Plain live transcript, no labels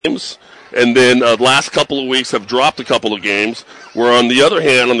games, and then last couple of weeks have dropped a couple of games, where on the other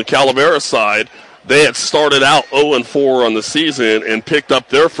hand, on the Calaveras side, they had started out 0-4 on the season and picked up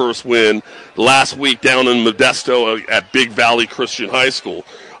their first win last week down in Modesto at Big Valley Christian High School.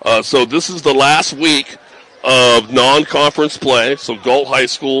 So this is the last week of non-conference play, so Galt High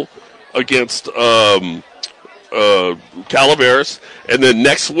School against Calaveras, and then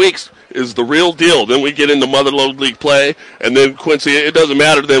next week is the real deal. Then we get into Motherlode League play, and then, Quincy, it doesn't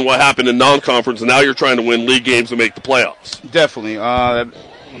matter then what happened in non-conference, and now you're trying to win league games to make the playoffs. Definitely.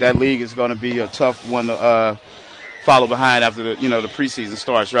 That league is going to be a tough one to follow behind after the preseason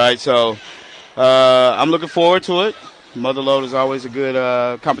starts, right? So I'm looking forward to it. Motherlode is always a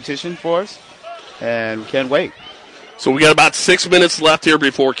good competition for us, and we can't wait. So we got about 6 minutes left here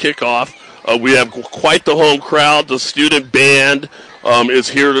before kickoff. We have quite the home crowd. The student band is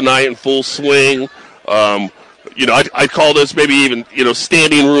here tonight in full swing. I call this maybe even,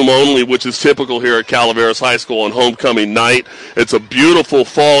 standing room only, which is typical here at Calaveras High School on homecoming night. It's a beautiful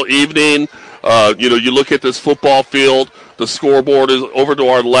fall evening. You look at this football field. The scoreboard is over to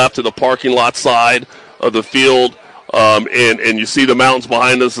our left to the parking lot side of the field, and you see the mountains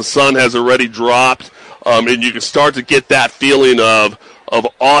behind us. The sun has already dropped, and you can start to get that feeling of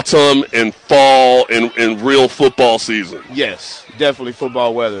autumn and fall and real football season. Yes, definitely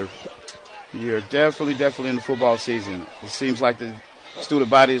football weather. You're definitely in the football season. It seems like the student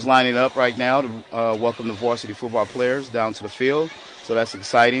body is lining up right now to welcome the varsity football players down to the field. So that's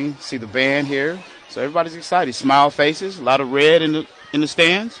exciting. See the band here. So everybody's excited. Smile faces, a lot of red in the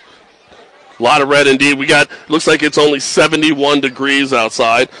stands. A lot of red indeed. Looks like it's only 71 degrees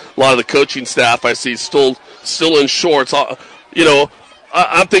outside. A lot of the coaching staff I see still in shorts.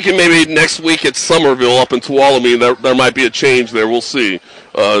 I'm thinking maybe next week at Somerville up in Tuolumne, there might be a change there. We'll see.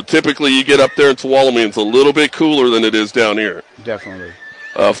 Typically, you get up there in Tuolumne, it's a little bit cooler than it is down here. Definitely.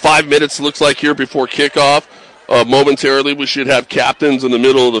 5 minutes looks like here before kickoff. Momentarily, we should have captains in the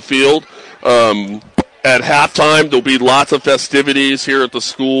middle of the field. At halftime, there'll be lots of festivities here at the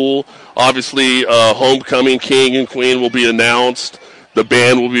school. Obviously, homecoming king and queen will be announced. The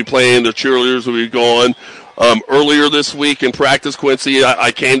band will be playing. The cheerleaders will be going. Earlier this week in practice, Quincy,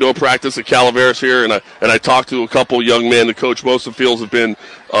 I came to a practice at Calaveras here, and I talked to a couple young men that Coach Mosa feels have been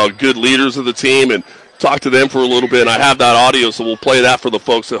good leaders of the team, and talked to them for a little bit. And I have that audio, so we'll play that for the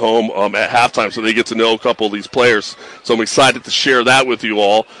folks at home at halftime so they get to know a couple of these players. So I'm excited to share that with you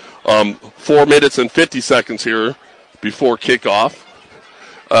all. 4 minutes and 50 seconds here before kickoff.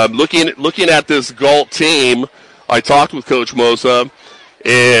 Looking at this Galt team, I talked with Coach Mosa,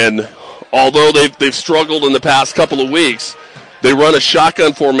 and although they've struggled in the past couple of weeks, they run a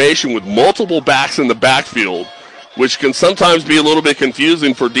shotgun formation with multiple backs in the backfield, which can sometimes be a little bit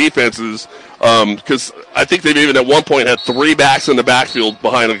confusing for defenses because I think they've even at one point had 3 backs in the backfield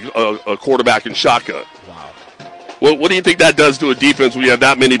behind a quarterback in shotgun. Wow. What do you think that does to a defense when you have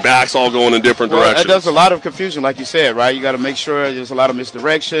that many backs all going in different directions? It does a lot of confusion, like you said, right? You got to make sure there's a lot of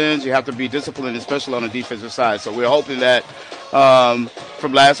misdirections. You have to be disciplined, especially on the defensive side. So we're hoping that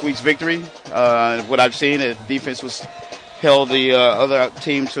from last week's victory, what I've seen, the defense held the other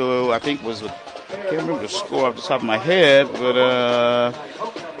team to, I think I can't remember the score off the top of my head, but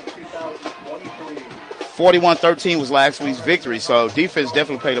 41-13 was last week's victory, so defense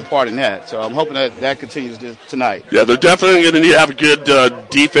definitely played a part in that. So I'm hoping that continues tonight. Yeah, they're definitely going to need to have a good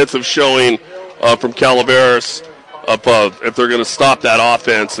defensive showing from Calaveras if they're going to stop that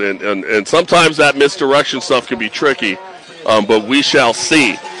offense. And sometimes that misdirection stuff can be tricky, but we shall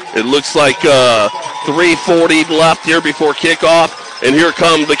see. It looks like 3:40 left here before kickoff, and here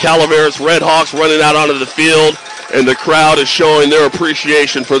come the Calaveras Redhawks running out onto the field, and the crowd is showing their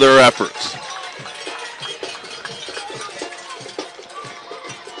appreciation for their efforts.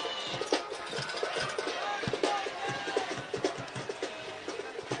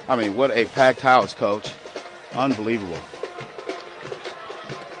 I mean, what a packed house, Coach. Unbelievable.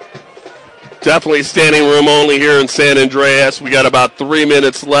 Definitely standing room only here in San Andreas. We got about 3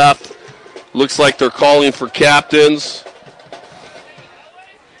 minutes left. Looks like they're calling for captains.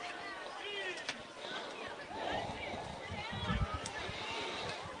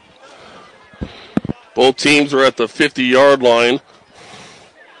 Both teams are at the 50-yard line.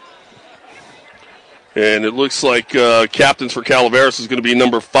 And it looks like captains for Calaveras is going to be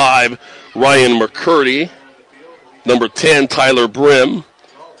number 5, Ryan McCurdy. Number 10, Tyler Brim.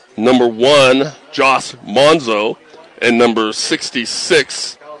 Number 1, Josh Monzo. And number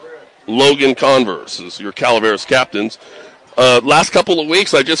 66, Logan Converse is your Calaveras captains. Last couple of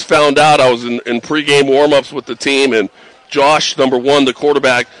weeks, I just found out I was in pregame warm-ups with the team, and Josh, number 1, the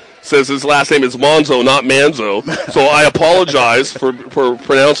quarterback, says his last name is Monzo, not Manzo. So I apologize for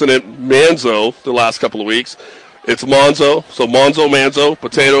pronouncing it Manzo the last couple of weeks. It's Monzo. So Monzo, Manzo,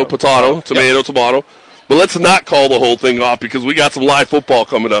 potato, tomato, tomato. But let's not call the whole thing off because we got some live football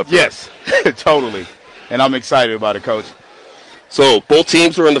coming up. Yes, totally. And I'm excited about it, Coach. So both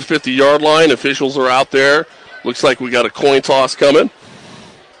teams are on the 50-yard line. Officials are out there. Looks like we got a coin toss coming.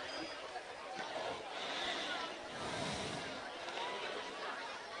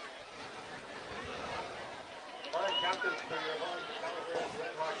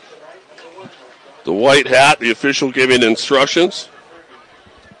 The white hat, the official giving instructions.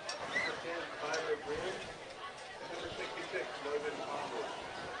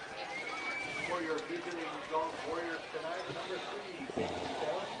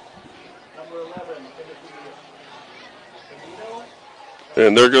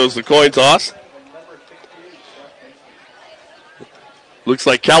 And there goes the coin toss. Looks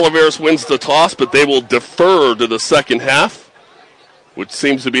like Calaveras wins the toss, but they will defer to the second half, which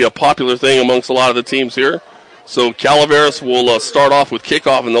seems to be a popular thing amongst a lot of the teams here. So Calaveras will start off with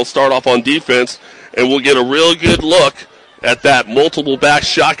kickoff, and they'll start off on defense, and we'll get a real good look at that multiple back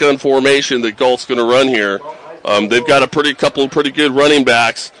shotgun formation that Galt's going to run here. They've got a couple of pretty good running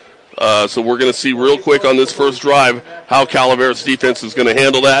backs, so we're going to see real quick on this first drive how Calaveras defense is going to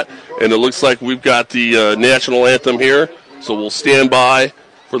handle that, and it looks like we've got the national anthem here, so we'll stand by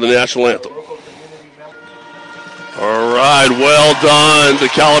for the national anthem. All right, well done. The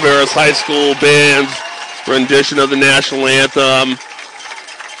Calaveras High School band's rendition of the national anthem.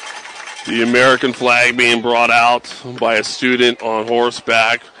 The American flag being brought out by a student on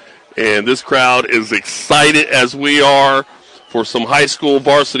horseback. And this crowd is excited as we are for some high school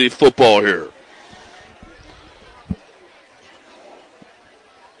varsity football here.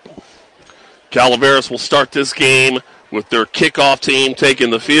 Calaveras will start this game with their kickoff team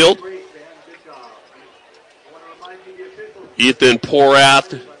taking the field. Ethan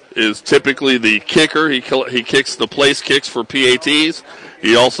Porath is typically the kicker. He kicks the place kicks for PATs.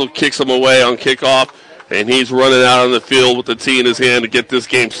 He also kicks them away on kickoff, and he's running out on the field with the tee in his hand to get this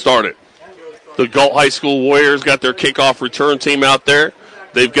game started. The Galt High School Warriors got their kickoff return team out there.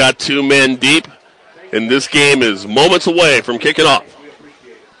 They've got 2 men deep, and this game is moments away from kicking off.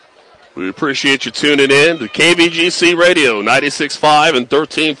 We appreciate you tuning in to KVGC Radio 96.5 and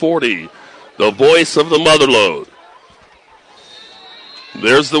 1340, the voice of the Motherlode.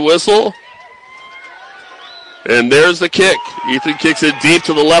 There's the whistle. And there's the kick. Ethan kicks it deep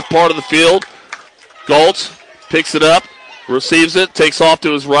to the left part of the field. Galt picks it up, receives it, takes off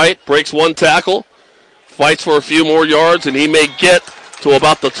to his right, breaks one tackle, fights for a few more yards, and he may get to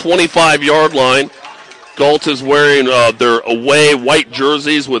about the 25-yard line. Galt is wearing their away white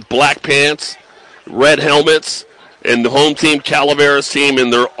jerseys with black pants, red helmets, and the home team, Calaveras team, in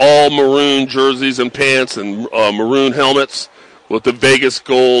their all maroon jerseys and pants and maroon helmets with the Vegas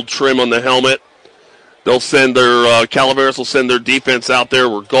gold trim on the helmet. They'll send their, Calaveras will send their defense out there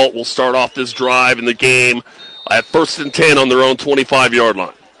where Galt will start off this drive in the game at 1st and 10 on their own 25-yard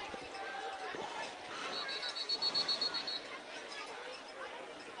line.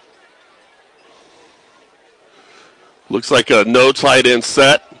 Looks like a no tight end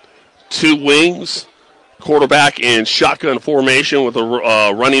set. 2 wings, quarterback in shotgun formation with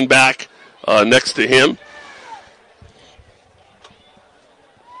a running back next to him.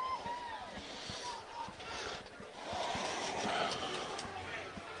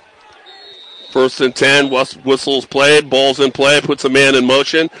 First and 10, whistles played, ball's in play, puts a man in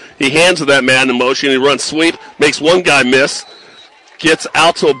motion. He hands to that man in motion. He runs sweep, makes one guy miss, gets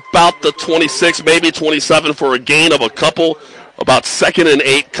out to about the 26, maybe 27 for a gain of a couple, about 2nd and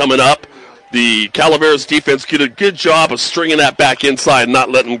 8 coming up. The Calaveras defense did a good job of stringing that back inside and not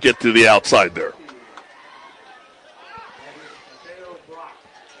letting them get to the outside there.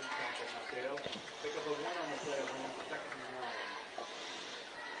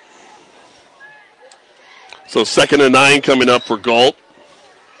 So 2nd and 9 coming up for Galt.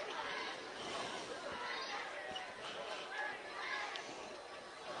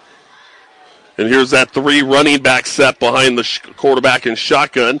 And here's that 3 running back set behind the quarterback in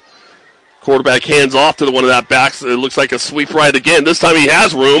shotgun. Quarterback hands off to one of that backs. It looks like a sweep right again. This time he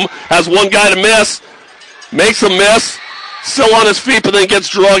has room. Has one guy to miss. Makes a miss. Still on his feet, but then gets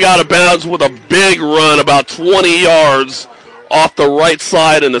drug out of bounds with a big run about 20 yards off the right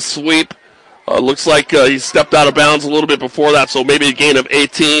side in a sweep. Looks like he stepped out of bounds a little bit before that, so maybe a gain of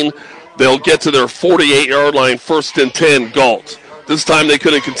 18. They'll get to their 48-yard line, 1st and 10, Galt. This time they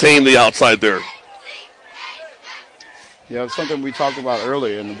couldn't contain the outside there. Yeah, it's something we talked about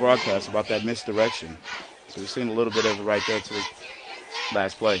earlier in the broadcast about that misdirection. So we've seen a little bit of it right there, too.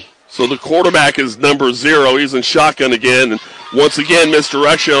 last play. So the quarterback is number 0. He's in shotgun again. And once again,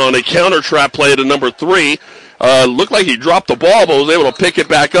 misdirection on a counter trap play to number 3. Looked like he dropped the ball, but was able to pick it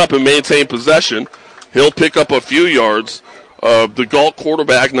back up and maintain possession. He'll pick up a few yards. The Galt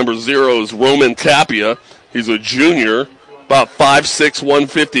quarterback, number 0, is Roman Tapia. He's a junior, about 5'6",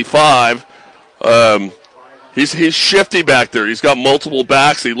 155. He's shifty back there. He's got multiple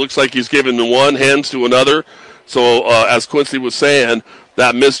backs. He looks like he's giving to one, hands to another. So as Quincy was saying,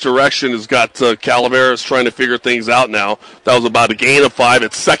 that misdirection has got Calaveras trying to figure things out now. That was about a gain of 5.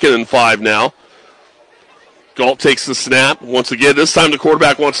 It's 2nd and 5 now. Galt takes the snap. Once again, this time the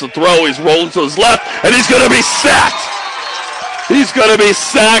quarterback wants to throw. He's rolling to his left, and he's going to be sacked. He's going to be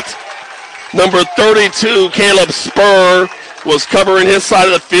sacked. Number 32, Caleb Spur, was covering his side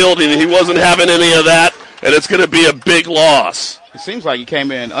of the field, and he wasn't having any of that, and it's going to be a big loss. It seems like he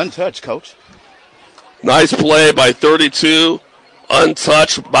came in untouched, Coach. Nice play by 32.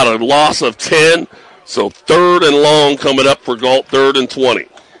 Untouched, about a loss of 10. So 3rd and long coming up for Galt, 3rd and 20.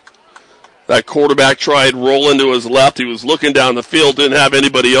 That quarterback tried rolling to his left. He was looking down the field, didn't have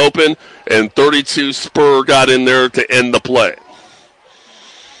anybody open, and 32 Spur got in there to end the play.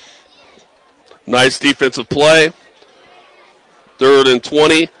 Nice defensive play. 3rd and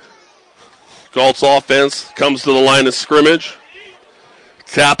 20. Galt's offense comes to the line of scrimmage.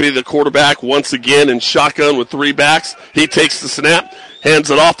 Tappy, the quarterback, once again in shotgun with 3 backs. He takes the snap, hands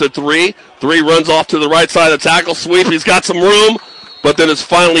it off to 3. 3 runs off to the right side of the tackle sweep. He's got some room, but then it's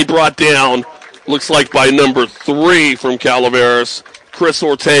finally brought down, looks like by number 3 from Calaveras, Chris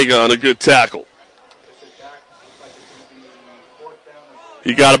Ortega, on a good tackle.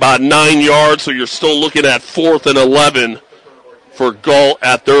 He got about 9 yards, so you're still looking at 4th and 11 for Galt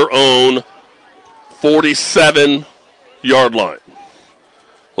at their own 47-yard line.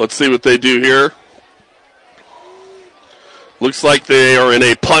 Let's see what they do here. Looks like they are in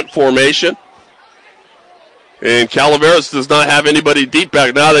a punt formation. And Calaveras does not have anybody deep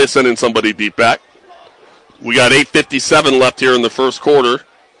back. Now they send in somebody deep back. We got 8:57 left here in the first quarter.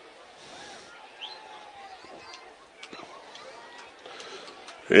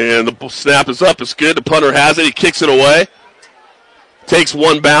 And the snap is up. It's good. The punter has it. He kicks it away. Takes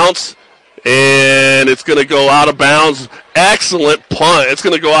one bounce. And it's going to go out of bounds. Excellent punt. It's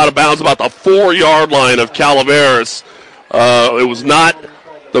going to go out of bounds about the 4-yard line of Calaveras.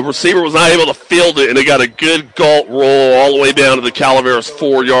 The receiver was not able to field it, and it got a good Galt roll all the way down to the Calaveras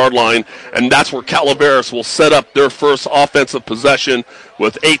 4-yard line. And that's where Calaveras will set up their first offensive possession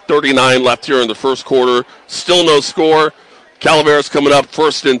with 8:39 left here in the first quarter. Still no score. Calaveras coming up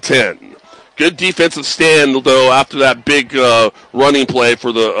 1st and 10. Good defensive stand, though, after that big running play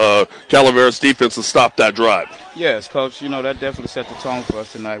for the Calaveras defense to stop that drive. Yes, Coach. That definitely set the tone for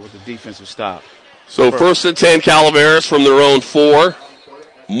us tonight with the defensive stop. So 1st and 10, Calaveras from their own 4.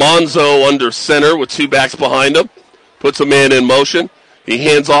 Monzo under center with 2 backs behind him. Puts a man in motion. He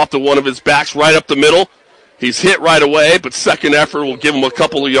hands off to one of his backs right up the middle. He's hit right away, but second effort will give him a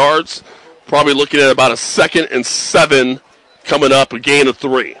couple of yards. Probably looking at about a 2nd and 7 coming up, a gain of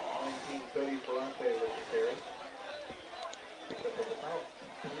 3.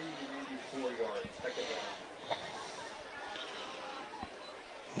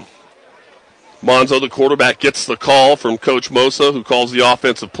 Monzo, the quarterback, gets the call from Coach Mosa, who calls the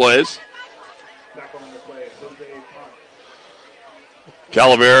offensive plays.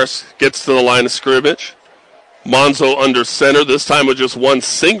 Calaveras gets to the line of scrimmage. Monzo under center, this time with just one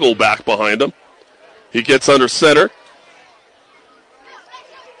single back behind him. He gets under center.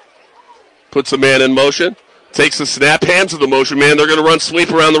 Puts a man in motion. Takes the snap, hands to the motion man. They're going to run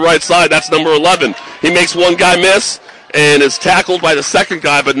sweep around the right side. That's number 11. He makes one guy miss and is tackled by the second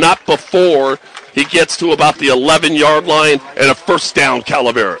guy, but not before he gets to about the 11-yard line, and a first down,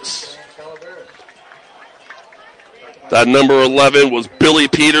 Calaveras. That number 11 was Billy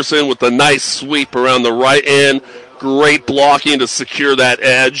Peterson with a nice sweep around the right end. Great blocking to secure that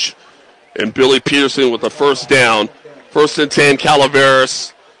edge. And Billy Peterson with a first down. 1st and 10,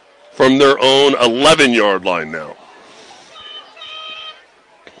 Calaveras from their own 11-yard line now.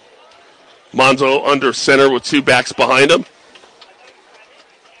 Monzo under center with 2 backs behind him.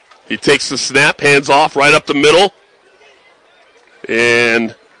 He takes the snap, hands off right up the middle.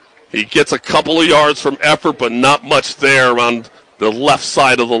 And he gets a couple of yards from effort, but not much there around the left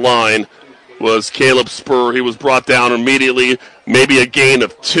side of the line was Caleb Spur. He was brought down immediately, maybe a gain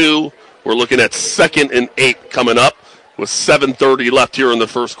of 2. We're looking at 2nd and 8 coming up with 7:30 left here in the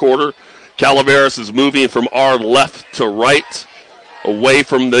first quarter. Calaveras is moving from our left to right, away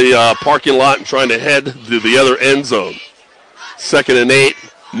from the parking lot and trying to head to the other end zone. 2nd and 8.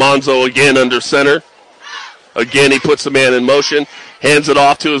 Monzo again under center. Again, he puts the man in motion. hands it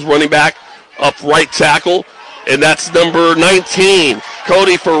off to his running back, up right tackle, and that's number 19,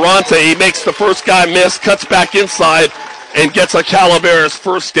 Cody Ferrante. He makes the first guy miss, cuts back inside, and gets a Calaveras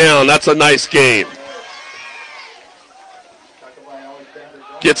first down. That's a nice gain.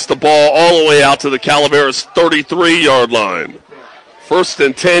 Gets the ball all the way out to the Calaveras 33-yard line. 1st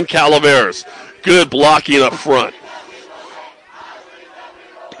and 10, Calaveras. Good blocking up front.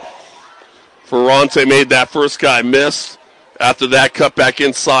 Ferrante made that first guy miss. After that, cut back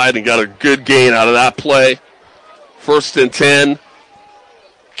inside and got a good gain out of that play. 1st and 10.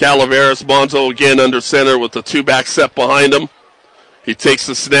 Calaveras, Monzo again under center with the two-back set behind him. He takes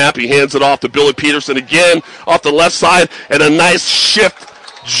the snap. He hands it off to Billy Peterson again off the left side. And a nice shift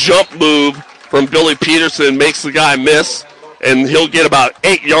jump move from Billy Peterson makes the guy miss. And he'll get about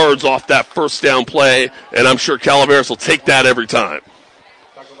 8 yards off that first down play. And I'm sure Calaveras will take that every time.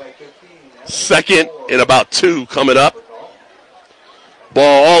 2nd and about 2 coming up.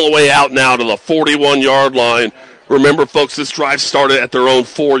 Ball all the way out now to the 41-yard line. Remember, folks, this drive started at their own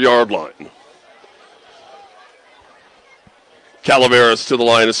 4-yard line. Calaveras to the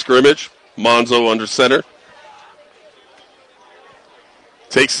line of scrimmage. Monzo under center.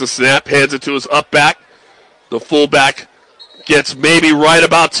 Takes the snap, hands it to his up back. The fullback gets maybe right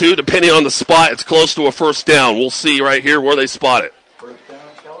about 2, depending on the spot. It's close to a first down. We'll see right here where they spot it.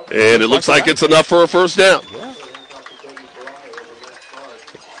 And it looks like it's enough for a first down.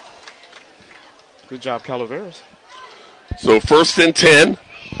 Good job, Calaveras. So 1st and 10,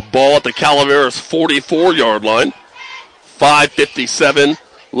 ball at the Calaveras 44-yard line. 5:57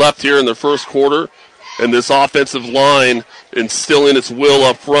 left here in the first quarter. And this offensive line instilling its will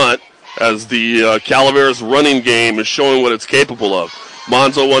up front as the Calaveras running game is showing what it's capable of.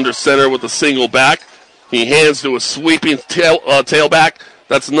 Monzo under center with a single back. He hands to a sweeping tailback.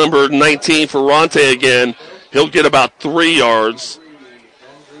 That's number 19, Ferrante again. He'll get about 3 yards.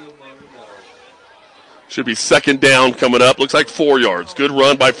 Should be 2nd down coming up. Looks like 4 yards. Good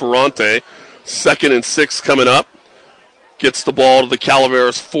run by Ferrante. 2nd and 6 coming up. Gets the ball to the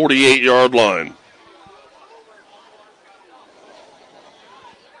Calaveras 48-yard line.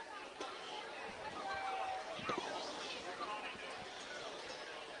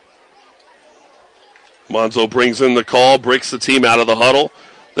 Monzo brings in the call, breaks the team out of the huddle.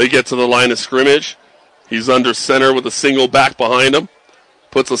 They get to the line of scrimmage. He's under center with a single back behind him.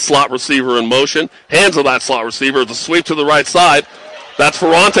 Puts a slot receiver in motion. Hands of that slot receiver. The sweep to the right side. That's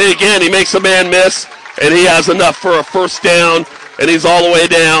Ferrante again. He makes a man miss, and he has enough for a first down, and he's all the way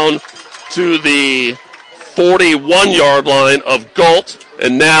down to the 41-yard line of Galt,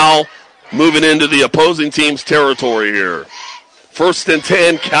 and now moving into the opposing team's territory here. 1st and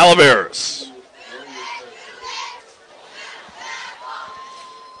 10, Calaveras.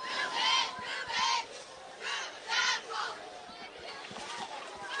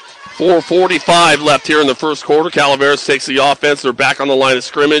 4:45 left here in the first quarter. Calaveras takes the offense. They're back on the line of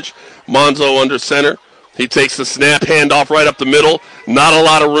scrimmage. Monzo under center. He takes the snap, handoff right up the middle. Not a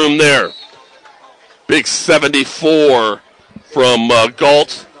lot of room there. Big 74 from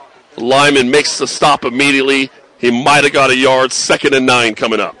Galt. Lyman makes the stop immediately. He might have got a yard. 2nd and 9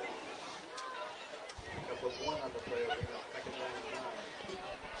 coming up.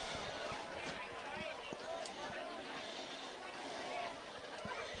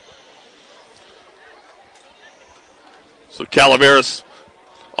 So Calaveras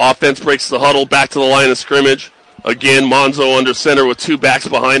offense breaks the huddle, back to the line of scrimmage. Again, Monzo under center with 2 backs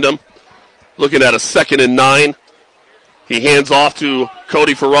behind him. Looking at a 2nd and 9. He hands off to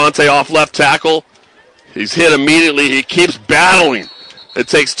Cody Ferrante off left tackle. He's hit immediately. He keeps battling. It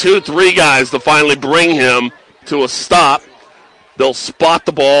takes 2-3 guys to finally bring him to a stop. They'll spot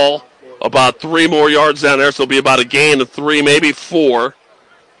the ball about 3 more yards down there, so it'll be about a gain of 3, maybe 4.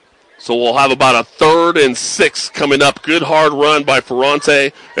 So we'll have about a 3rd and 6 coming up. Good hard run by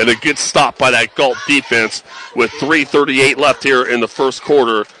Ferrante and a good stop by that Galt defense with 3:38 left here in the first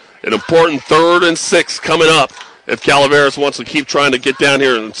quarter. An important 3rd and 6 coming up if Calaveras wants to keep trying to get down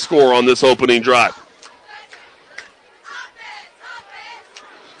here and score on this opening drive.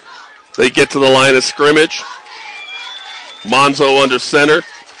 They get to the line of scrimmage. Monzo under center.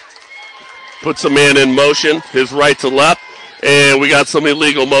 Puts a man in motion, his right to left. And we got some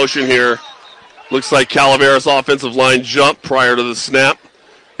illegal motion here. Looks like Calaveras offensive line jumped prior to the snap.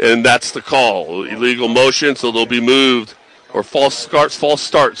 And that's the call. Illegal motion, so they'll be moved. Or false start,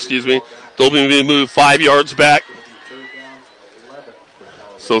 They'll be moved 5 yards back.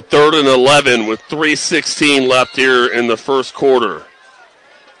 So 3rd and 11 with 3:16 left here in the first quarter.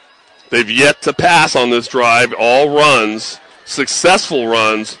 They've yet to pass on this drive. All runs, successful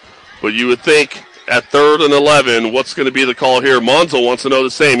runs. But you would think at 3rd and 11. What's going to be the call here? Monzo wants to know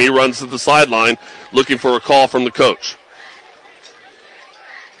the same. He runs to the sideline looking for a call from the coach.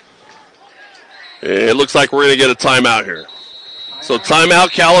 It looks like we're going to get a timeout here. So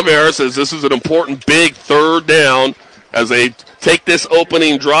timeout Calaveras, as this is an important big 3rd down as they take this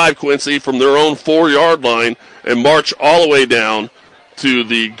opening drive, Quincy, from their own 4-yard line and march all the way down to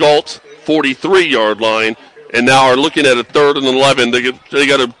the Galt 43-yard line, and now are looking at a 3rd and 11. They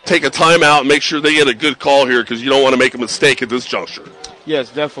got to take a timeout and make sure they get a good call here because you don't want to make a mistake at this juncture. Yes,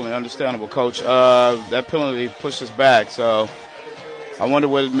 definitely. Understandable, Coach. That penalty pushed us back, so I wonder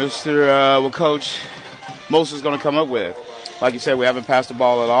what what Coach Most is going to come up with. Like you said, we haven't passed the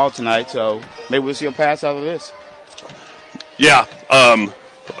ball at all tonight, so maybe we'll see a pass out of this. Yeah,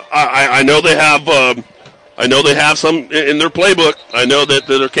 I know they have. I know they have some in their playbook. I know that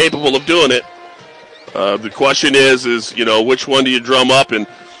they're capable of doing it. The question is which one do you drum up? And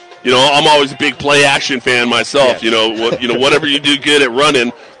I'm always a big play action fan myself. Yes. Whatever you do good at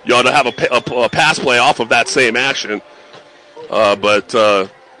running, you ought to have a pass play off of that same action. But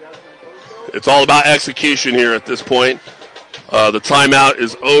it's all about execution here at this point. The timeout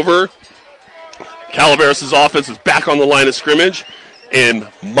is over. Calaveras' offense is back on the line of scrimmage, and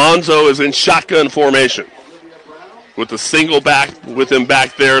Monzo is in shotgun formation with a single back with him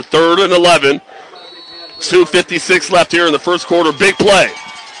back there. 3rd and 11. 2:56 left here in the first quarter. Big play.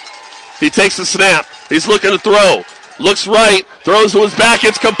 He takes the snap. He's looking to throw. Looks right. Throws to his back.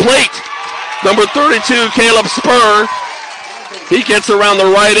 It's complete. Number 32, Caleb Spur. He gets around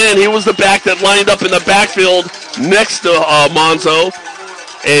the right end. He was the back that lined up in the backfield next to Monzo.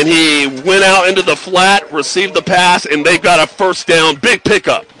 And he went out into the flat, received the pass, and they've got a first down. Big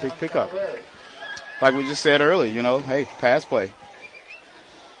pickup. Big pickup. Like we just said earlier, hey, pass play.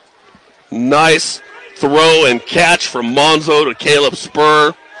 Nice throw and catch from Monzo to Caleb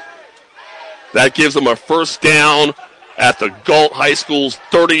Spur. That gives them a first down at the Galt High School's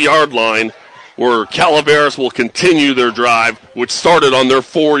 30-yard line, where Calaveras will continue their drive, which started on their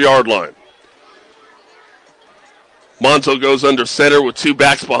 4-yard line. Monzo goes under center with 2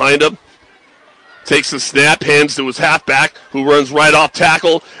 backs behind him. Takes the snap, hands to his halfback, who runs right off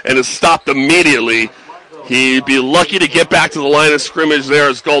tackle and is stopped immediately. He'd be lucky to get back to the line of scrimmage there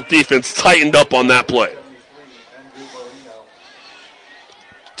as Galt defense tightened up on that play.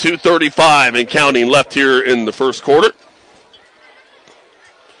 2:35 and counting left here in the first quarter.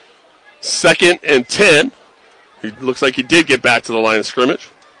 2nd and 10. It looks like he did get back to the line of scrimmage.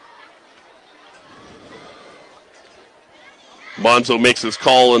 Monzo makes his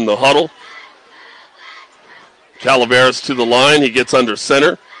call in the huddle. Calaveras to the line. He gets under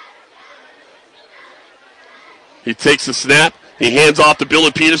center. He takes the snap. He hands off to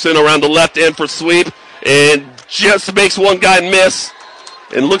Billy Peterson around the left end for sweep and just makes one guy miss.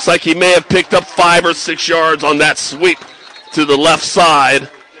 And looks like he may have picked up 5 or 6 yards on that sweep to the left side,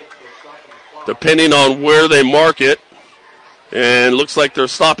 depending on where they mark it. And looks like they're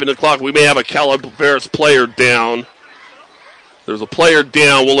stopping the clock. We may have a Calaveras player down. There's a player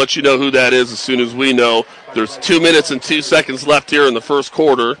down. We'll let you know who that is as soon as we know. There's 2 minutes and 2 seconds left here in the first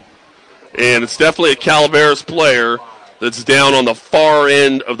quarter. And it's definitely a Calaveras player that's down on the far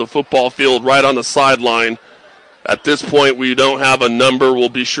end of the football field, right on the sideline. At this point, we don't have a number. We'll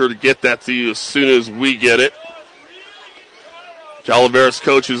be sure to get that to you as soon as we get it. Calaveras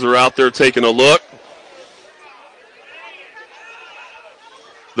coaches are out there taking a look.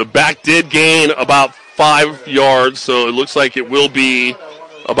 The back did gain about 5 yards, so it looks like it will be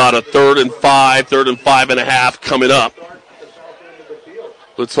about a 3rd and 5, 3rd and 5.5 coming up.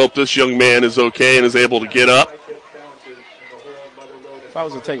 Let's hope this young man is okay and is able to get up. If I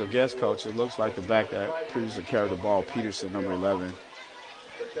was to take a guess, Coach, it looks like the back that previously carried the ball, Peterson, number 11.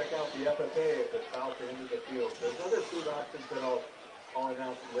 Check out the FFA at the south end of the field. There's other food options that I'll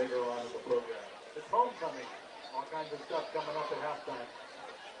announce later on in the program. It's homecoming. All kinds of stuff coming up at halftime.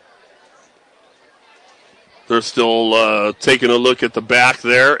 They're still taking a look at the back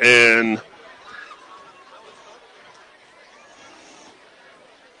there, and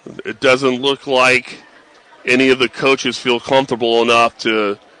it doesn't look like any of the coaches feel comfortable enough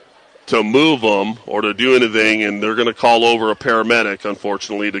to move them or to do anything, and they're going to call over a paramedic,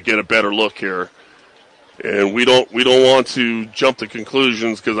 unfortunately, to get a better look here. And we don't want to jump to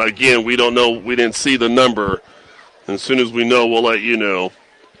conclusions because, again, we don't know. We didn't see the number. And as soon as we know, we'll let you know.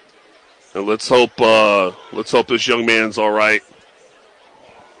 And let's hope this young man's all right.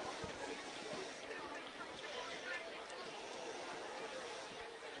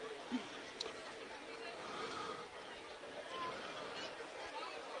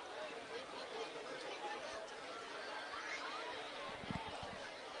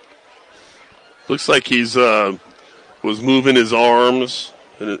 Looks like he's was moving his arms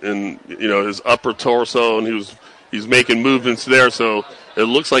and his upper torso, and he's making movements there. So it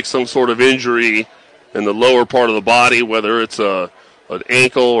looks like some sort of injury in the lower part of the body, whether it's an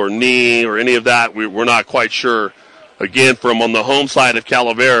ankle or knee or any of that. We're not quite sure. Again, from on the home side of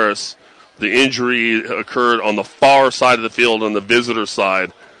Calaveras, the injury occurred on the far side of the field on the visitor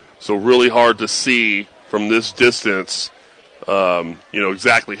side. So really hard to see from this distance,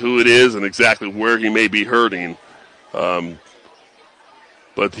 exactly who it is and exactly where he may be hurting.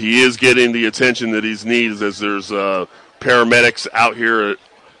 But he is getting the attention that he needs, as there's paramedics out here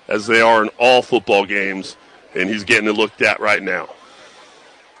as they are in all football games, and he's getting it looked at right now.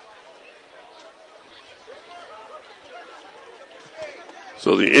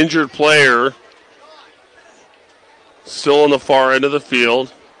 So the injured player still on the far end of the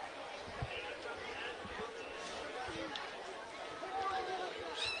field.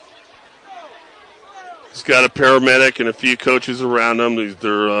 He's got a paramedic and a few coaches around him.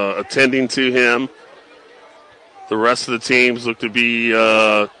 They're attending to him. The rest of the teams look to be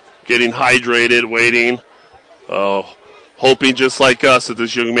getting hydrated, waiting, hoping just like us that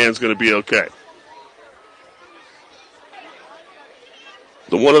this young man's going to be okay.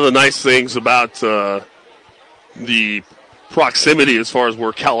 One of the nice things about the proximity as far as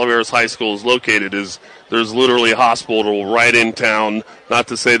where Calaveras High School is located is there's literally a hospital right in town. Not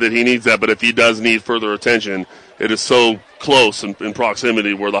to say that he needs that, but if he does need further attention, it is so close in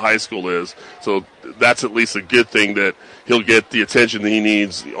proximity where the high school is. So that's at least a good thing, that he'll get the attention that he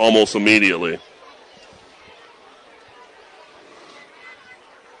needs almost immediately.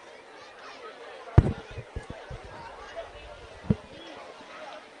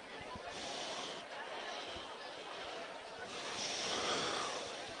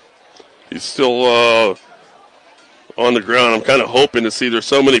 He's still on the ground. I'm kind of hoping to see. There's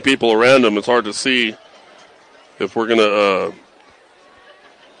so many people around him, it's hard to see if we're going to,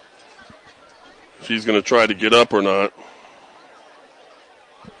 if he's going to try to get up or not.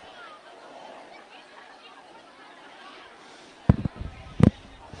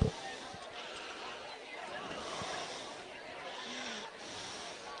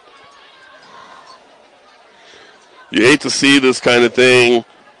 You hate to see this kind of thing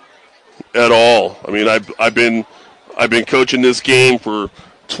at all. I mean, I've been coaching this game for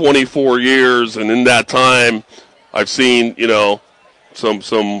 24 years, and in that time, I've seen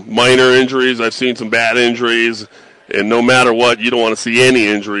some minor injuries. I've seen some bad injuries, and no matter what, you don't want to see any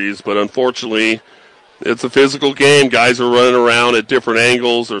injuries. But unfortunately, it's a physical game. Guys are running around at different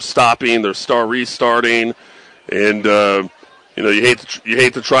angles. They're stopping. They're restarting, and you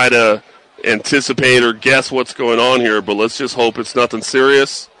hate to try to anticipate or guess what's going on here. But let's just hope it's nothing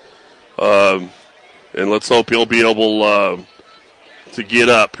serious. And let's hope he'll be able to get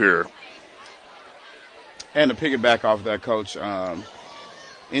up here. And to piggyback off that, Coach,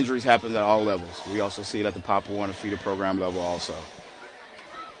 injuries happen at all levels. We also see it at the Papa Warner feeder program level also.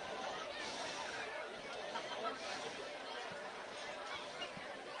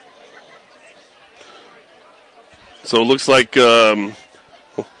 So it looks like the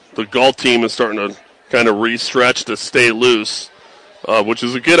Galt team is starting to kind of re-stretch to stay loose, which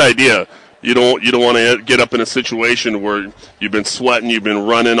is a good idea. You don't want to get up in a situation where you've been sweating, you've been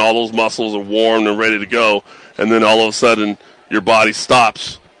running, all those muscles are warm and ready to go, and then all of a sudden your body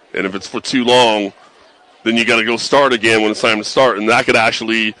stops. And if it's for too long, then you got to go start again when it's time to start, and that could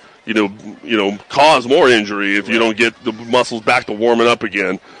actually cause more injury if you don't get the muscles back to warming up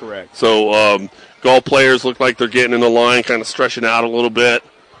again. Correct. So Galt players look like they're getting in the line, kind of stretching out a little bit.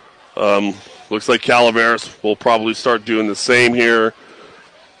 Looks like Calaveras will probably start doing the same here.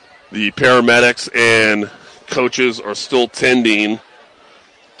 The paramedics and coaches are still tending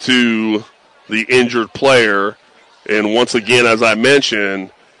to the injured player. And once again, as I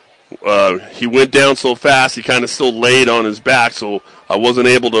mentioned, he went down so fast, he kind of still laid on his back, so I wasn't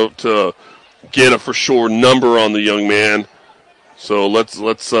able to get a for sure number on the young man. So let's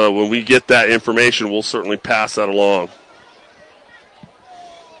when we get that information, we'll certainly pass that along.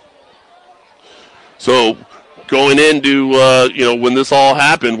 So going into, when this all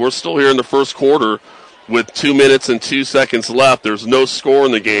happened, we're still here in the first quarter with 2 minutes and 2 seconds left. There's no score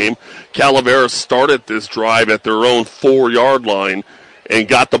in the game. Calaveras started this drive at their own 4-yard line and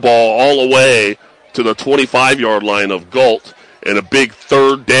got the ball all the way to the 25-yard line of Galt. And a big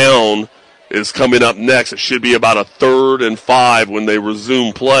third down is coming up next. It should be about a 3rd and 5 when they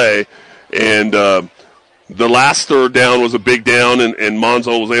resume play. And the last third down was a big down, and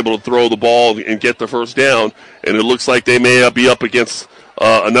Monzo was able to throw the ball and get the first down. And it looks like they may be up against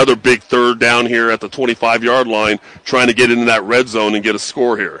another big third down here at the 25-yard line, trying to get into that red zone and get a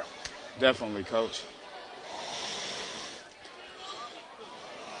score here. Definitely, Coach.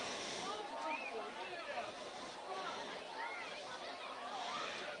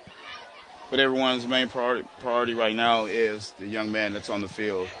 But everyone's main priority right now is the young man that's on the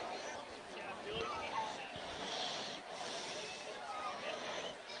field.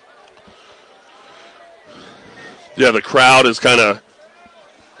 Yeah, the crowd is kind of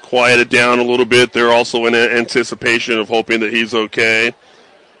quieted down a little bit. They're also in anticipation of hoping that he's okay.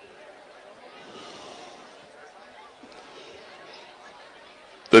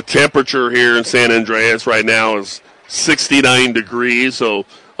 The temperature here in San Andreas right now is 69 degrees, so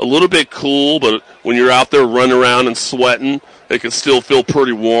a little bit cool, but when you're out there running around and sweating, it can still feel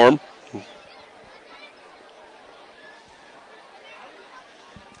pretty warm.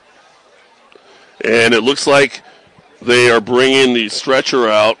 And it looks like they are bringing the stretcher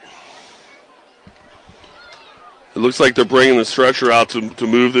out. It looks like they're bringing the stretcher out to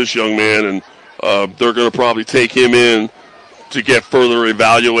move this young man, and they're going to probably take him in to get further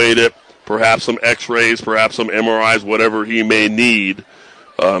evaluated, perhaps some x-rays, perhaps some MRIs, whatever he may need.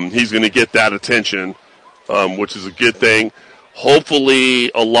 He's going to get that attention, which is a good thing. Hopefully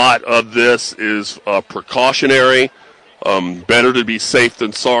a lot of this is precautionary. Better to be safe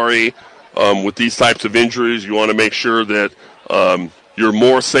than sorry. With these types of injuries, you want to make sure that you're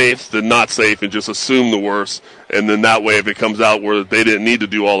more safe than not safe and just assume the worst. And then that way, if it comes out where they didn't need to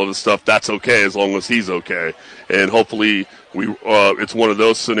do all of this stuff, that's okay as long as he's okay. And hopefully it's one of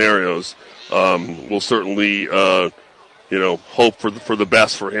those scenarios. We'll certainly hope for the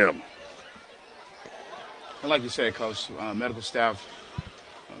best for him. And like you said, Coach, medical staff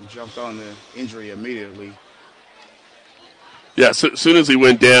jumped on the injury immediately. Yeah, so, as soon as he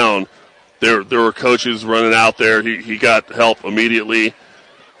went down, there were coaches running out there. He got help immediately.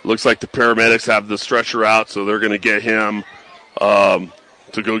 Looks like the paramedics have the stretcher out, so they're going to get him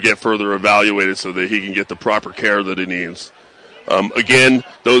to go get further evaluated so that he can get the proper care that he needs. Again,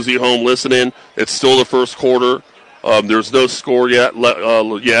 those of you home listening, it's still the first quarter. There's no score yet.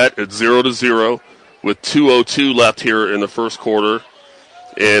 It's 0-0 with 2:02 left here in the first quarter.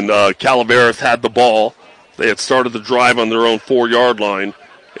 And Calaveras had the ball. They had started the drive on their own 4-yard line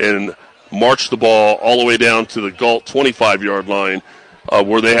and marched the ball all the way down to the Galt 25-yard line,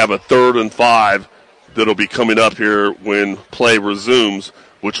 where they have a 3rd and 5 that'll be coming up here when play resumes,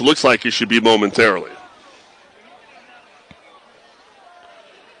 which looks like it should be momentarily.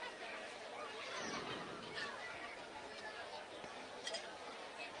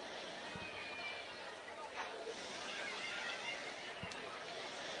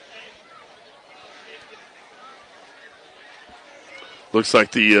 Looks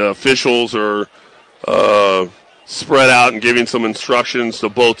like the officials are spread out and giving some instructions to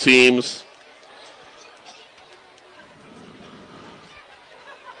both teams.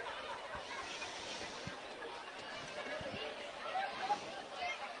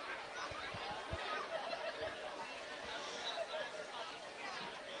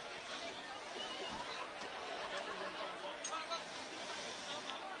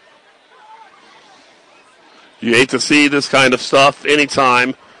 You hate to see this kind of stuff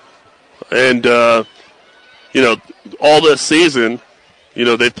anytime. And, all this season,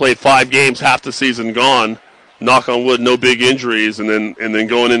 they've played 5 games, half the season gone. Knock on wood, no big injuries. And then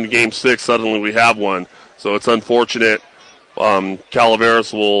going into Game 6, suddenly we have one. So it's unfortunate.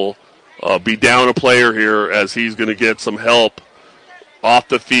 Calaveras will be down a player here as he's going to get some help off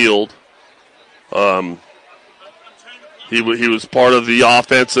the field. He was part of the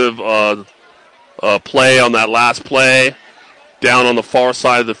offensive play on that last play. Down on the far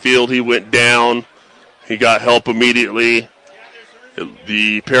side of the field, he went down. He got help immediately.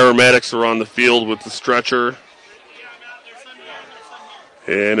 The paramedics are on the field with the stretcher.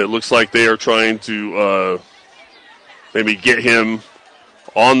 And it looks like they are trying to maybe get him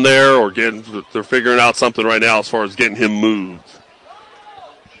on there or they're figuring out something right now as far as getting him moved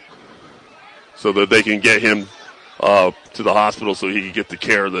so that they can get him to the hospital so he can get the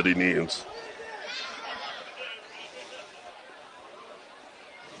care that he needs.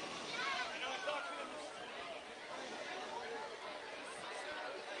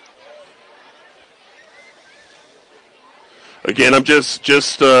 Again, I'm just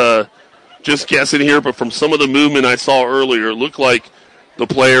guessing here, but from some of the movement I saw earlier, it looked like the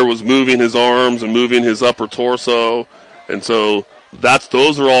player was moving his arms and moving his upper torso, and so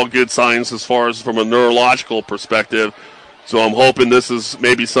those are all good signs as far as from a neurological perspective. So I'm hoping this is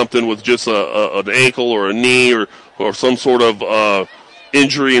maybe something with just an ankle or a knee or some sort of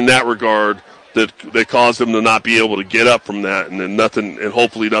injury in that regard that caused him to not be able to get up from that, and then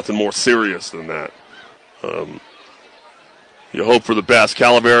hopefully nothing more serious than that. You hope for the best.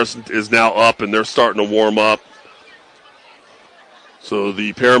 Calaveras is now up, and they're starting to warm up. So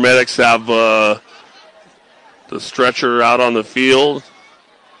the paramedics have the stretcher out on the field.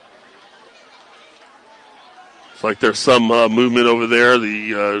 It's like there's some movement over there.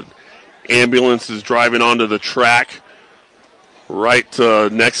 The ambulance is driving onto the track right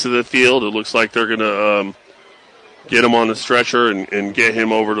next to the field. It looks like they're going to get him on the stretcher and get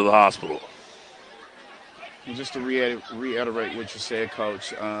him over to the hospital. And just to reiterate what you said,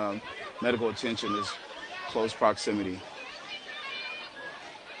 Coach, medical attention is close proximity.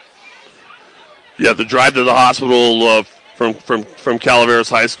 Yeah, the drive to the hospital from Calaveras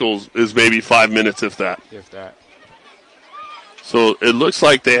High School is maybe 5 minutes, if that. If that. So it looks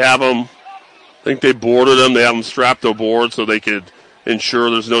like they have them. I think they boarded them. They have them strapped to a board so they could ensure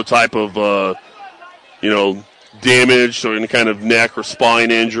there's no type of, damage, so any kind of neck or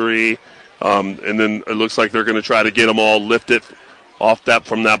spine injury. And then it looks like they're going to try to get them all lifted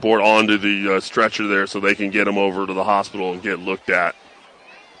from that board onto the stretcher there so they can get them over to the hospital and get looked at.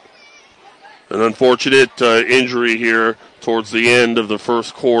 An unfortunate injury here towards the end of the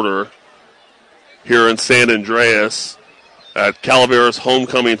first quarter here in San Andreas at Calaveras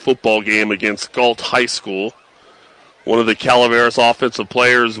homecoming football game against Galt High School. One of the Calaveras offensive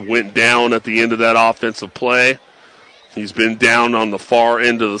players went down at the end of that offensive play. He's been down on the far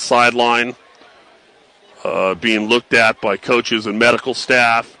end of the sideline, being looked at by coaches and medical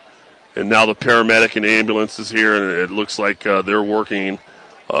staff. And now the paramedic and ambulance is here, and it looks like they're working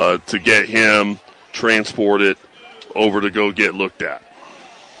to get him transported over to go get looked at.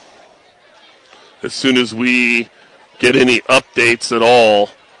 As soon as we get any updates at all,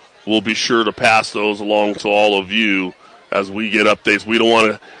 we'll be sure to pass those along to all of you as we get updates. We don't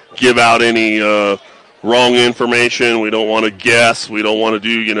want to give out any wrong information. We don't want to guess. We don't want to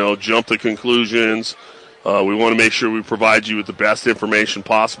do, jump to conclusions. We want to make sure we provide you with the best information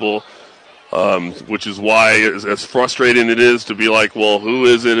possible, which is why, as frustrating it is to be like, well, who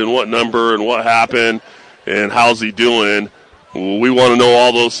is it and what number and what happened and how's he doing? Well, we want to know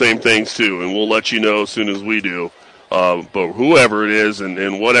all those same things too, and we'll let you know as soon as we do. But whoever it is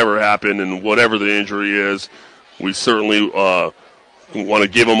and whatever happened and whatever the injury is, we certainly want to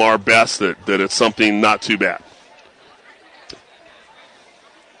give them our best that it's something not too bad.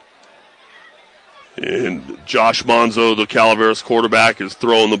 And Josh Monzo, the Calaveras quarterback, is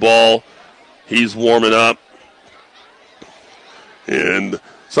throwing the ball. He's warming up. And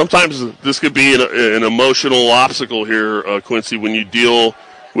sometimes this could be an emotional obstacle here, Quincy, when you deal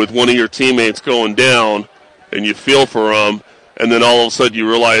with one of your teammates going down and you feel for them, and then all of a sudden you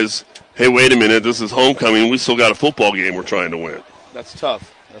realize, hey, wait a minute, this is homecoming. We still got a football game we're trying to win. That's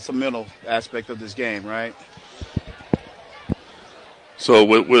tough. That's a mental aspect of this game, right? So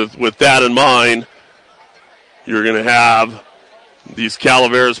with that in mind, you're going to have these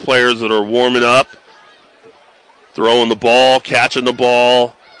Calaveras players that are warming up, throwing the ball, catching the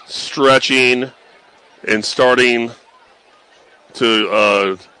ball, stretching, and starting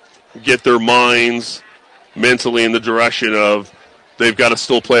to get their minds mentally in the direction of they've got to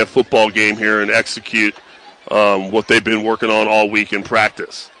still play a football game here and execute what they've been working on all week in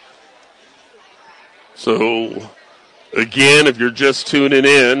practice. So, again, if you're just tuning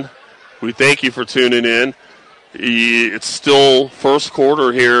in, we thank you for tuning in. It's still first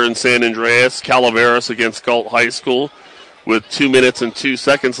quarter here in San Andreas, Calaveras against Galt High School, with 2 minutes and 2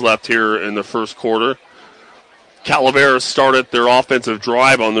 seconds left here in the first quarter. Calaveras started their offensive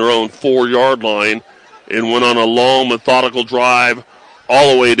drive on their own 4-yard line and went on a long, methodical drive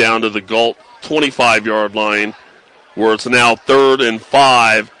all the way down to the Galt 25-yard line, where it's now 3rd and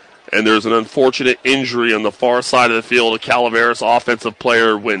 5, and there's an unfortunate injury on the far side of the field. A Calaveras offensive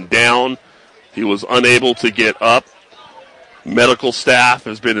player went down. He was unable to get up. Medical staff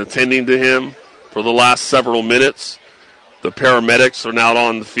has been attending to him for the last several minutes. The paramedics are now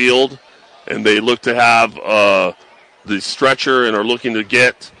on the field, and they look to have the stretcher and are looking to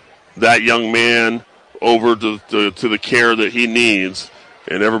get that young man over to the care that he needs.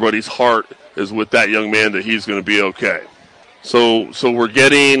 And everybody's heart is with that young man that he's going to be okay. So we're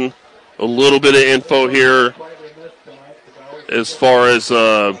getting a little bit of info here as far as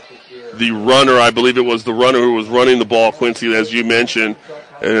the runner. I believe it was the runner who was running the ball, Quincy, as you mentioned,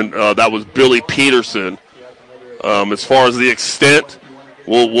 and that was Billy Peterson. As far as the extent,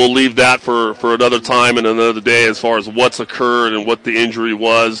 we'll leave that for another time and another day as far as what's occurred and what the injury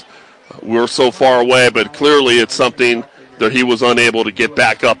was. We're so far away, but clearly it's something that he was unable to get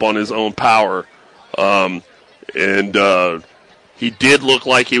back up on his own power. And he did look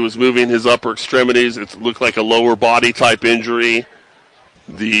like he was moving his upper extremities. It looked like a lower body type injury.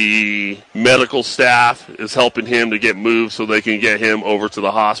 The medical staff is helping him to get moved so they can get him over to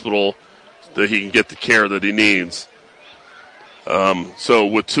the hospital so that he can get the care that he needs. So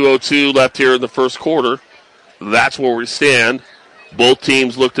with 2:02 left here in the first quarter, that's where we stand. Both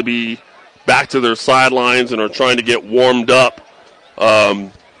teams look to be back to their sidelines and are trying to get warmed up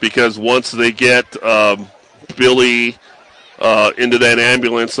because once they get Billy into that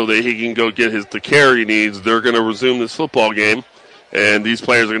ambulance so that he can go get the care he needs, they're going to resume this football game, and these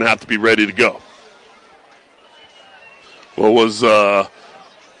players are going to have to be ready to go. What was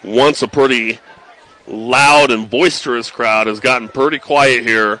once a pretty loud and boisterous crowd has gotten pretty quiet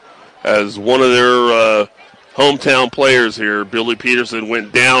here as one of their hometown players here, Billy Peterson,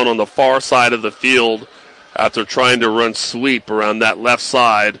 went down on the far side of the field after trying to run sweep around that left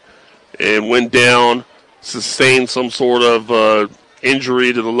side and went down, sustained some sort of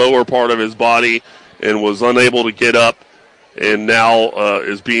injury to the lower part of his body and was unable to get up and now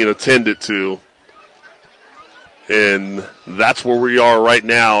is being attended to. And that's where we are right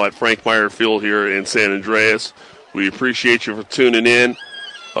now at Frank Meyer Field here in San Andreas. We appreciate you for tuning in.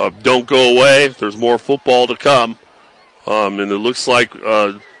 Don't go away. There's more football to come. And it looks like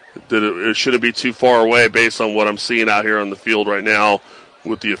that it shouldn't be too far away based on what I'm seeing out here on the field right now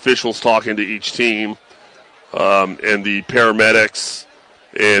with the officials talking to each team and the paramedics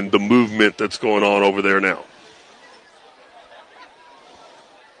and the movement that's going on over there now.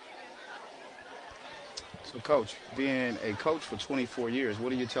 So, Coach, being a coach for 24 years,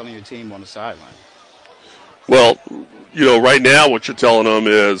 what are you telling your team on the sideline? Well, right now what you're telling them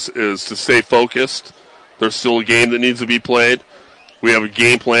is to stay focused. There's still a game that needs to be played. We have a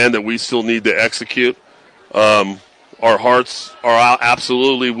game plan that we still need to execute. Our hearts are out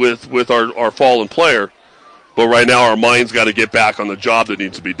absolutely with our fallen player, but right now our mind's got to get back on the job that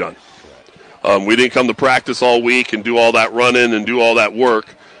needs to be done. We didn't come to practice all week and do all that running and do all that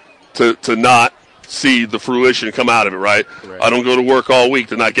work to not see the fruition come out of it, right? I don't go to work all week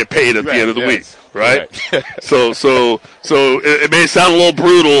to not get paid at the end of the week, right? so it may sound a little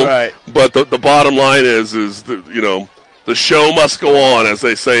brutal, but the bottom line is the show must go on, as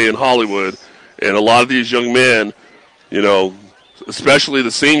they say in Hollywood. And a lot of these young men, especially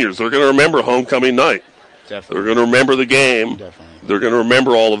the seniors, they're going to remember homecoming night. Definitely. They're going to remember the game. Definitely. They're going to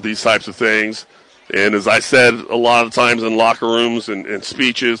remember all of these types of things. And as I said a lot of times in locker rooms and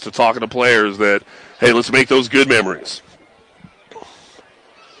speeches to talking to players that, hey, let's make those good memories.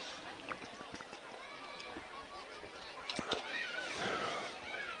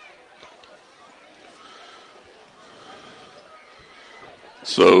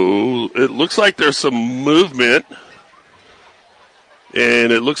 So it looks like there's some movement,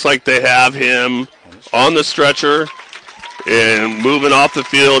 and it looks like they have him on the stretcher and moving off the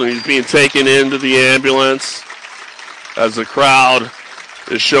field, and he's being taken into the ambulance as the crowd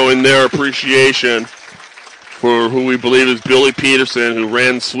is showing their appreciation for who we believe is Billy Peterson, who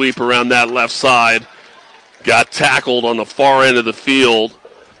ran sweep around that left side, got tackled on the far end of the field,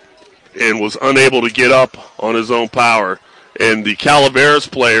 and was unable to get up on his own power. And the Calaveras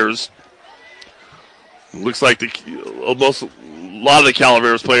players, looks like a lot of the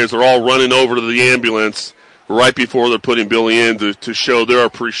Calaveras players are all running over to the ambulance right before they're putting Billy in to show their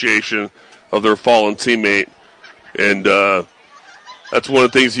appreciation of their fallen teammate. And that's one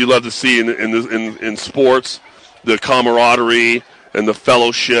of the things you love to see in sports, the camaraderie and the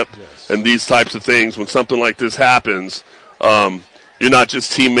fellowship and these types of things. When something like this happens, you're not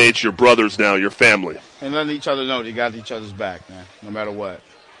just teammates, you're brothers now, you're family. And letting each other know they got each other's back, man, no matter what.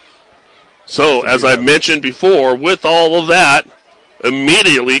 So, as I've mentioned before, with all of that,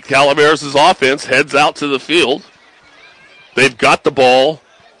 immediately Calaveras' offense heads out to the field. They've got the ball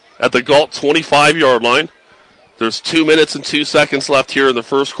at the Galt 25-yard line. There's 2 minutes and 2 seconds left here in the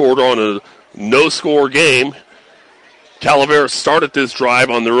first quarter on a no-score game. Calaveras started this drive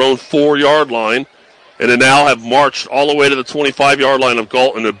on their own 4-yard line, and they now have marched all the way to the 25-yard line of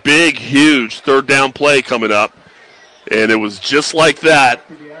Galt, and a big, huge third-down play coming up. And it was just like that.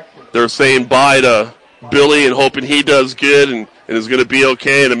 They're saying bye to Billy and hoping he does good and is going to be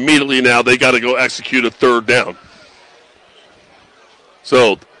okay, and immediately now they got to go execute a third down.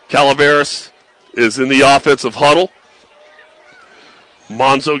 So Calaveras is in the offensive huddle.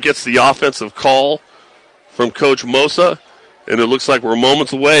 Monzo gets the offensive call from Coach Mosa, and it looks like we're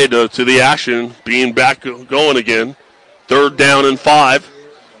moments away to the action being back going again. 3rd down and 5.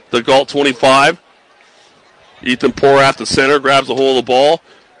 The Galt 25. Ethan Porath, the center, grabs a hold of the ball,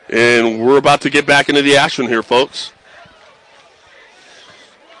 and we're about to get back into the action here, folks.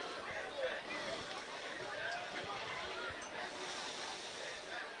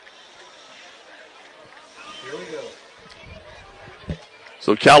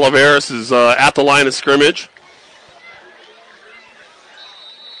 So Calaveras is at the line of scrimmage.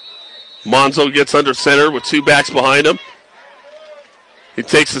 Monzo gets under center with two backs behind him. He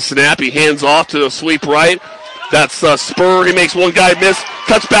takes the snap. He hands off to a sweep right. That's Spur. He makes one guy miss.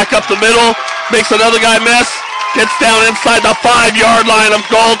 Cuts back up the middle. Makes another guy miss. Gets down inside the 5-yard line of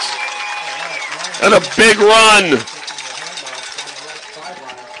Galt. And a big run.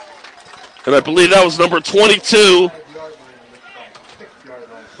 And I believe that was number 22.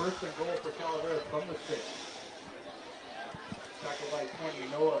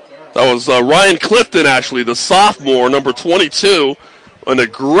 That was Ryan Clifton, actually, the sophomore, number 22, on a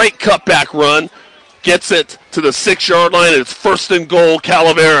great cutback run. Gets it to the 6-yard line, and it's first and goal,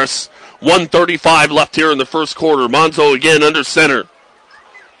 Calaveras. 1:35 left here in the first quarter. Monzo again under center.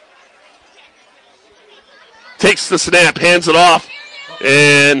 Takes the snap, hands it off,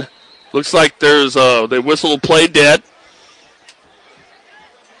 and looks like there's they whistle play dead.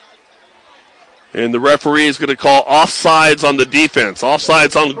 And the referee is going to call offsides on the defense.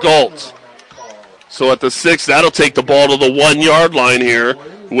 Offsides on Galt. So at the 6, that'll take the ball to the 1-yard line here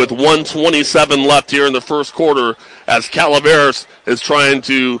with 1:27 left here in the first quarter as Calaveras is trying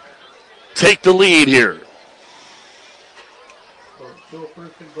to take the lead here.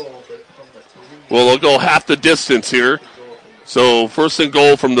 Well, they'll go half the distance here. So first and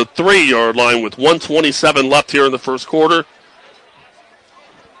goal from the 3-yard line with 1:27 left here in the first quarter.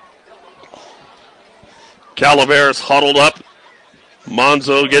 Calaveras huddled up.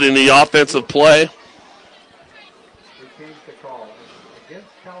 Monzo getting the offensive play.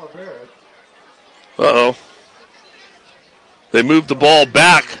 Uh-oh. They moved the ball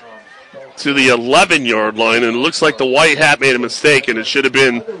back to the 11-yard line, and it looks like the white hat made a mistake, and it should have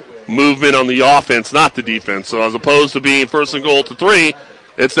been movement on the offense, not the defense. So as opposed to being first and goal at the 3,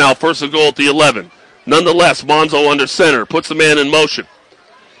 it's now first and goal at the 11. Nonetheless, Monzo under center, puts the man in motion.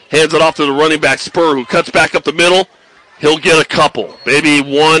 Hands it off to the running back, Spur, who cuts back up the middle. He'll get a couple. Maybe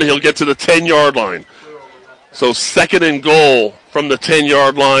one. He'll get to the 10-yard line. So second and goal from the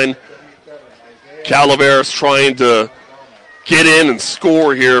 10-yard line. Calaveras trying to get in and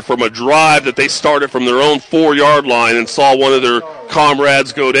score here from a drive that they started from their own 4-yard line and saw one of their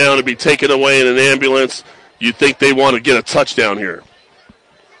comrades go down and be taken away in an ambulance. You'd think they want to get a touchdown here.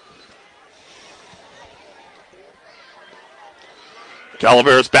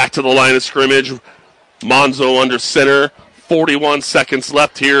 Calaveras back to the line of scrimmage. Monzo under center. 41 seconds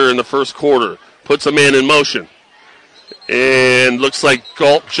left here in the first quarter. Puts a man in motion. And looks like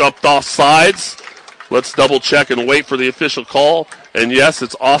Galt jumped off sides. Let's double check and wait for the official call. And yes,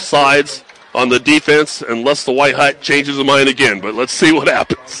 it's offsides on the defense unless the white hat changes his mind again. But let's see what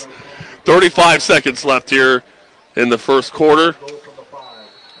happens. 35 seconds left here in the first quarter.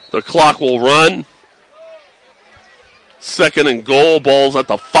 The clock will run. Second and goal. Ball's at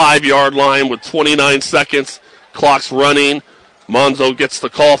the 5-yard line with 29 seconds. Clock's running. Monzo gets the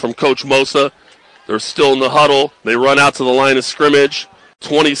call from Coach Mosa. They're still in the huddle. They run out to the line of scrimmage.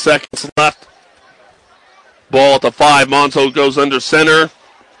 20 seconds left. Ball at the 5. Monzo goes under center.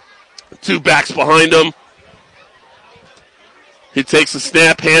 Two backs behind him. He takes the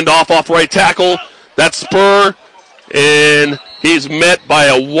snap. Handoff off right tackle. That's Spur. And he's met by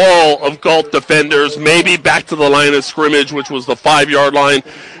a wall of Galt defenders, maybe back to the line of scrimmage, which was the 5-yard line.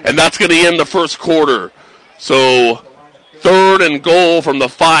 And that's going to end the first quarter. So third and goal from the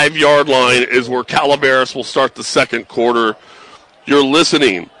 5-yard line is where Calaveras will start the second quarter. You're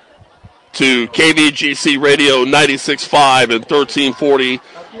listening to KVGC Radio 96.5 and 1340,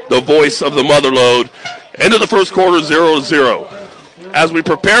 the voice of the Motherlode. End of the first quarter, 0-0. As we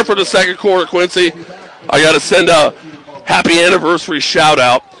prepare for the second quarter, Quincy, I got to send a happy anniversary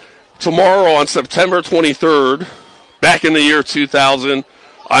shout-out. Tomorrow on September 23rd, back in the year 2000,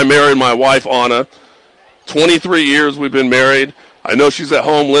 I married my wife, Anna. 23 years we've been married. I know she's at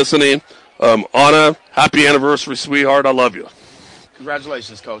home listening. Anna, happy anniversary, sweetheart. I love you.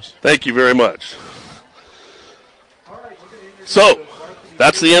 Congratulations, Coach. Thank you very much. So,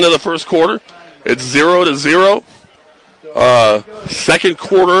 that's the end of the first quarter. It's 0-0. Second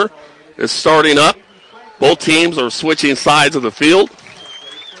quarter is starting up. Both teams are switching sides of the field.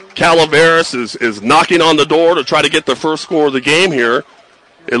 Calaveras is knocking on the door to try to get the first score of the game here.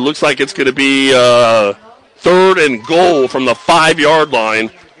 It looks like it's going to be third and goal from the 5-yard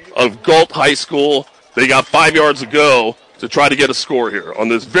line of Galt High School. They got 5 yards to go to try to get a score here on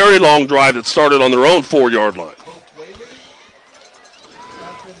this very long drive that started on their own 4-yard line.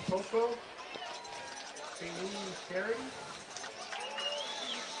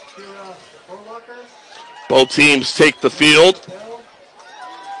 Both teams take the field.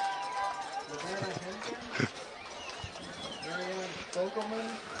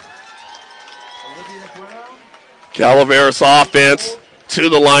 Calaveras offense to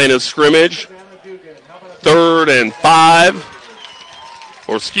the line of scrimmage. 3rd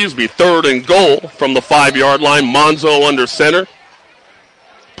and goal from the 5-yard line. Monzo under center.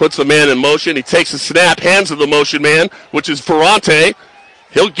 Puts the man in motion. He takes a snap, hands to the motion man, which is Ferrante.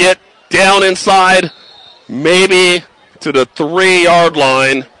 He'll get down inside, maybe to the 3-yard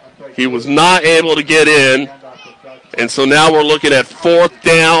line. He was not able to get in. And so now we're looking at 4th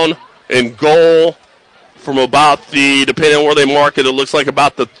down and goal from about depending on where they mark it, it looks like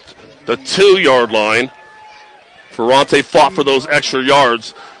about the 2-yard line. Ferrante fought for those extra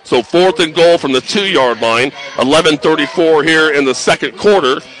yards. So 4th and goal from the 2-yard line. 11:34 here in the second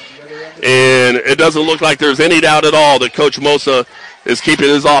quarter. And it doesn't look like there's any doubt at all that Coach Mosa is keeping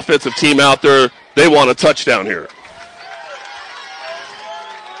his offensive team out there. They want a touchdown here.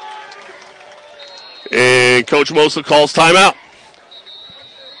 And Coach Mosa calls timeout.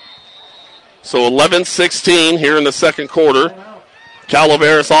 So 11-16 here in the second quarter.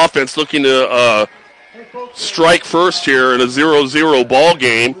 Calaveras offense looking to strike first here in a 0-0 ball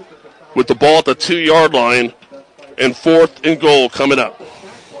game with the ball at the 2-yard line and 4th and goal coming up.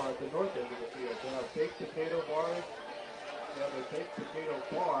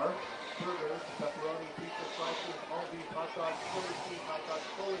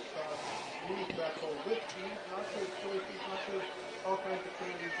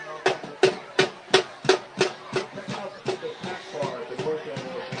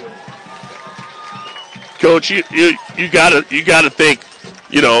 Coach, you gotta think,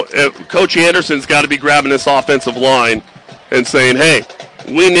 Coach Anderson's got to be grabbing this offensive line and saying, hey,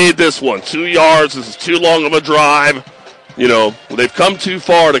 we need this one. 2 yards, this is too long of a drive. They've come too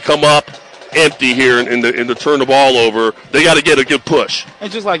far to come up empty here and to turn the ball over. They got to get a good push.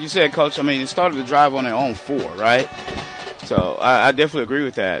 And just like you said, Coach, it started the drive on their own 4, right? So I definitely agree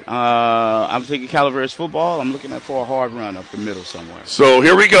with that. I'm thinking Calaveras football. I'm looking for a hard run up the middle somewhere. So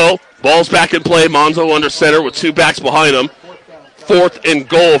here we go. Ball's back in play. Monzo under center with 2 backs behind him. 4th and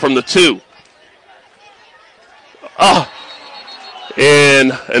goal from the 2.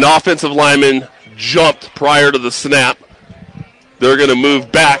 And an offensive lineman jumped prior to the snap. They're going to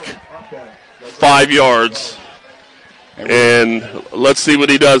move back 5 yards. And let's see what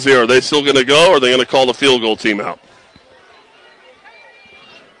he does here. Are they still going to go, or are they going to call the field goal team out?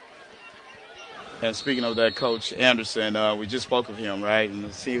 And speaking of that, Coach Anderson, we just spoke of him, right? And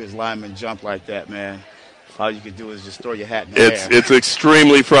to see his lineman jump like that, man, all you could do is just throw your hat in the air. It's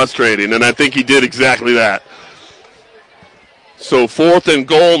extremely frustrating, and I think he did exactly that. So 4th and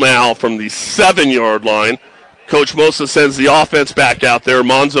goal now from the 7-yard line. Coach Mosa sends the offense back out there.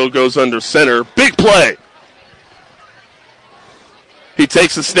 Monzo goes under center. Big play. He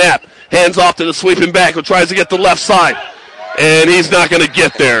takes a snap, hands off to the sweeping back, who tries to get the left side, and he's not going to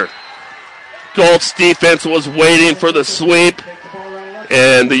get there. Galt's defense was waiting for the sweep,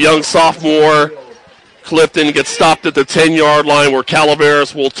 and the young sophomore Clifton gets stopped at the 10-yard line where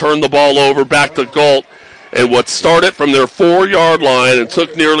Calaveras will turn the ball over back to Galt. And what started from their 4-yard line and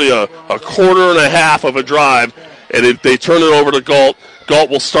took nearly a quarter and a half of a drive, and if they turn it over to Galt, Galt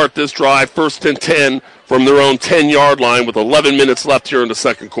will start this drive 1st and 10 from their own 10-yard line with 11 minutes left here in the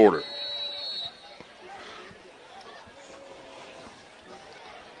second quarter.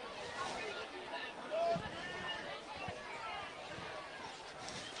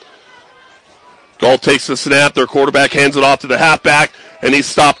 Galt takes the snap. Their quarterback hands it off to the halfback, and he's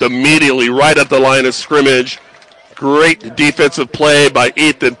stopped immediately right at the line of scrimmage. Great defensive play by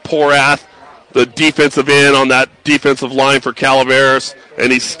Ethan Porath, the defensive end on that defensive line for Calaveras,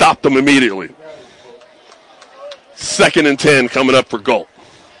 and he stopped them immediately. 2nd and 10 coming up for Galt.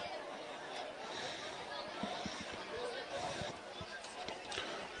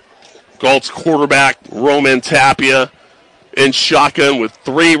 Galt's quarterback, Roman Tapia, in shotgun with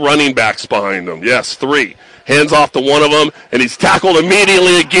 3 running backs behind him. Yes, 3. Hands off to one of them, and he's tackled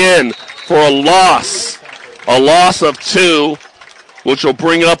immediately again for a loss. A loss of 2, which will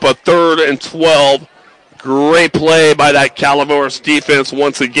bring up a 3rd and 12. Great play by that Calaveras defense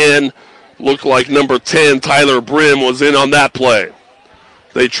once again. Looked like number 10, Tyler Brim, was in on that play.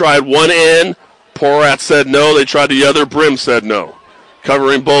 They tried one end. Porat said no. They tried the other. Brim said no.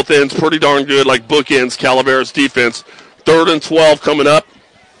 Covering both ends pretty darn good, like bookends, Calaveras defense. 3rd and 12 coming up.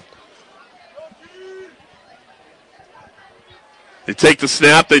 They take the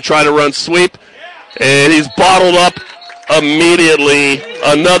snap. They try to run sweep. And he's bottled up immediately.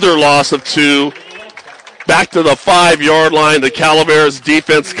 Another loss of 2. Back to the 5-yard line. The Calaveras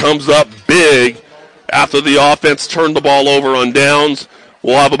defense comes up big after the offense turned the ball over on downs.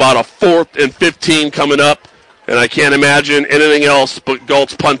 We'll have about a 4th and 15 coming up And I can't imagine anything else but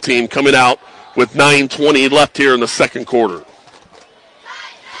Galt's punt team coming out with 9:20 left here in the second quarter.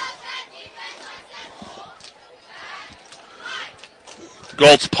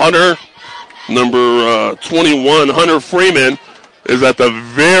 Galt's punter, number 21, Hunter Freeman, is at the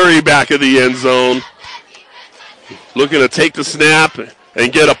very back of the end zone, looking to take the snap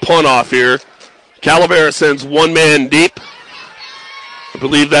and get a punt off here. Calaveras sends one man deep. I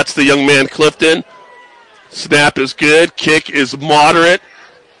believe that's the young man Clifton. Snap is good. Kick is moderate.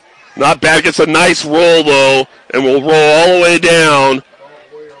 Not bad. Gets a nice roll, though, and will roll all the way down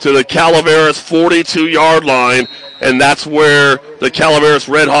to the Calaveras 42-yard line, and that's where the Calaveras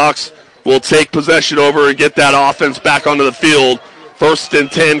Redhawks will take possession over and get that offense back onto the field. 1st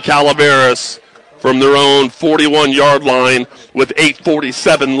and 10 Calaveras from their own 41-yard line with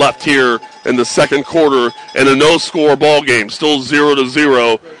 8:47 left here in the second quarter, and a no-score ball game, still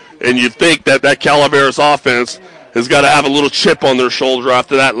 0-0. And you think that Calaveras offense has got to have a little chip on their shoulder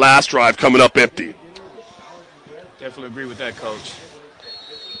after that last drive coming up empty. Definitely agree with that, Coach.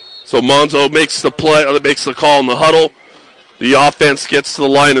 So Monzo makes the call in the huddle. The offense gets to the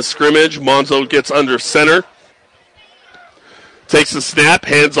line of scrimmage. Monzo gets under center. Takes the snap,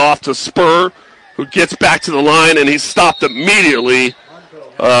 hands off to Spur, who gets back to the line, and he's stopped immediately.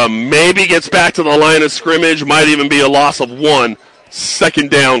 Maybe gets back to the line of scrimmage. Might even be a loss of 1. 2nd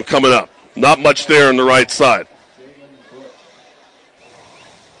down coming up. Not much there on the right side.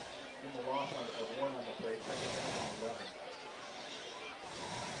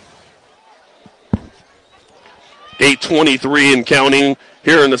 .8:23 and counting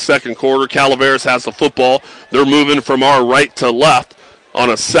here in the second quarter. Calaveras has the football. They're moving from our right to left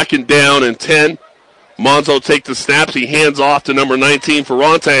on a 2nd down and 10. Monzo takes the snaps. He hands off to number 19,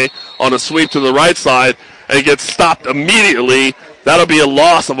 Ferrante, on a sweep to the right side, and gets stopped immediately. That'll be a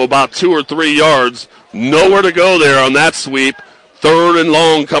loss of about 2 or 3 yards. Nowhere to go there on that sweep. 3rd and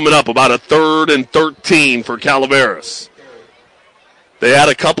long coming up, about a 3rd and 13 for Calaveras. They had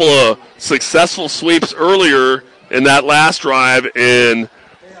a couple of successful sweeps earlier in that last drive, and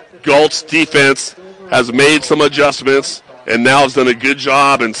Galt's defense has made some adjustments and now has done a good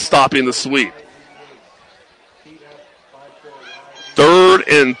job in stopping the sweep. 3rd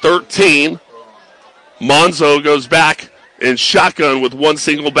and 13. Monzo goes back in shotgun with one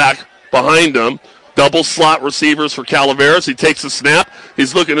single back behind him. Double slot receivers for Calaveras. He takes the snap.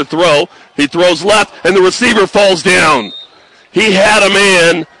 He's looking to throw. He throws left, and the receiver falls down. He had a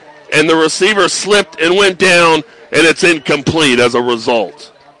man, and the receiver slipped and went down, and it's incomplete as a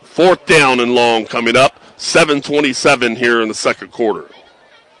result. 4th down and long coming up. 7:27 here in the second quarter.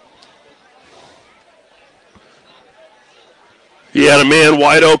 He had a man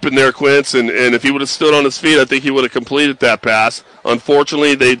wide open there, Quince, and if he would have stood on his feet, I think he would have completed that pass.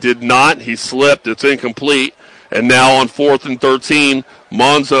 Unfortunately, they did not. He slipped. It's incomplete. And now on 4th and 13,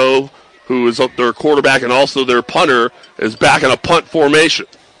 Monzo, who is their quarterback and also their punter, is back in a punt formation.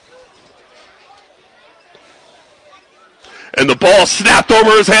 And the ball snapped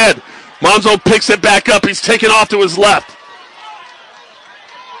over his head. Monzo picks it back up. He's taken off to his left.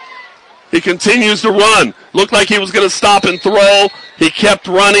 He continues to run. Looked like he was going to stop and throw. He kept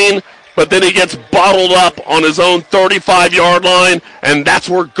running, but then he gets bottled up on his own 35-yard line, and that's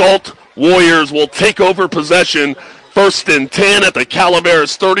where Galt Warriors will take over possession. 1st and 10 at the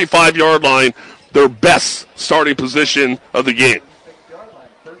Calaveras 35-yard line, their best starting position of the game.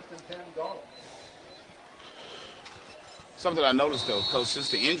 Something I noticed, though, Coach, since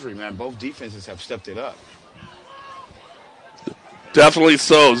the injury, man, both defenses have stepped it up. Definitely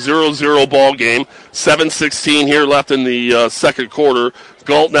so. 0-0 ball game. 7:16 here left in the second quarter.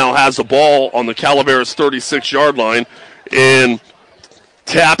 Galt now has the ball on the Calaveras 36-yard line, and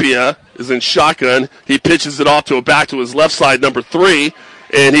Tapia is in shotgun. He pitches it off to a back to his left side, number 3,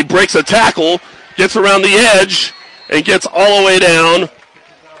 and he breaks a tackle, gets around the edge, and gets all the way down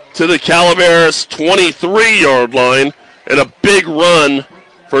to the Calaveras 23-yard line, and a big run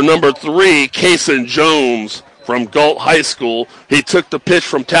for number 3, Kason Jones from Galt High School. He took the pitch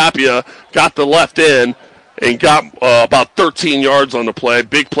from Tapia, got the left end, and got about 13 yards on the play.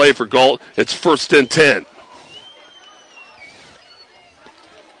 Big play for Galt. It's 1st and 10.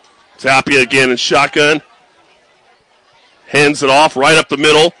 Tapia again in shotgun. Hands it off right up the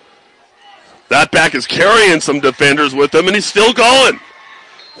middle. That back is carrying some defenders with him, and he's still going.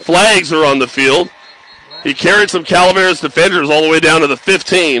 Flags are on the field. He carried some Calaveras defenders all the way down to the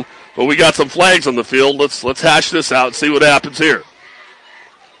 15, but we got some flags on the field. Let's hash this out and see what happens here.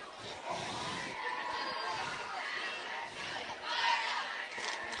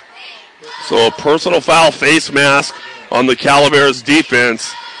 So a personal foul face mask on the Calaveras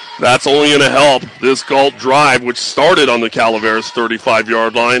defense. That's only going to help this Galt drive, which started on the Calaveras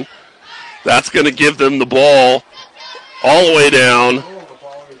 35-yard line. That's going to give them the ball all the way down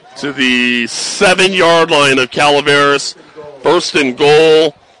to the 7-yard line of Calaveras. First and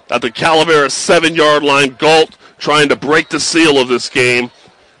goal at the Calaveras 7-yard line. Galt trying to break the seal of this game.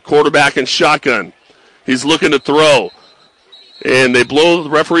 Quarterback and shotgun. He's looking to throw. And the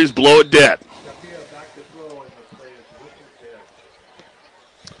referees blow it dead.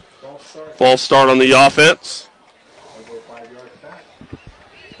 False start on the offense.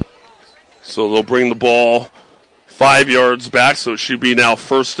 So they'll bring the ball 5 yards back, so it should be now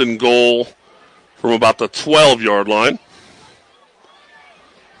first and goal from about the 12-yard line.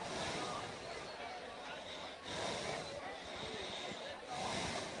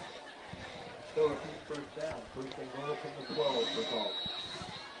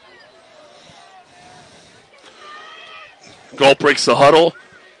 Galt breaks the huddle.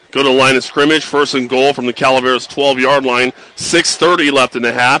 Go to the line of scrimmage. First and goal from the Calaveras 12-yard line. 6:30 left in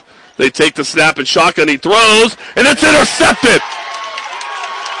the half. They take the snap and shotgun. He throws, and it's intercepted.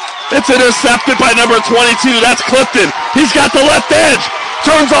 It's intercepted by number 22. That's Clifton. He's got the left edge.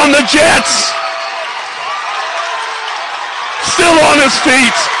 Turns on the Jets. Still on his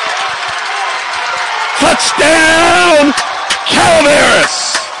feet. Touchdown,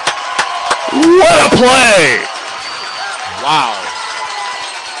 Calaveras. What a play. Wow.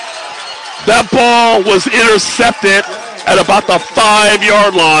 That ball was intercepted at about the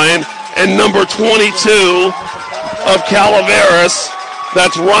 5-yard line, and number 22 of Calaveras,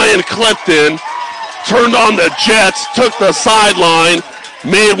 that's Ryan Clifton, turned on the Jets, took the sideline,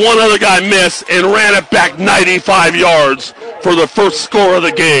 made one other guy miss, and ran it back 95 yards for the first score of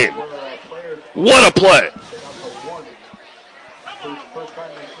the game. What a play.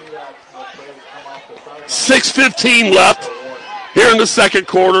 6:15 left here in the second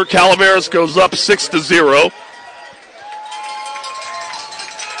quarter. Calaveras goes up 6-0.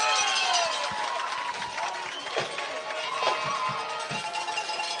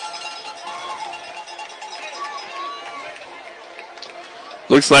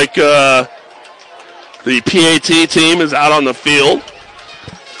 Looks like the PAT team is out on the field.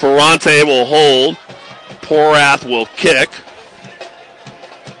 Ferrante will hold. Porath will kick.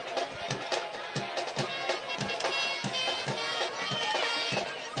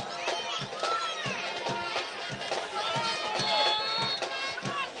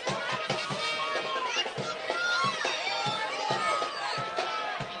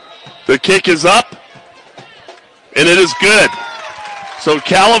 The kick is up, and it is good. So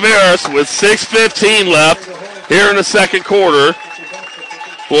Calaveras, with 6:15 left here in the second quarter,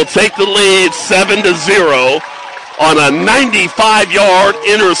 will take the lead 7-0 on a 95-yard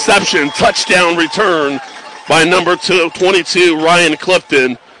interception touchdown return by number 22, Ryan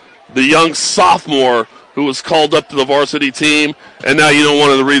Clifton, the young sophomore who was called up to the varsity team, and now you know one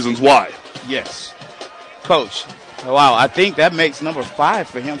of the reasons why. Yes. Coach. Wow, I think that makes number 5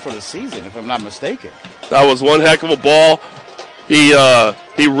 for him for the season, if I'm not mistaken. That was one heck of a ball. He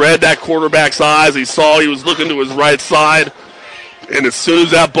read that quarterback's eyes. He saw he was looking to his right side. And as soon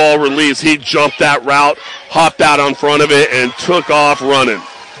as that ball released, he jumped that route, hopped out on front of it, and took off running.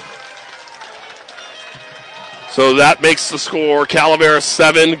 So that makes the score Calaveras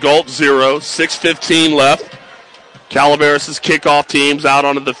 7, Galt 0, 6:15 left. Calaveras' kickoff teams out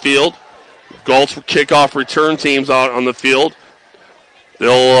onto the field. Galt's kickoff return teams out on the field.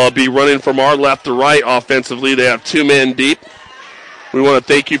 They'll be running from our left to right offensively. They have 2 men deep. We want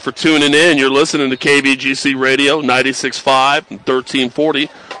to thank you for tuning in. You're listening to KVGC Radio, 96.5 and 1340,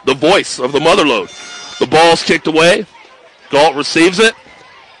 the voice of the Motherlode. The ball's kicked away. Galt receives it.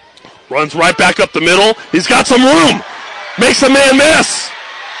 Runs right back up the middle. He's got some room. Makes a man miss.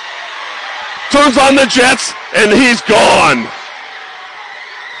 Turns on the Jets, and he's gone.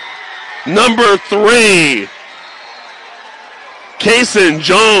 Number 3, Kaysen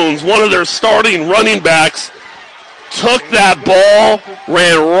Jones, one of their starting running backs, took that ball,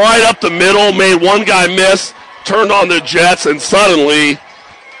 ran right up the middle, made one guy miss, turned on the Jets, and suddenly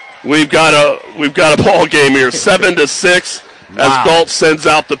we've got a ball game here, 7-6, as Galt sends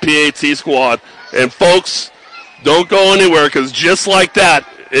out the PAT squad. And folks, don't go anywhere, because just like that,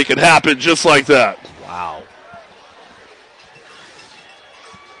 it can happen just like that. Wow.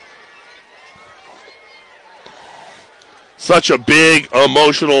 Such a big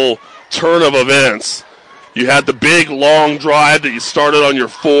emotional turn of events. You had the big long drive that you started on your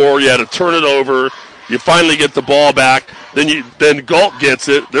 4. You had to turn it over. You finally get the ball back. Then Galt gets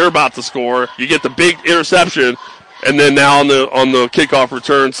it. They're about to score. You get the big interception, and then now on the kickoff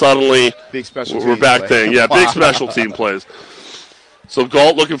return, suddenly big special we're back thing. Yeah, big special team plays. So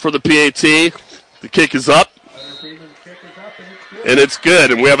Galt looking for the PAT. The kick is up. And it's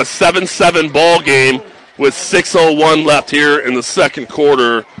good. And we have a 7-7 ball game with 6:01 left here in the second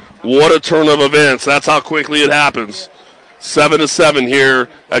quarter. What a turn of events. That's how quickly it happens. 7-7 here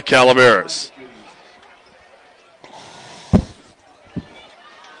at Calaveras.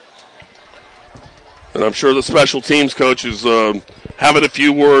 And I'm sure the special teams coach is having a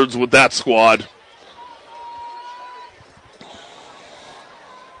few words with that squad.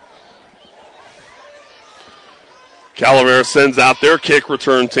 Calaveras sends out their kick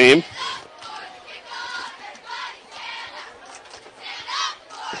return team.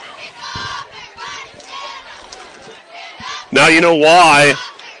 Now you know why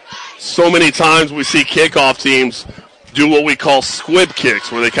so many times we see kickoff teams do what we call squib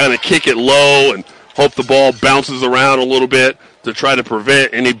kicks, where they kind of kick it low and hope the ball bounces around a little bit to try to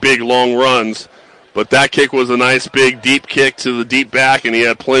prevent any big long runs. But that kick was a nice big deep kick to the deep back, and he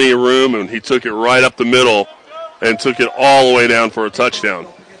had plenty of room, and he took it right up the middle and took it all the way down for a touchdown.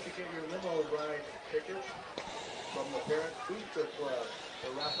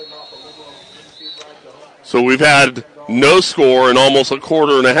 So we've had no score in almost a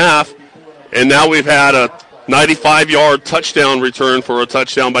quarter and a half, and now we've had a 95-yard touchdown return for a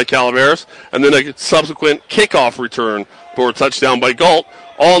touchdown by Calaveras, and then a subsequent kickoff return for a touchdown by Galt.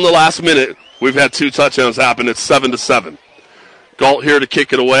 All in the last minute, we've had two touchdowns happen. It's 7-7. Galt here to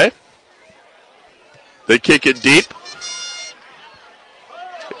kick it away. They kick it deep.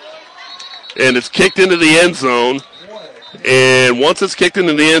 And it's kicked into the end zone. And once it's kicked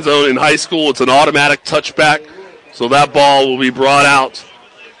into the end zone in high school, it's an automatic touchback. So that ball will be brought out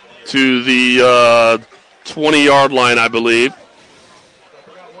to the 20-yard line, I believe,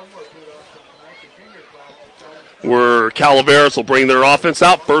 where Calaveras will bring their offense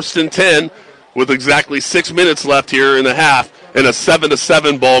out. 1st and 10 with exactly 6 minutes left here in the half in a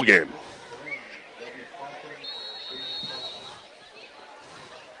 7-7 ball game.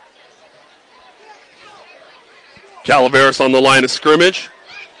 Calaveras on the line of scrimmage.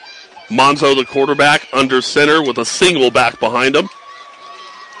 Monzo, the quarterback, under center with a single back behind him.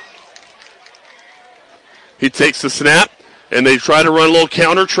 He takes the snap, and they try to run a little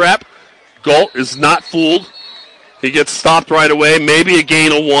counter trap. Galt is not fooled. He gets stopped right away. Maybe a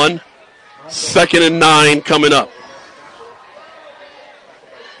gain of 1. 2nd and 9 coming up.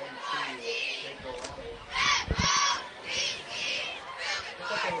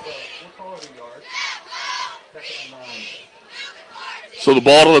 So the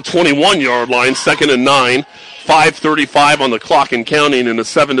ball to the 21-yard line, 2nd and 9. 5:35 on the clock and counting in a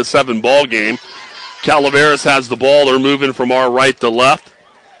 7-7 ball game. Calaveras has the ball. They're moving from our right to left.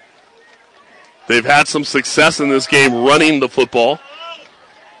 They've had some success in this game running the football.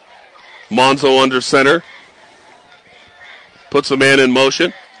 Monzo under center. Puts a man in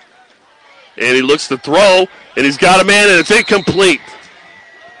motion. And he looks to throw, and he's got a man, and it's incomplete.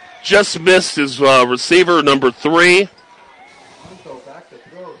 Just missed his receiver, number 3.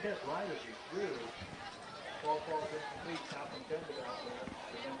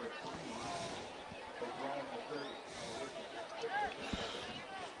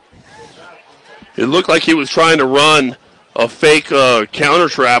 It looked like he was trying to run a fake counter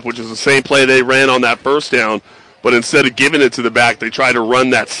trap, which is the same play they ran on that first down. But instead of giving it to the back, they tried to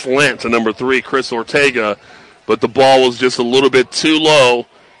run that slant to number 3, Chris Ortega. But the ball was just a little bit too low,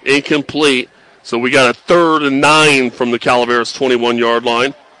 incomplete. So we got a 3rd and 9 from the Calaveras 21-yard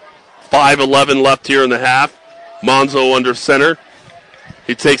line. 5:11 left here in the half. Monzo under center.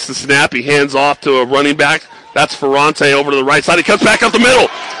 He takes the snap. He hands off to a running back. That's Ferrante over to the right side. He comes back up the middle.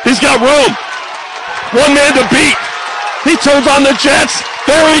 He's got room. One man to beat. He turns on the Jets.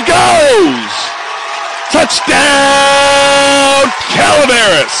 There he goes. Touchdown,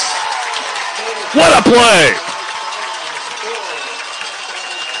 Calaveras. What a play.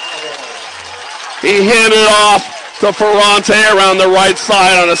 He handed it off to Ferrante around the right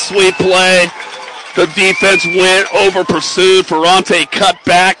side on a sweep play. The defense went over, pursued. Ferrante cut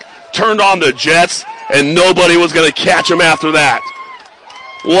back, turned on the Jets, and nobody was going to catch him after that.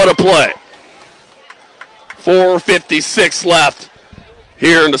 What a play. 4:56 left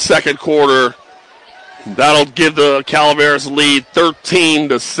here in the second quarter. That'll give the Calaveras lead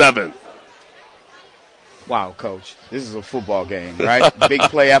 13-7. Wow, Coach. This is a football game, right? Big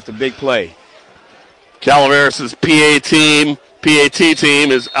play after big play. Calaveras' PAT team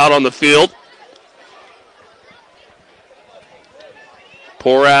is out on the field.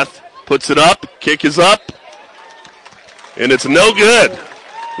 Porath puts it up. Kick is up. And it's no good.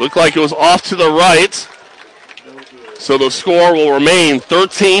 Looked like it was off to the right. So the score will remain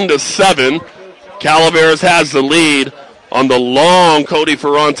 13-7. Calaveras has the lead. on the long Cody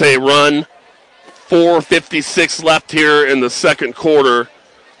Ferrante run. 4:56 left here in the second quarter.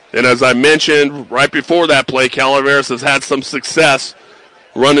 And as I mentioned right before that play, Calaveras has had some success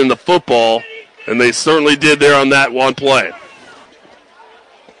running the football, and they certainly did there on that one play.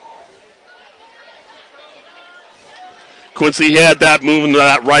 Quincy had that moving to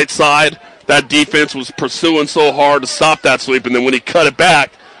that right side. That defense was pursuing so hard to stop that sweep, and then when he cut it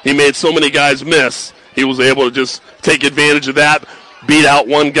back, he made so many guys miss. He was able to just take advantage of that, beat out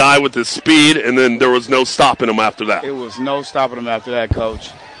one guy with his speed, and then there was no stopping him after that. It was no stopping him after that,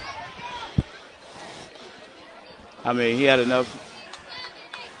 Coach. I mean, he had enough.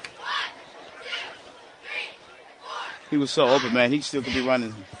 He was so open, man. He still could be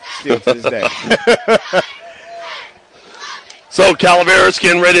running still to this day. So Calaveras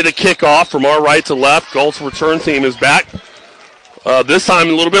getting ready to kick off from our right to left. Galt's return team is back. This time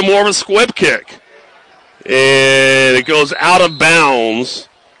a little bit more of a squib kick. And it goes out of bounds.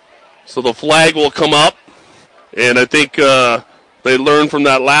 So the flag will come up. And I think they learned from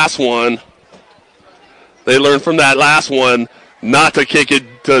that last one. Not to kick it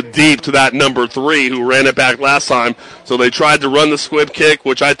deep to that number 3 who ran it back last time. So they tried to run the squib kick,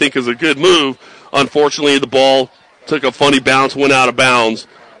 which I think is a good move. Unfortunately, the ball took a funny bounce, went out of bounds.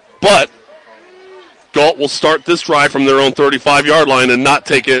 But Galt will start this drive from their own 35-yard line and not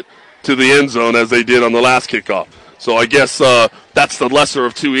take it to the end zone as they did on the last kickoff. So I guess that's the lesser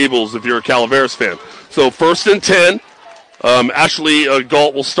of two evils if you're a Calaveras fan. So 1st and 10.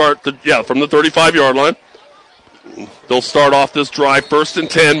 Galt will start from the 35-yard line. They'll start off this drive 1st and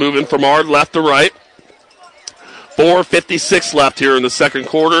 10, moving from our left to right. 4:56 left here in the second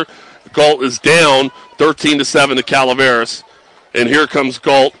quarter. Galt is down 13-7 to Calaveras. And here comes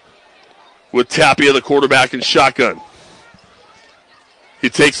Galt with Tapia, the quarterback, in shotgun. He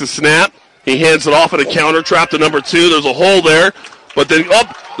takes the snap. He hands it off in a counter trap to number 2. There's a hole there. But then,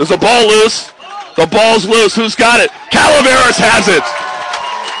 there's a ball loose. The ball's loose. Who's got it? Calaveras has it.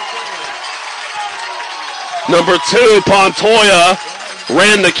 Number 2, Pontoya,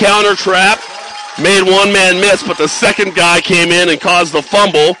 ran the counter trap, made one man miss, but the second guy came in and caused the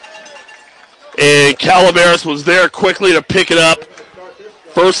fumble. And Calaveras was there quickly to pick it up.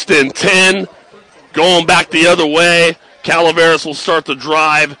 1st and 10, going back the other way. Calaveras will start the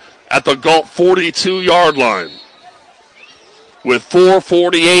drive at the Galt 42-yard line with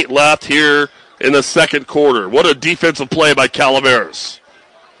 4:48 left here in the second quarter. What a defensive play by Calaveras.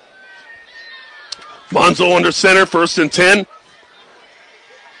 Monzo under center, 1st and 10.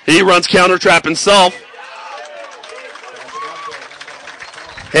 He runs counter trap himself.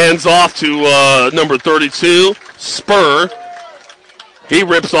 Hands off to number 32, Spur. He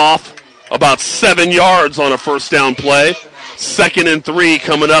rips off about 7 yards on a first down play. 2nd and 3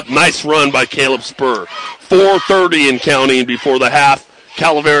 coming up. Nice run by Caleb Spur. 4:30 and counting before the half.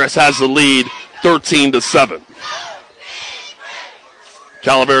 Calaveras has the lead, 13-7.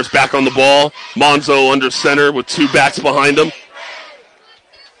 Calaveras back on the ball. Monzo under center with 2 backs behind him.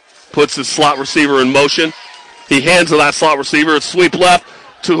 Puts his slot receiver in motion. He hands to that slot receiver. It's sweep left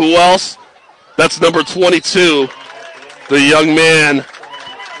to who else? That's number 22, the young man,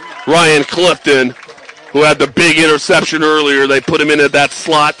 Ryan Clifton, who had the big interception earlier. They put him in at that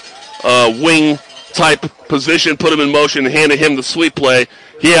slot wing-type position, put him in motion, and handed him the sweep play.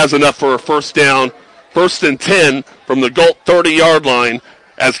 He has enough for a first down. 1st and 10 from the Galt 30-yard line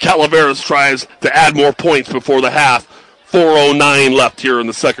as Calaveras tries to add more points before the half. 4:09 left here in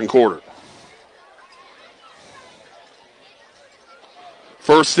the second quarter.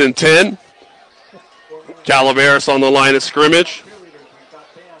 1st and 10. Calaveras on the line of scrimmage.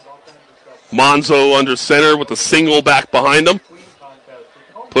 Monzo under center with a single back behind him.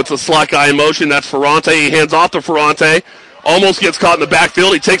 Puts a slot guy in motion. That's Ferrante. He hands off to Ferrante. Almost gets caught in the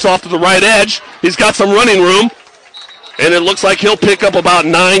backfield. He takes off to the right edge. He's got some running room. And it looks like he'll pick up about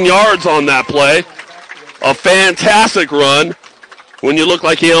 9 yards on that play. A fantastic run. When you look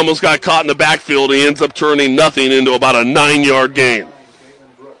like he almost got caught in the backfield, he ends up turning nothing into about a 9-yard gain.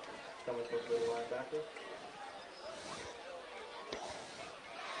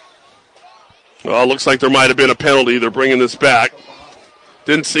 Well, it looks like there might have been a penalty. They're bringing this back.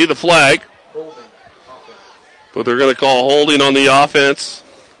 Didn't see the flag. But they're going to call holding on the offense.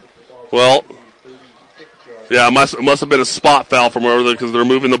 Well, yeah, it must have been a spot foul from earlier because they're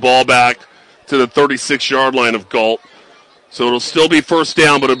moving the ball back to the 36-yard line of Galt. So it'll still be first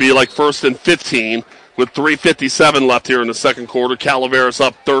down, but it'll be like 1st and 15 with 3:57 left here in the second quarter. Calaveras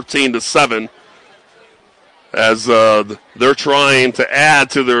up 13-7 as they're trying to add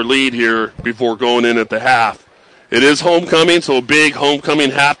to their lead here before going in at the half. It is homecoming, so a big homecoming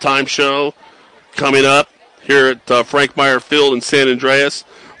halftime show coming up. here at Frank Meyer Field in San Andreas.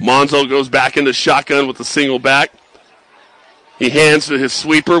 Monzo goes back into shotgun with the single back. He hands to his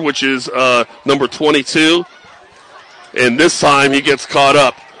sweeper, which is number 22. And this time he gets caught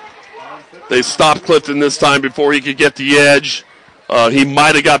up. They stopped Clifton this time before he could get the edge. He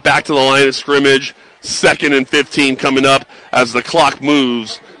might have got back to the line of scrimmage. 2nd and 15 coming up as the clock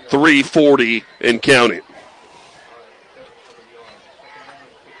moves. 3:40 and counting.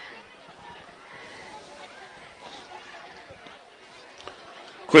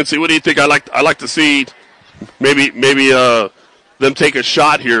 Quincy, what do you think? I like to see maybe them take a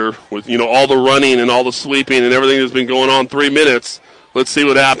shot here with all the running and all the sweeping and everything that's been going on. 3 minutes. Let's see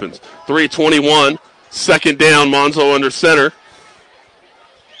what happens. 3:21, 2nd down. Monzo under center.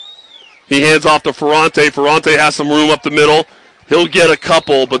 He hands off to Ferrante. Ferrante has some room up the middle. He'll get a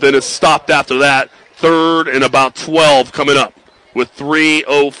couple, but then it's stopped after that. 3rd and about 12 coming up with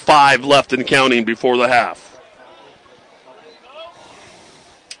 3:05 left and counting before the half.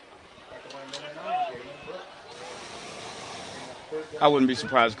 I wouldn't be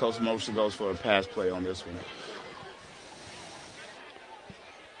surprised if Coach Moser goes for a pass play on this one.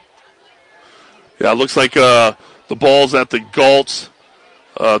 Yeah, it looks like the ball's at the Galt's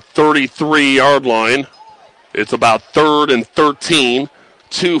 33-yard line. It's about 3rd and 13,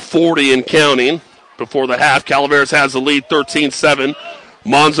 2:40 and counting before the half. Calaveras has the lead 13-7.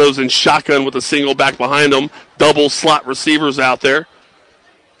 Monzo's in shotgun with a single back behind him. Double slot receivers out there.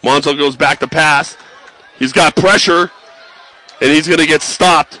 Monzo goes back to pass. He's got pressure, and he's going to get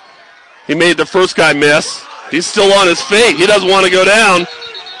stopped. He made the first guy miss. He's still on his feet. He doesn't want to go down.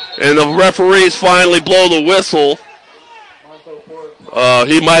 And the referees finally blow the whistle.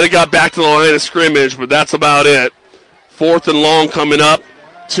 He might have got back to the line of scrimmage, but that's about it. 4th and long coming up.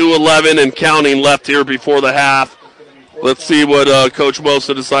 2:11 and counting left here before the half. Let's see what Coach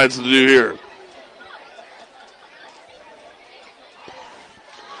Mosa decides to do here.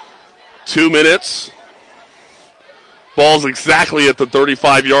 2 minutes. Ball's exactly at the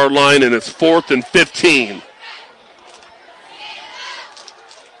 35-yard line, and it's 4th and 15.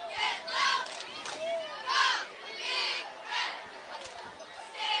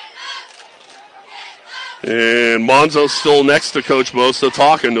 And Monzo's still next to Coach Mosa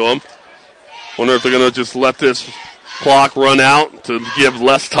talking to him. Wonder if they're going to just let this clock run out to give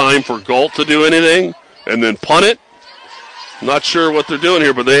less time for Galt to do anything and then punt it. Not sure what they're doing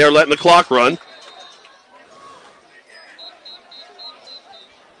here, but they are letting the clock run.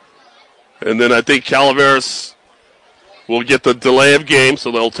 And then I think Calaveras will get the delay of game,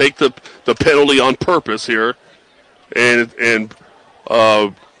 so they'll take the penalty on purpose here. And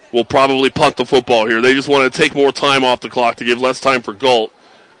will probably punt the football here. They just want to take more time off the clock to give less time for Galt.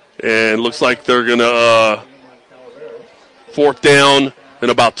 And looks like they're going to 4th down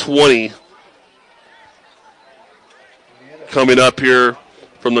and about 20 coming up here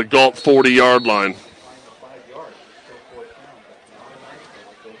from the Galt 40-yard line.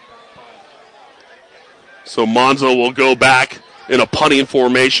 So Monzo will go back in a punting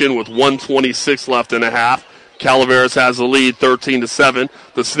formation with 1:26 left and a half. Calaveras has the lead 13-7.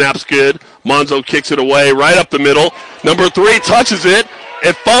 The snap's good. Monzo kicks it away right up the middle. Number 3 touches it.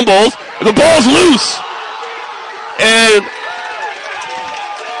 It fumbles. The ball's loose. And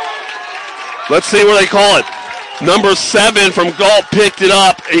let's see what they call it. Number 7 from Galt picked it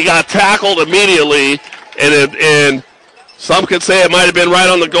up. He got tackled immediately. And some could say it might have been right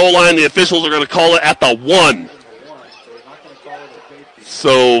on the goal line. The officials are going to call it at the 1.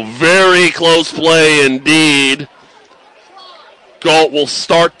 So very close play indeed. Galt will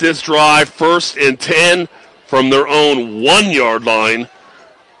start this drive 1st and 10 from their own 1-yard line.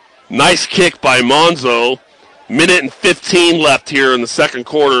 Nice kick by Monzo. 1:15 left here in the second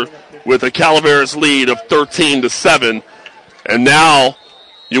quarter with a Calaveras lead of 13-7. And now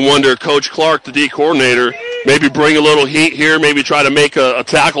you wonder, Coach Clark, the D coordinator, maybe bring a little heat here, maybe try to make a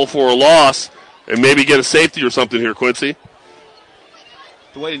tackle for a loss, and maybe get a safety or something here, Quincy.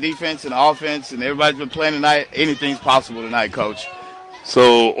 The way the defense and the offense and everybody's been playing tonight, anything's possible tonight, Coach.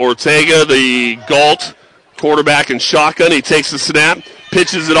 So Ortega, the Galt quarterback in shotgun, he takes the snap,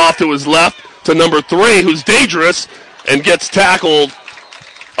 pitches it off to his left to number 3, who's dangerous, and gets tackled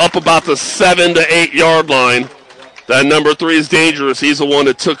up about the 7 to 8 yard line. That number 3 is dangerous. He's the one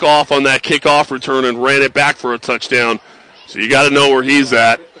that took off on that kickoff return and ran it back for a touchdown. So you got to know where he's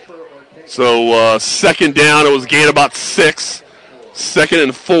at. So 2nd down, it was gain about 6. 2nd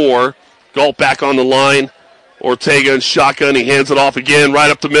and 4. Galt back on the line. Ortega in shotgun. He hands it off again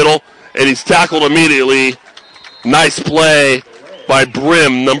right up the middle, and he's tackled immediately. Nice play by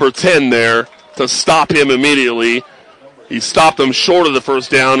Brim, number 10 there, to stop him immediately. He stopped him short of the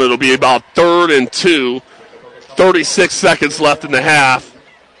first down. It'll be about 3rd and 2 36 seconds left in the half.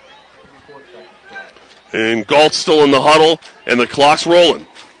 And Galt's still in the huddle, and the clock's rolling.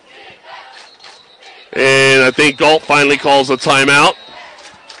 And I think Galt finally calls a timeout.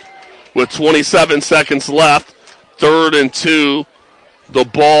 With 27 seconds left, 3rd and 2, the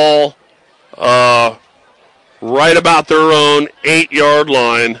ball right about their own 8-yard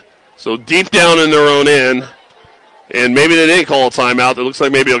line. So deep down in their own end. And maybe they didn't call a timeout. It looks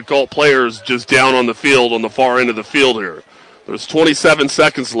like maybe a Galt player is just down on the field, on the far end of the field here. There's 27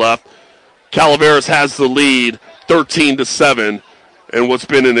 seconds left. Calaveras has the lead, 13-7. And what's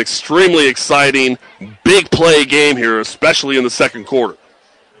been an extremely exciting, big play game here, especially in the second quarter.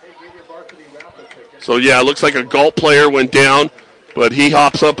 So, yeah, it looks like a Galt player went down, but he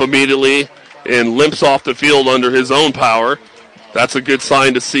hops up immediately and limps off the field under his own power. That's a good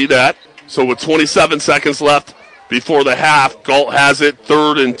sign to see that. So with 27 seconds left before the half, Galt has it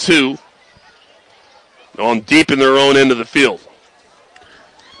 3rd and 2 on deep in their own end of the field.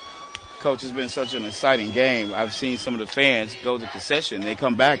 Coach, it's been such an exciting game. I've seen some of the fans go to concession. They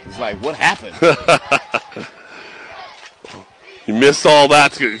come back. It's like, what happened? You missed all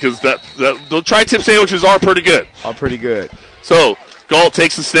that because the tri-tip sandwiches are pretty good. So Galt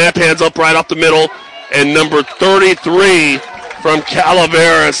takes the snap, hands up right up the middle, and number 33 from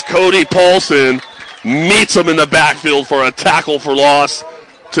Calaveras, Cody Paulson, meets him in the backfield for a tackle for loss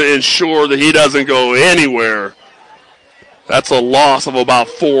to ensure that he doesn't go anywhere. That's a loss of about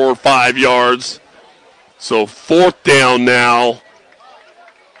 4 or 5 yards. So 4th down now.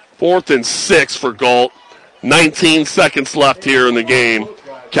 4th and 6 for Galt. 19 seconds left here in the game.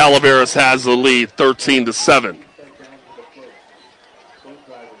 Calaveras has the lead, 13-7.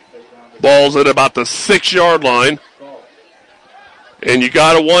 Ball's at about the 6-yard line. And you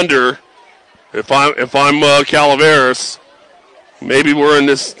got to wonder, if I'm Calaveras, maybe we're in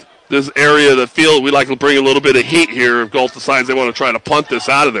this area of the field. We'd like to bring a little bit of heat here if Galt decides they want to try to punt this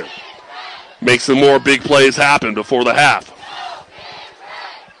out of there. Make some more big plays happen before the half.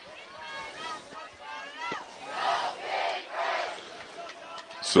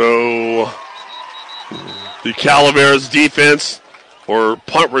 So the Calaveras defense or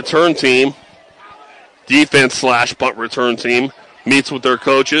punt return team, defense/punt return team, meets with their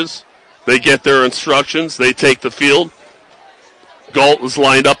coaches. They get their instructions. They take the field. Galt is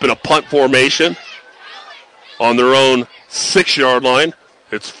lined up in a punt formation on their own 6-yard line.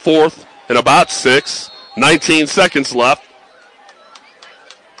 It's 4th and about 6. 19 seconds left.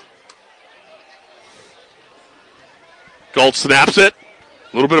 Galt snaps it.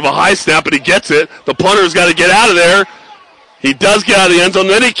 A little bit of a high snap, but he gets it. The punter's got to get out of there. He does get out of the end zone.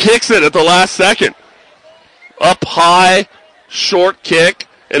 Then he kicks it at the last second. Up high, short kick,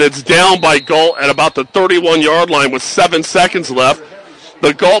 and it's down by Galt at about the 31-yard line with 7 seconds left.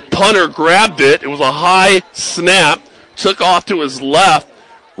 The Galt punter grabbed it. It was a high snap, took off to his left,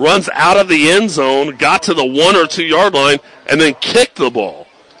 runs out of the end zone, got to the 1 or 2 yard line, and then kicked the ball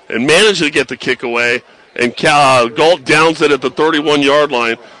and managed to get the kick away. And Galt downs it at the 31-yard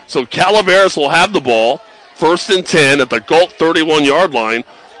line. So Calaveras will have the ball, 1st and 10 at the Galt 31-yard line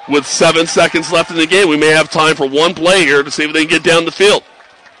with 7 seconds left in the game. We may have time for one play here to see if they can get down the field.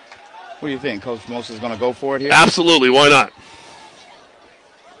 What do you think? Coach Moses is going to go for it here? Absolutely. Why not?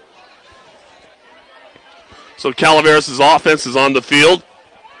 So Calaveras' offense is on the field.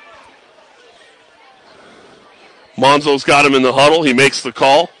 Monzo's got him in the huddle. He makes the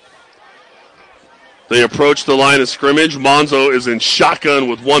call. They approach the line of scrimmage. Monzo is in shotgun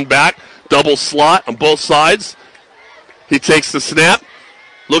with one back. Double slot on both sides. He takes the snap.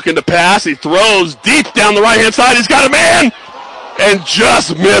 Looking to pass. He throws deep down the right-hand side. He's got a man. And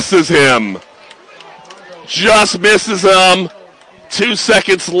just misses him. Just misses him. 2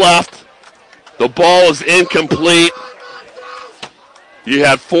 seconds left. The ball is incomplete. You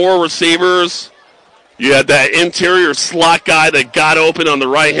had 4 receivers. You had that interior slot guy that got open on the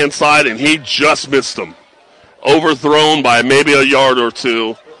right-hand side, and he just missed him. Overthrown by maybe a yard or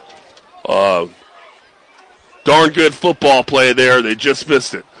 2. Darn good football play there. They just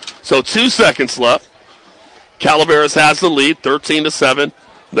missed it. So 2 seconds left. Calaveras has the lead, 13-7.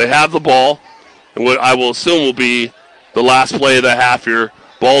 They have the ball, and what I will assume will be the last play of the half here.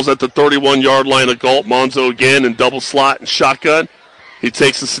 Ball's at the 31-yard line of Galt. Monzo again in double slot and shotgun. He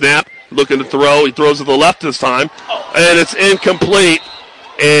takes the snap, looking to throw. He throws to the left this time, and it's incomplete.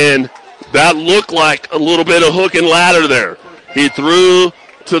 And that looked like a little bit of hook and ladder there. He threw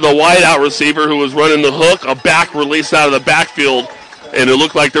to the wideout receiver who was running the hook, a back release out of the backfield, and it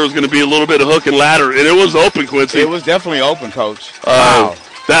looked like there was going to be a little bit of hook and ladder, and it was open, Quincy. It was definitely open, Coach. Wow.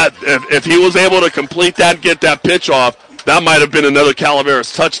 That if he was able to complete that, get that pitch off, that might have been another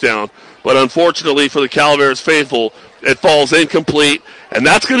Calaveras touchdown. but unfortunately for the Calaveras faithful, it falls incomplete, and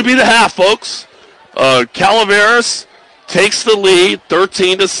that's going to be the half, folks. Calaveras takes the lead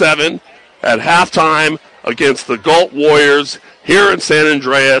 13-7 at halftime against the Galt Warriors here in San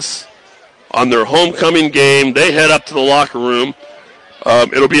Andreas on their homecoming game. They head up to the locker room.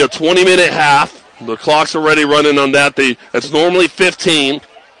 It'll be a 20-minute half. The clock's already running on that. It's normally 15,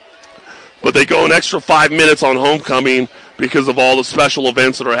 but they go an extra 5 minutes on homecoming because of all the special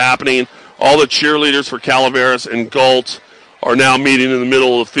events that are happening. All the cheerleaders for Calaveras and Galt are now meeting in the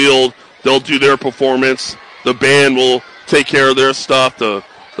middle of the field. They'll do their performance. The band will take care of their stuff. The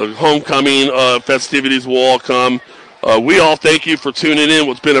homecoming festivities will all come. We all thank you for tuning in.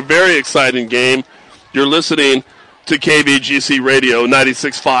 It's been a very exciting game. You're listening to KVGC Radio,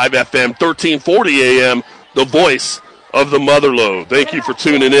 96.5 FM, 1340 AM, the voice of the Motherlode. Thank you for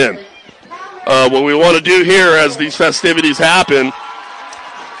tuning in. What we want to do here as these festivities happen,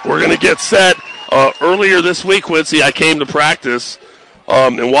 we're going to get set. Earlier this week, Quincy, I came to practice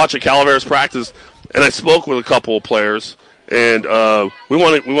and watch a Calaveras practice, and I spoke with a couple of players. And we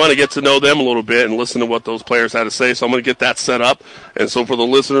want to get to know them a little bit and listen to what those players had to say. So I'm going to get that set up. And so for the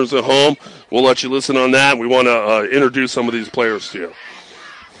listeners at home, we'll let you listen on that. We want to introduce some of these players to you.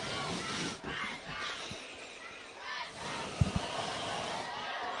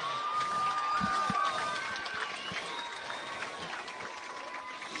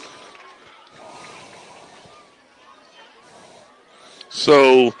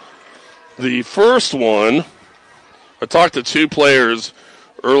 So the first one, I talked to two players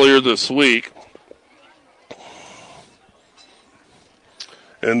earlier this week.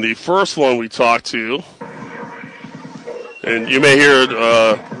 And the first one we talked to, and you may hear it,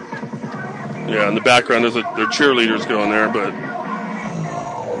 in the background, there's their cheerleaders going there, but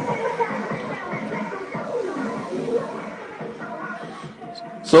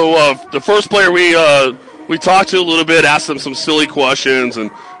so the first player we talked to a little bit, asked them some silly questions,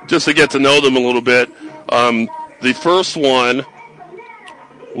 and just to get to know them a little bit. The first one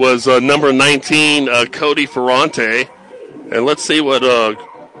was number 19, Cody Ferrante. And let's see what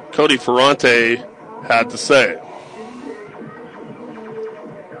Cody Ferrante had to say.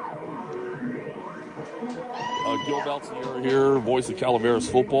 Gil Valtierra here, voice of Calaveras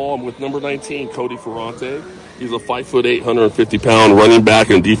football. I'm with number 19, Cody Ferrante. He's a 5'8", 150-pound running back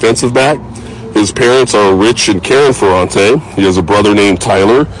and defensive back. His parents are Rich and Karen Ferrante. He has a brother named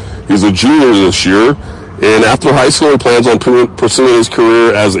Tyler. He's a junior this year. And after high school, he plans on pursuing his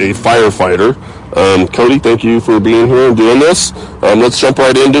career as a firefighter. Cody, thank you for being here and doing this. Let's jump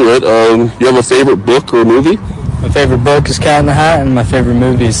right into it. You have a favorite book or movie? My favorite book is Cat in the Hat, and my favorite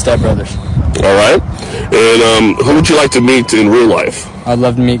movie is Step Brothers. All right. And who would you like to meet in real life? I'd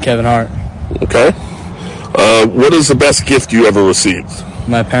love to meet Kevin Hart. Okay. What is the best gift you ever received?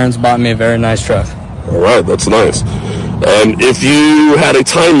 My parents bought me a very nice truck. All right, that's nice. If you had a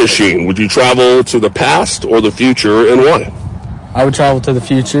time machine, would you travel to the past or the future, and why? I would travel to the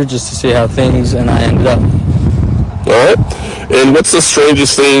future just to see how things and I ended up. All right. And what's the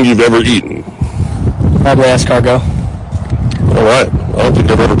strangest thing you've ever eaten? Probably escargot. All right. I don't think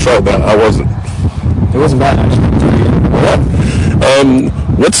I've ever tried that. How was it? It wasn't bad, actually. All right.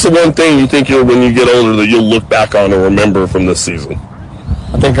 What's the one thing you think when you get older that you'll look back on and remember from this season?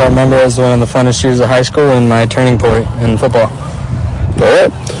 I think I remember it as one of the funnest years of high school and my turning point in football. All right.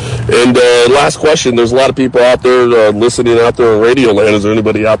 And last question, there's a lot of people out there listening out there in Radio Land. Is there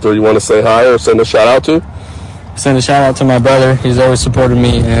anybody out there you want to say hi or send a shout-out to? Send a shout-out to my brother. He's always supported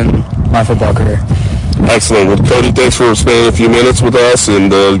me in my football career. Excellent. Well, Cody, thanks for spending a few minutes with us,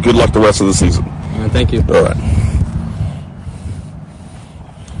 and good luck the rest of the season. All right, thank you. All right.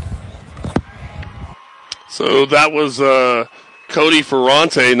 So that was Cody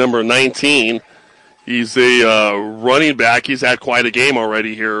Ferrante, number 19. He's a running back. He's had quite a game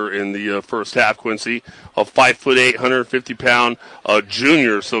already here in the first half, Quincy. A 5'8", 150-pound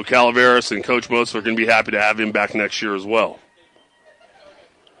junior. So Calaveras and Coach Mose are going to be happy to have him back next year as well.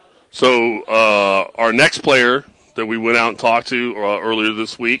 So our next player that we went out and talked to earlier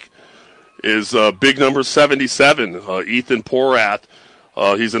this week is big number 77, Ethan Porath.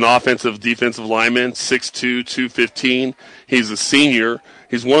 He's an defensive lineman, 6'2", 215. He's a senior.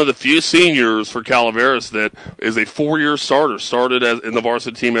 He's one of the few seniors for Calaveras that is a 4-year starter. Started in the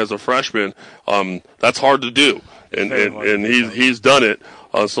varsity team as a freshman. That's hard to do, and he's done it.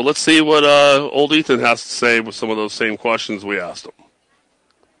 So let's see what old Ethan has to say with some of those same questions we asked him.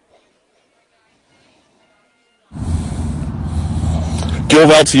 Gil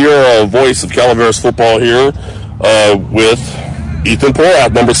Valtierra, voice of Calaveras football here with Ethan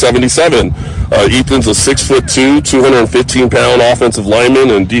Porath, number 77. Ethan's a 6'2", 215-pound offensive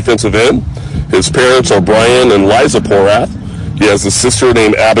lineman and defensive end. His parents are Brian and Liza Porath. He has a sister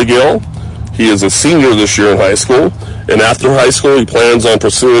named Abigail. He is a senior this year in high school. And after high school, he plans on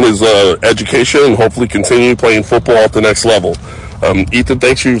pursuing his education and hopefully continue playing football at the next level. Ethan,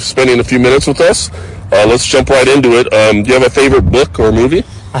 thanks for spending a few minutes with us. Let's jump right into it. Do you have a favorite book or movie?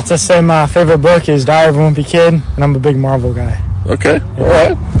 I'd just say my favorite book is Diary of a Wimpy Kid, and I'm a big Marvel guy. Okay, all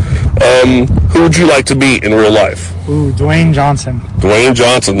right. Who would you like to meet in real life? Ooh, Dwayne Johnson. Dwayne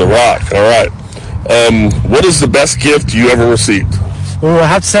Johnson, The Rock. All right. What is the best gift you ever received? Ooh, I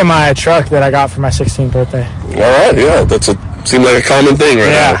have to say my truck that I got for my 16th birthday. All right, yeah, seems like a common thing right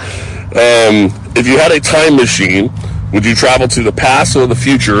now. If you had a time machine, would you travel to the past or the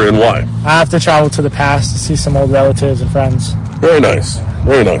future, and why? I have to travel to the past to see some old relatives and friends. Very nice.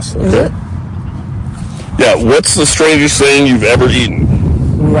 Very nice. Okay. Yeah, what's the strangest thing you've ever eaten?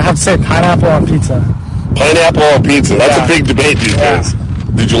 Ooh, I have to say pineapple on pizza. Pineapple on pizza. That's a big debate these days.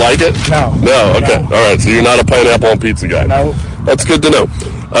 Did you like it? No. No? Okay. No. All right, so you're not a pineapple on pizza guy. No. That's good to know.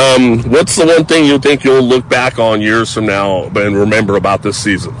 What's the one thing you think you'll look back on years from now and remember about this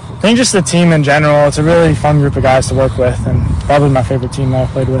season? I think just the team in general. It's a really fun group of guys to work with, and probably my favorite team that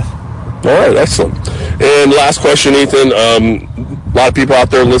I've played with. All right, excellent. And last question, Ethan. A lot of people out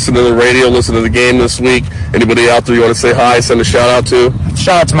there listening to the radio, listening to the game this week. Anybody out there you want to say hi, send a shout-out to?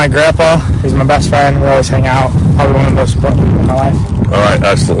 Shout out to my grandpa. He's my best friend. We always hang out. Probably one of the most important people in my life. All right,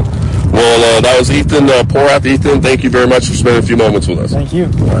 excellent. Well, that was Ethan Porath. Ethan, thank you very much for spending a few moments with us. Thank you.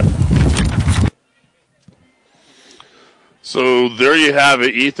 All right. So there you have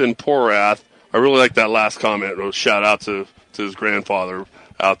it, Ethan Porath. I really like that last comment. Shout out to his grandfather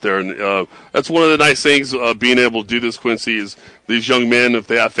out there. And that's one of the nice things being able to do this, Quincy, is these young men, if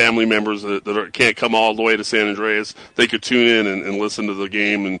they have family members that can't come all the way to San Andreas, they could tune in and listen to the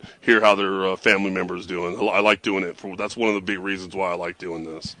game and hear how their family members doing. I like doing it. That's one of the big reasons why I like doing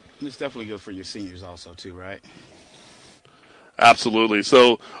this. It's definitely good for your seniors also, too, right? Absolutely.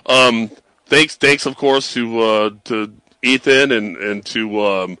 So thanks, of course, to Ethan and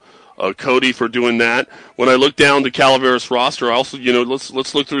to Cody for doing that. When I look down the Calaveras roster, I also,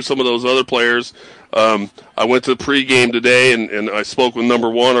 let's look through some of those other players. I went to the pregame today, and I spoke with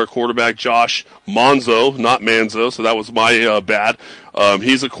number 1, our quarterback, Josh Monzo, not Manzo, so that was my bad.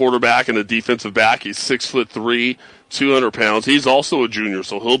 He's a quarterback and a defensive back. He's 6'3", 200 pounds. He's also a junior,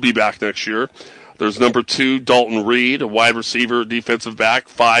 so he'll be back next year. There's number 2, Dalton Reed, a wide receiver, defensive back,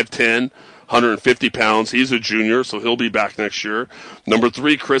 5'10", 150 pounds. He's a junior, so he'll be back next year. Number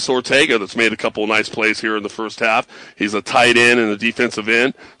 3, Chris Ortega, that's made a couple of nice plays here in the first half. He's a tight end and a defensive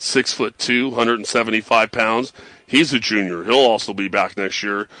end, 6'2", 175 pounds. He's a junior. He'll also be back next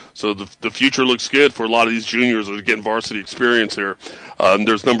year. So the future looks good for a lot of these juniors that are getting varsity experience here.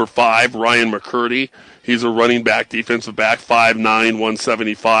 There's number 5, Ryan McCurdy. He's a running back, defensive back, 5'9",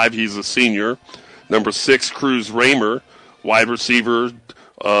 175. He's a senior. Number 6, Cruz Raymer, wide receiver,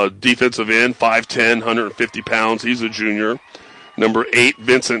 defensive end, 5'10", 150 pounds. He's a junior. Number 8,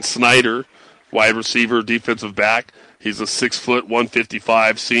 Vincent Snyder, wide receiver, defensive back. He's a 6',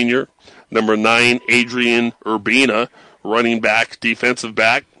 155 senior. Number 9, Adrian Urbina, running back, defensive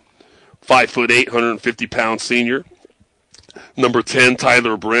back, 5'8", 150 pound senior. Number 10,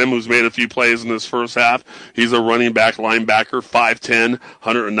 Tyler Brim, who's made a few plays in this first half. He's a running back, linebacker, 5'10",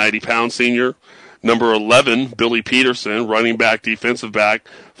 190 pound senior. Number 11, Billy Peterson, running back, defensive back,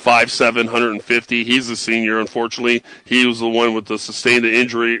 5'7", 150. He's a senior. Unfortunately, he was the one with the sustained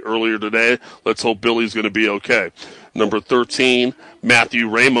injury earlier today. Let's hope Billy's going to be okay. Number 13, Matthew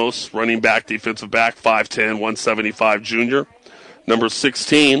Ramos, running back, defensive back, 5'10", 175 junior. Number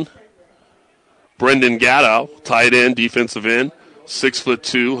 16, Brendan Gatto, tight end, defensive end,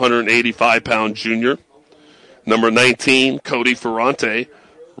 6'2", 185 pound junior. Number 19, Cody Ferrante,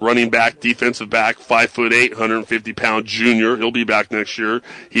 running back, defensive back, 5'8", 150 pound junior. He'll be back next year.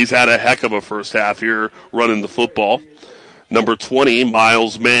 He's had a heck of a first half here running the football. Number 20,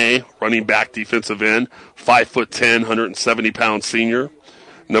 Miles May, running back, defensive end, 5'10", 170 pound senior.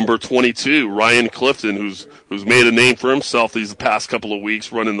 Number 22, Ryan Clifton, who's made a name for himself these past couple of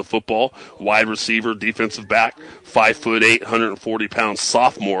weeks running the football, wide receiver, defensive back, 5'8", 140 pound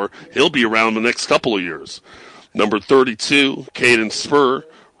sophomore. He'll be around the next couple of years. Number 32, Caden Spur,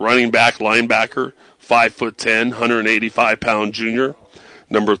 running back, linebacker, 5'10", 185 pound junior.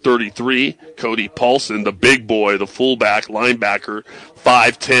 Number 33, Cody Paulson, the big boy, the fullback, linebacker,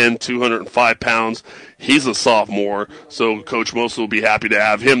 5'10", 205 pounds. He's a sophomore, so Coach Mosley will be happy to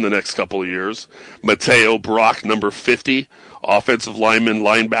have him the next couple of years. Mateo Brock, number 50, offensive lineman,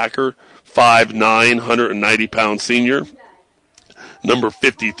 linebacker, 5'9", 190 pound senior. Number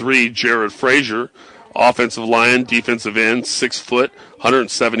 53, Jared Frazier, offensive line, defensive end, 6 foot,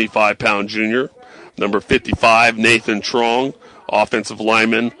 175-pound junior. Number 55, Nathan Trong, offensive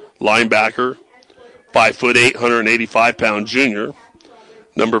lineman, linebacker, 5'8", 185-pound junior.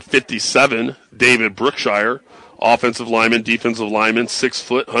 Number 57, David Brookshire, offensive lineman, defensive lineman, 6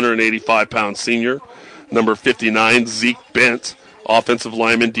 foot, 185-pound senior. Number 59, Zeke Bent, offensive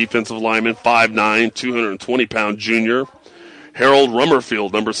lineman, defensive lineman, 5'9", 220-pound junior. Harold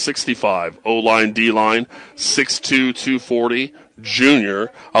Rummerfield, number 65, O-line, D-line, 6'2", 240,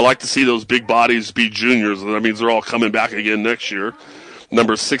 junior. I like to see those big bodies be juniors. That means they're all coming back again next year.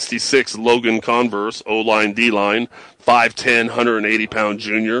 Number 66, Logan Converse, O-line, D-line, 5'10", 180-pound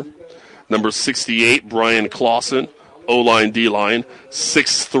junior. Number 68, Brian Clausen, O-line, D-line,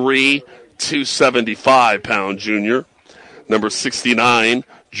 6'3", 275-pound junior. Number 69,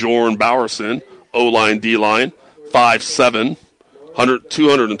 Jorn Bowerson, O-line, D-line, 5'7",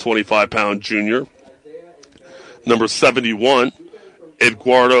 225-pound junior. Number 71,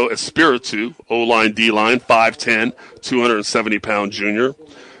 Eduardo Espiritu, O-line, D-line, 5'10", 270-pound junior.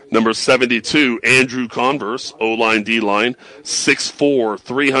 Number 72, Andrew Converse, O-line, D-line, 6'4",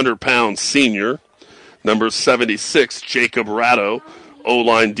 300-pound senior. Number 76, Jacob Ratto,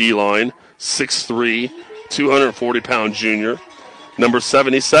 O-line, D-line, 6'3", 240-pound junior. Number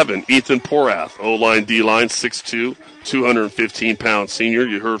 77, Ethan Porath, O-line, D-line, 6'2", 215-pound senior.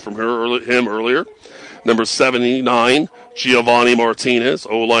 You heard from him earlier. Number 79, Giovanni Martinez,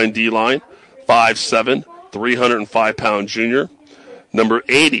 O-line, D-line, 5'7", 305-pound junior. Number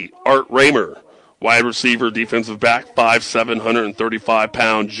 80, Art Raymer, wide receiver, defensive back, 5'7",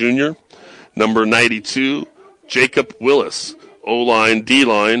 135-pound junior. Number 92, Jacob Willis, O-line,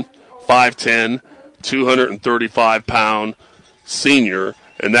 D-line, 5'10", 235-pound senior.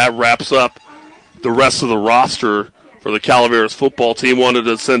 And that wraps up the rest of the roster for the Calaveras football team. Wanted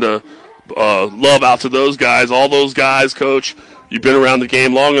to send a love out to those guys. All those guys, Coach, you've been around the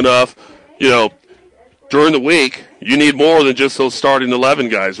game long enough. You know, during the week, you need more than just those starting 11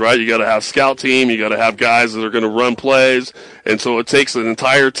 guys, right? You got to have scout team. You got to have guys that are going to run plays. And so it takes an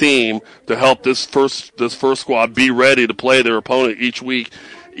entire team to help this first squad be ready to play their opponent each week,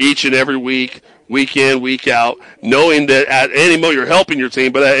 each and every week, week in, week out, knowing that at any moment you're helping your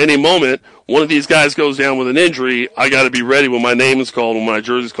team, but at any moment one of these guys goes down with an injury, I got to be ready when my name is called, when my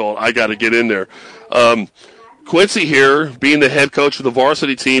jersey's called. I got to get in there. Quincy here, being the head coach of the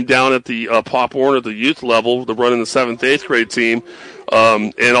varsity team down at the Pop Warner at the youth level, the running the 7th, 8th grade team,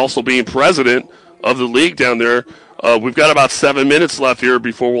 and also being president of the league down there. We've got about 7 minutes left here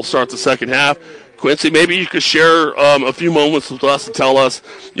before we'll start the second half. Quincy, maybe you could share a few moments with us to tell us,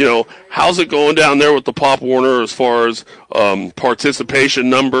 you know, how's it going down there with the Pop Warner as far as participation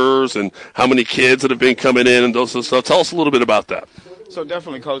numbers and how many kids that have been coming in and those stuff. Tell us a little bit about that. So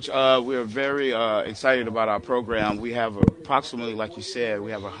definitely, Coach, we're very excited about our program. We have approximately, like you said,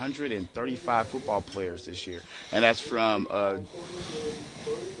 we have 135 football players this year, and that's from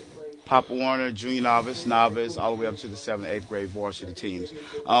Pop Warner, junior novice, all the way up to the 7th, 8th grade varsity teams.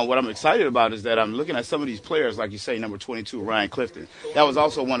 What I'm excited about is that I'm looking at some of these players, like you say, number 22, Ryan Clifton. That was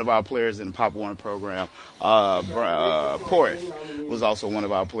also one of our players in the Pop Warner program. Porth was also one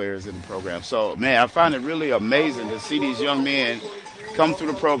of our players in the program. So, man, I find it really amazing to see these young men come through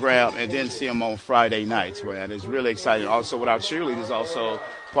the program and then see them on Friday nights, man. It's really exciting. Also, with our cheerleaders, also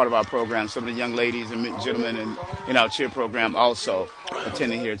part of our program. Some of the young ladies and gentlemen in our cheer program also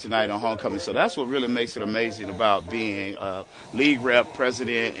attending here tonight on homecoming. So that's what really makes it amazing about being a league rep,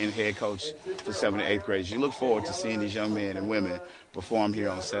 president, and head coach for 7th and 8th grades. You look forward to seeing these young men and women perform here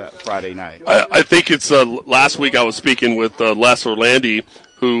on Friday night. I think it's last week I was speaking with Les Orlandi,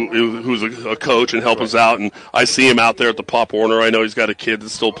 who's a coach and help us out, and I see him out there at the Pop Warner. I know he's got a kid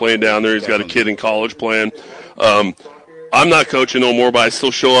that's still playing down there. He's got a kid in college playing. I'm not coaching no more, but I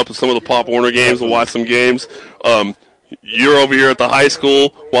still show up at some of the Pop Warner games and watch some games. You're over here at the high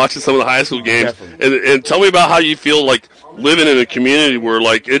school watching some of the high school games. And tell me about how you feel like living in a community where,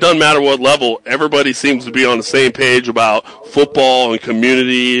 like, it doesn't matter what level, everybody seems to be on the same page about football and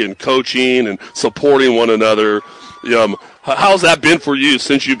community and coaching and supporting one another. How's that been for you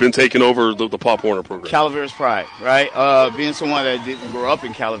since you've been taking over the Pop Warner program? Calaveras pride, right? Being someone that didn't grow up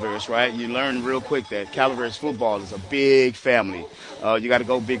in Calaveras, right? You learn real quick that Calaveras football is a big family. You got to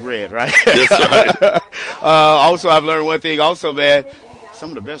go Big Red, right? Yes, right. Also, I've learned one thing also, man. Some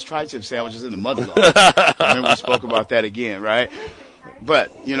of the best tri-tip sandwiches in the Motherlode. I remember we spoke about that again, right?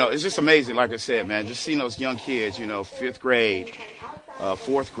 But, it's just amazing, like I said, man, just seeing those young kids, 5th grade,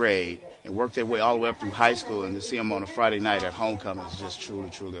 4th grade, and work their way all the way up through high school, and to see them on a Friday night at homecoming is just truly,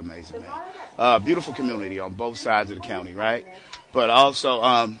 truly amazing, man. Beautiful community on both sides of the county, right? But also,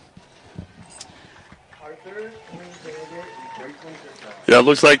 yeah, it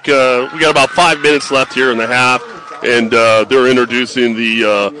looks like we got about 5 minutes left here in the half, and they're introducing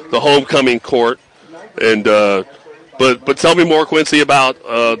the homecoming court. And but tell me more, Quincy, about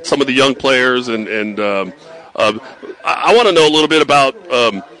some of the young players, and I want to know a little bit about.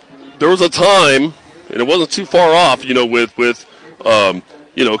 There was a time, and it wasn't too far off, with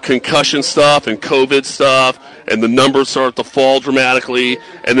concussion stuff and COVID stuff, and the numbers start to fall dramatically.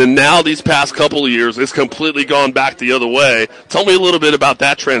 And then now these past couple of years, it's completely gone back the other way. Tell me a little bit about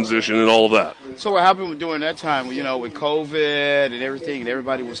that transition and all of that. So what happened during that time, with COVID and everything, and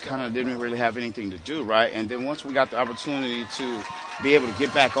everybody was didn't really have anything to do, right? And then once we got the opportunity to be able to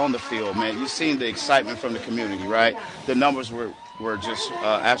get back on the field, man, you've seen the excitement from the community, right? The numbers were just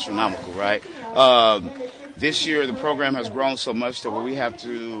astronomical, right? This year, the program has grown so much that we have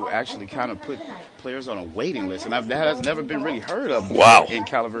to actually kind of put players on a waiting list, and that has never been really heard of in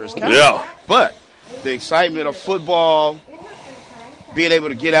Calaveras County. Yeah. But the excitement of football, being able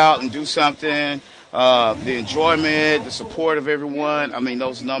to get out and do something, the enjoyment, the support of everyone, I mean,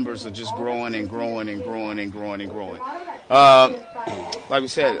 those numbers are just growing and growing and growing and growing and growing. Like we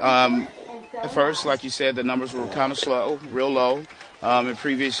said, at first, like you said, the numbers were kind of slow, real low in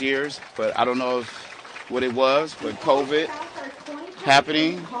previous years, but I don't know what it was, but COVID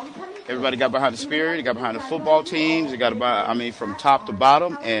happening, everybody got behind the spirit, they got behind the football teams, they got behind, from top to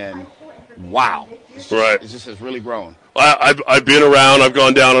bottom, and wow. It just has really grown. I've been around. I've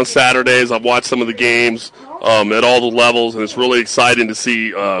gone down on Saturdays. I've watched some of the games at all the levels, and it's really exciting to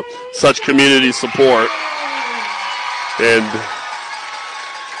see such community support. And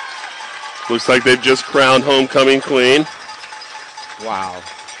looks like they've just crowned homecoming queen. Wow.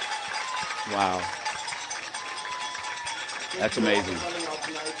 That's amazing.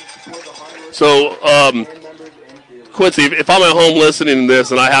 So, Quincy, if I'm at home listening to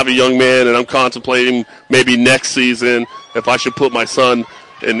this and I have a young man and I'm contemplating maybe next season if I should put my son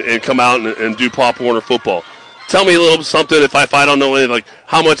and come out and do Pop Warner football, tell me a little something. If I don't know anything, like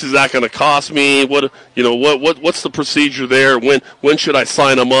how much is that going to cost me? What's the procedure there? When should I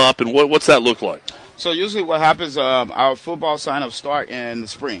sign them up? And what's that look like? So usually what happens, our football sign-ups start in the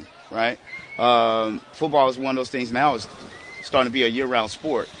spring, right? Football is one of those things now is starting to be a year-round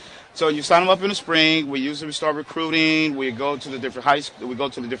sport. So you sign them up in the spring. We usually start recruiting. We go to the different we go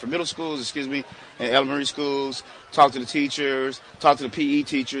to the different middle schools, and elementary schools, talk to the teachers, talk to the PE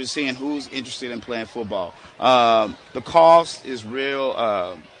teachers, seeing who's interested in playing football. The cost is real,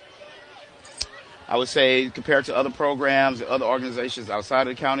 I would say, compared to other programs and other organizations outside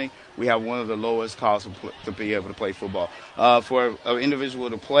of the county, we have one of the lowest costs to be able to play football. For an individual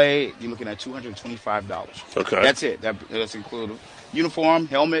to play, you're looking at $225. Okay. That's it. That's included. Uniform,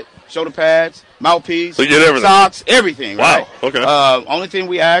 helmet, shoulder pads, mouthpiece, so you get everything. Socks, everything. Wow. Right? Okay. Only thing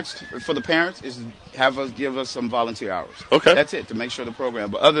we asked for the parents is give us some volunteer hours. Okay. That's it, to make sure the program.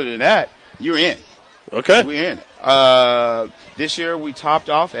 But other than that, you're in. Okay. We're in. This year we topped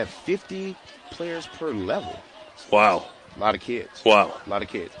off at 50 players per level. Wow. A lot of kids. Wow. A lot of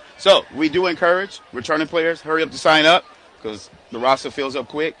kids. So we do encourage returning players, hurry up to sign up because the roster fills up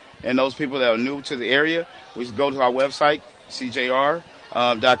quick. And those people that are new to the area, we go to our website, cjr.com,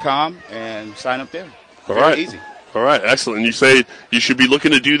 and sign up there. Very easy. All right, excellent. You say you should be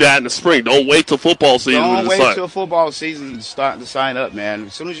looking to do that in the spring. Don't wait till football season. Don't wait till football season to start to sign up, man.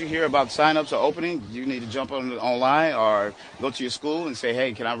 As soon as you hear about sign-ups or opening, you need to jump online or go to your school and say,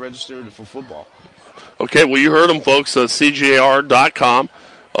 hey, can I register for football? Okay, well, you heard them, folks. CJR.com.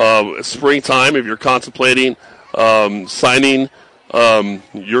 Springtime, if you're contemplating signing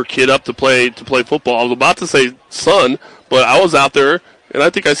your kid up to play football. I was about to say son, but I was out there, and I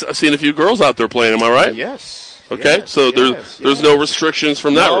think I've seen a few girls out there playing. Am I right? Yes. Okay, yes, so there's no restrictions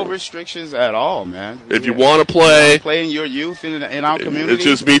from that. No restrictions at all, man. If you want to play in your youth in our community, it's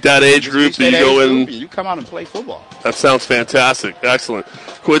just meet that age group that you go in. You come out and play football. That sounds fantastic. Excellent.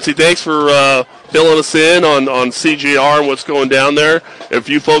 Quincy, thanks for filling us in on CJR and what's going down there. If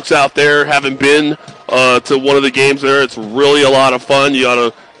you folks out there haven't been to one of the games there, it's really a lot of fun. You ought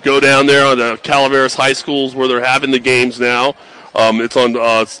to go down there on the Calaveras High Schools where they're having the games now. It's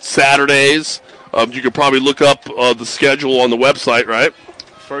on Saturdays. You could probably look up the schedule on the website, right?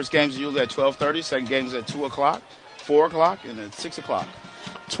 First game's usually at 12:30. Second game's at 2 o'clock, 4 o'clock, and then 6 o'clock.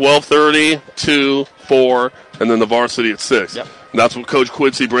 12:30, 2, 4, and then the varsity at 6. Yep. And that's what Coach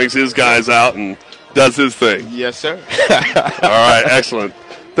Quincy brings his guys out and does his thing. Yes, sir. All right, excellent.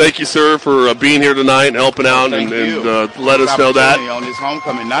 Thank you, sir, for being here tonight and helping out and let us know that. On this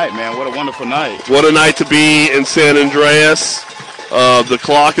homecoming night, man. What a wonderful night. What a night to be in San Andreas. The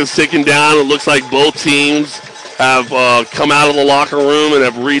clock is ticking down. It looks like both teams have come out of the locker room and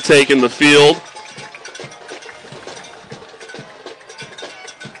have retaken the field.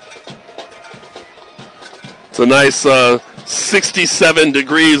 It's a nice 67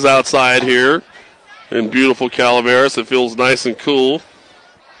 degrees outside here in beautiful Calaveras. It feels nice and cool,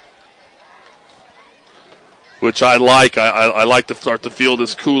 which I like. I like to start to feel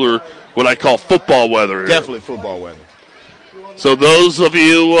this cooler, what I call football weather here. Definitely football weather. So those of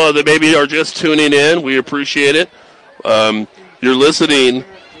you that maybe are just tuning in, we appreciate it. You're listening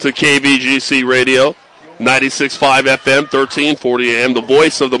to KVGC Radio, 96.5 FM, 1340 AM, the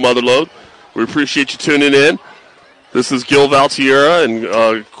voice of the Motherlode. We appreciate you tuning in. This is Gil Valtierra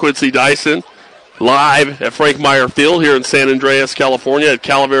and Quincy Dyson live at Frank Meyer Field here in San Andreas, California at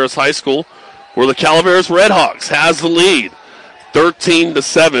Calaveras High School, where the Calaveras Redhawks has the lead,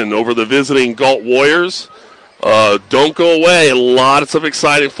 13-7 over the visiting Galt Warriors. Don't go away. Lots of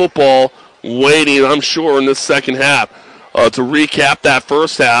exciting football waiting, I'm sure, in this second half. To recap that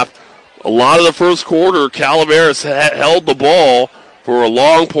first half, a lot of the first quarter, Calaveras held the ball for a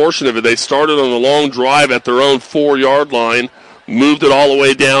long portion of it. They started on a long drive at their own 4-yard line, moved it all the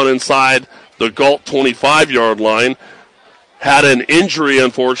way down inside the Galt 25-yard line, had an injury,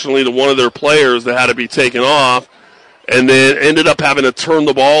 unfortunately, to one of their players that had to be taken off, and then ended up having to turn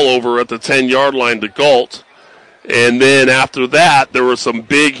the ball over at the 10-yard line to Galt. And then after that, there were some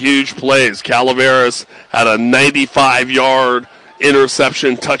big, huge plays. Calaveras had a 95-yard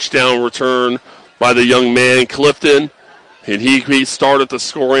interception touchdown return by the young man, Clifton. And he started the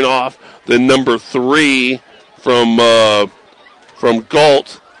scoring off. Then number 3 from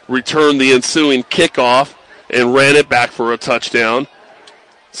Galt returned the ensuing kickoff and ran it back for a touchdown.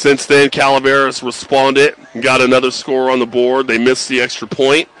 Since then, Calaveras responded and got another score on the board. They missed the extra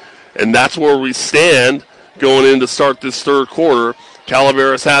point, and that's where we stand going in to start this third quarter.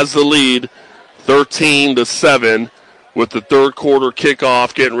 Calaveras has the lead, 13-7, with the third quarter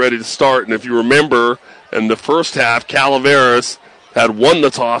kickoff getting ready to start. And if you remember, in the first half, Calaveras had won the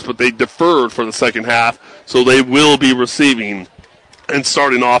toss, but they deferred for the second half, so they will be receiving and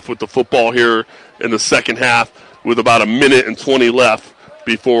starting off with the football here in the second half with about a minute and 20 left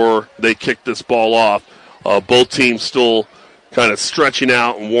before they kick this ball off. Both teams still kind of stretching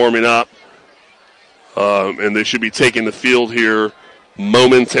out and warming up, and they should be taking the field here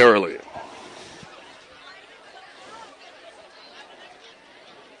momentarily.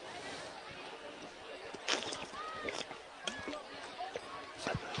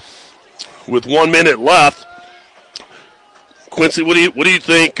 With 1 minute left, Quincy, what do you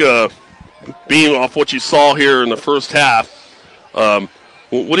think? Being off what you saw here in the first half, what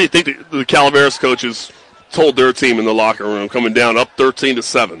do you think the Calaveras coaches told their team in the locker room, coming down up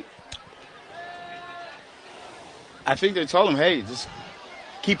 13-7? I think they told them, hey, just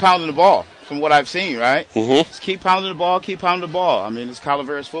keep pounding the ball. From what I've seen, right? Mm-hmm. Just keep pounding the ball. Keep pounding the ball. I mean, it's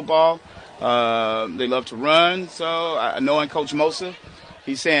Calaveras football. They love to run. So knowing Coach Mosa,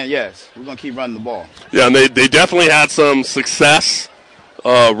 he's saying, yes, we're going to keep running the ball. Yeah, and they definitely had some success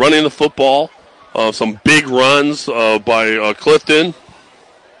running the football. Some big runs by Clifton.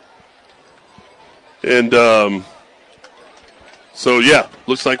 And so, yeah,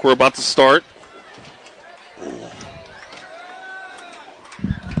 looks like we're about to start.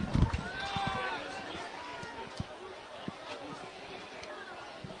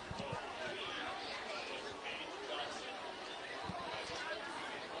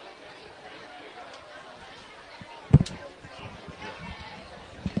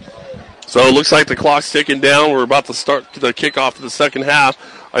 So it looks like the clock's ticking down. We're about to start the kickoff of the second half.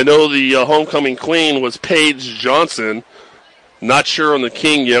 I know the homecoming queen was Paige Johnson. Not sure on the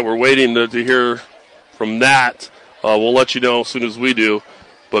king yet. We're waiting to hear from that. We'll let you know as soon as we do.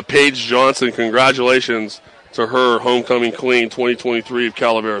 But Paige Johnson, congratulations to her, homecoming queen 2023 of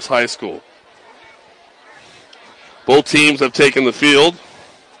Calaveras High School. Both teams have taken the field.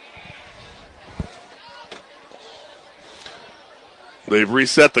 They've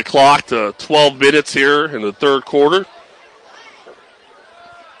reset the clock to 12 minutes here in the third quarter.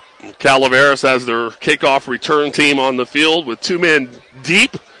 Calaveras has their kickoff return team on the field with 2 men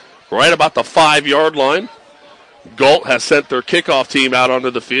deep, right about the 5-yard line. Galt has sent their kickoff team out onto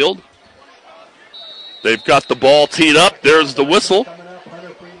the field. They've got the ball teed up. There's the whistle.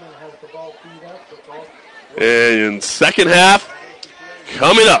 And second half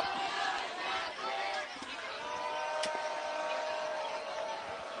coming up.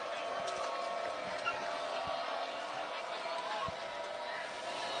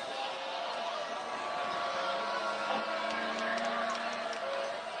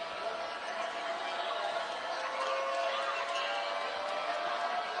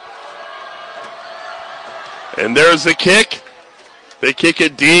 And there's the kick. They kick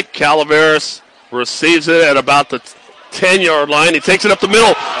it deep. Calaveras receives it at about the 10-yard line. He takes it up the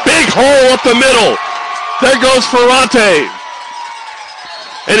middle. Big hole up the middle. There goes Ferrante.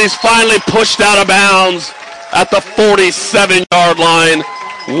 And he's finally pushed out of bounds at the 47-yard line.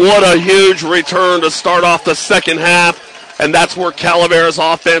 What a huge return to start off the second half. And that's where Calaveras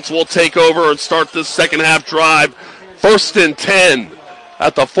offense will take over and start this second half drive. 1st and 10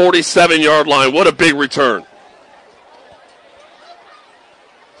 at the 47-yard line. What a big return.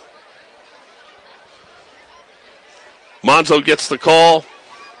 Monzo gets the call.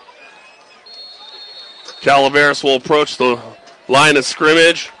 Calaveras will approach the line of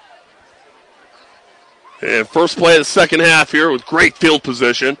scrimmage. And first play of the second half here with great field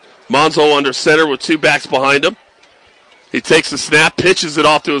position. Monzo under center with 2 backs behind him. He takes the snap, pitches it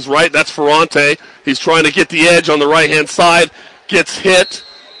off to his right. That's Ferrante. He's trying to get the edge on the right-hand side. Gets hit,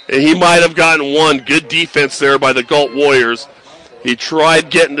 and he might have gotten one. Good defense there by the Galt Warriors. He tried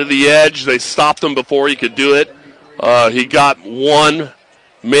getting to the edge. They stopped him before he could do it. He got 1,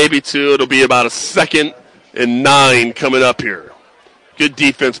 maybe 2. It'll be about a 2nd and 9 coming up here. Good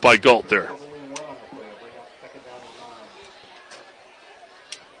defense by Galt there.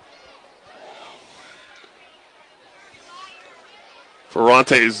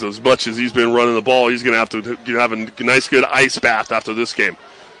 Ferrante, as much as he's been running the ball, he's going to have to have a nice, good ice bath after this game.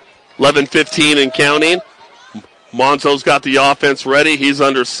 11-15 and counting. Monzo's got the offense ready. He's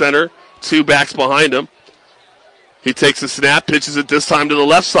under center. 2 backs behind him. He takes the snap, pitches it this time to the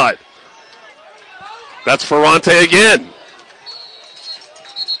left side. That's Ferrante again.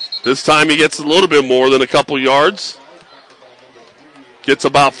 This time he gets a little bit more than a couple yards. Gets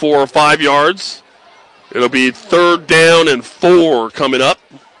about 4 or 5 yards. It'll be 3rd down and 4 coming up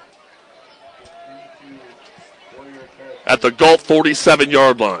at the Galt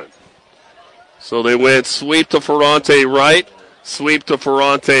 47-yard line. So they went sweep to Ferrante right, sweep to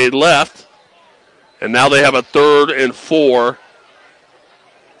Ferrante left. And now they have a 3rd and 4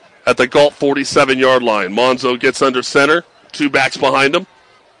 at the Galt 47-yard line. Monzo gets under center. 2 backs behind him.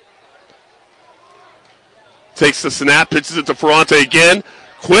 Takes the snap, pitches it to Ferrante again.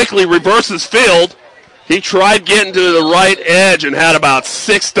 Quickly reverses field. He tried getting to the right edge and had about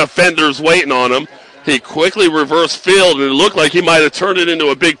 6 defenders waiting on him. He quickly reversed field, and it looked like he might have turned it into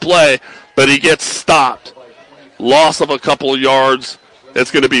a big play, but he gets stopped. Loss of a couple of yards.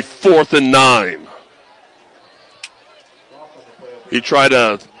 It's going to be 4th and 9. He tried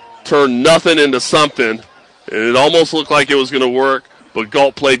to turn nothing into something, and it almost looked like it was going to work, but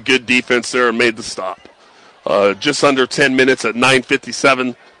Galt played good defense there and made the stop. Just under 10 minutes at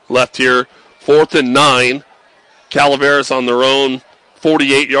 9:57 left here. 4th and 9. Calaveras on their own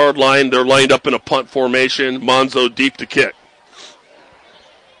 48-yard line. They're lined up in a punt formation. Monzo deep to kick.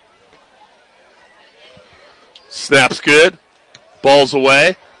 Snap's good. Ball's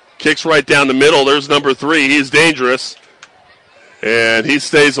away. Kicks right down the middle. There's number 3. He's dangerous. And he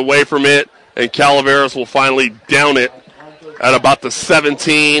stays away from it. And Calaveras will finally down it at about the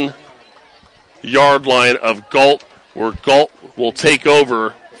 17-yard line of Galt, where Galt will take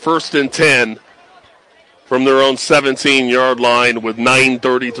over 1st and 10 from their own 17-yard line with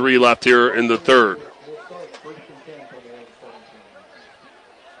 9:33 left here in the third.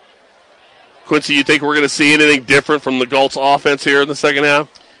 Quincy, you think we're going to see anything different from the Galt's offense here in the second half?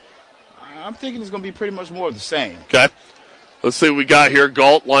 I'm thinking it's going to be pretty much more of the same. Okay. Let's see what we got here.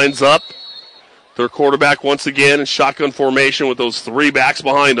 Galt lines up. Their quarterback once again in shotgun formation with those 3 backs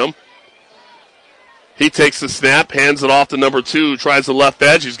behind him. He takes the snap, hands it off to number 2, tries the left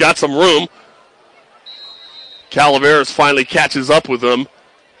edge. He's got some room. Calaveras finally catches up with him,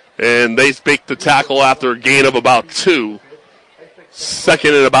 and they make the tackle after a gain of about 2.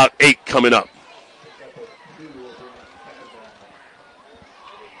 2nd and about 8 coming up.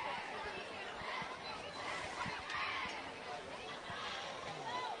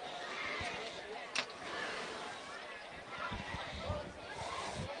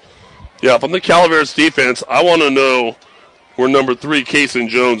 Yeah, from the Calaveras defense, I want to know where number 3, Kason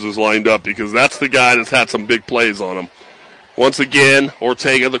Jones, is lined up, because that's the guy that's had some big plays on him. Once again,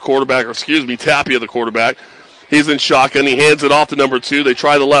 Tapia, the quarterback. He's in shotgun. He hands it off to number 2. They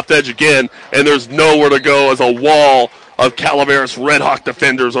try the left edge again, and there's nowhere to go as a wall of Calaveras Redhawk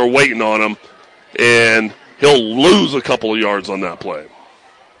defenders are waiting on him, and he'll lose a couple of yards on that play.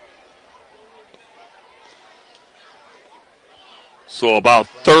 So about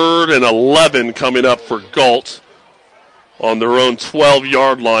 3rd and 11 coming up for Galt on their own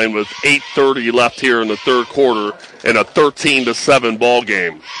 12-yard line with 8:30 left here in the third quarter and a 13-7 ball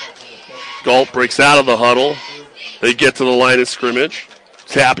game. Galt breaks out of the huddle. They get to the line of scrimmage.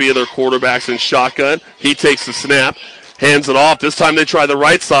 Tapia, their quarterback's in shotgun. He takes the snap, hands it off. This time they try the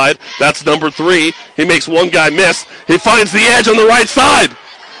right side. That's number 3. He makes one guy miss. He finds the edge on the right side.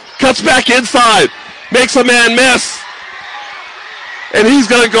 Cuts back inside. Makes a man miss. And he's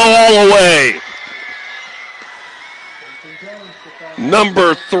going to go all the way.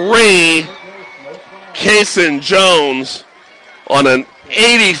 Number 3, Kason Jones on an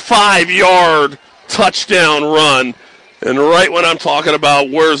 85-yard touchdown run. And right when I'm talking about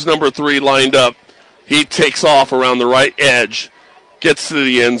where's number 3 lined up, he takes off around the right edge, gets to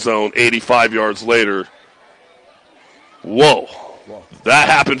the end zone 85 yards later. Whoa. That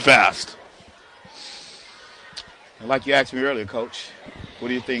happened fast. Like you asked me earlier, Coach, what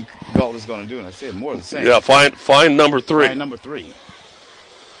do you think Galt is going to do? And I said more of the same. Yeah, find number 3. Find number 3.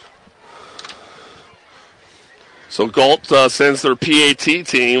 So Galt sends their PAT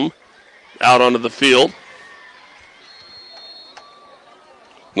team out onto the field.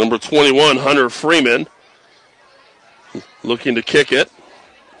 Number 21, Hunter Freeman, looking to kick it.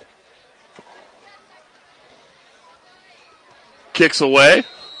 Kicks away.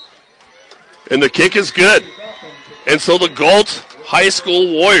 And the kick is good. And so the Galt High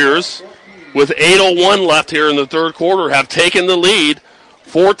School Warriors, with 8:01 left here in the third quarter, have taken the lead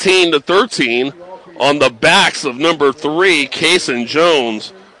 14-13 on the backs of number 3, Kason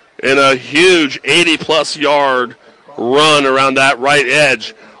Jones, in a huge 80-plus yard run around that right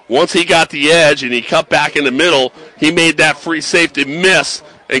edge. Once he got the edge and he cut back in the middle, he made that free safety miss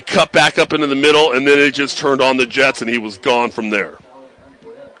and cut back up into the middle, and then it just turned on the Jets, and he was gone from there.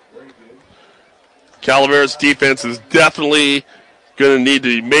 Calaveras defense is definitely going to need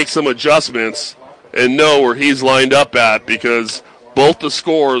to make some adjustments and know where he's lined up at, because both the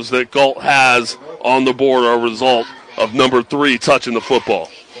scores that Galt has on the board are a result of number 3 touching the football.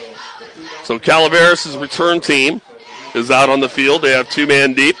 So Calaveras' return team is out on the field. They have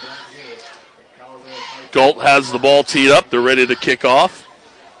 2-man deep. Galt has the ball teed up. They're ready to kick off.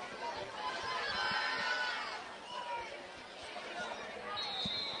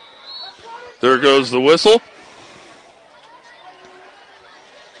 There goes the whistle.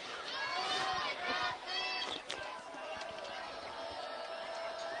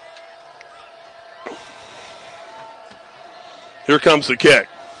 Here comes the kick.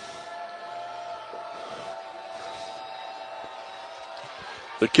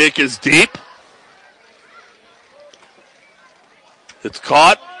 The kick is deep. It's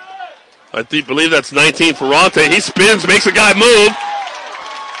caught. I believe that's 19 Ferrante. He spins, makes a guy move.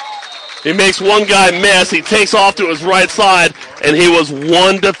 He makes one guy miss. He takes off to his right side, and he was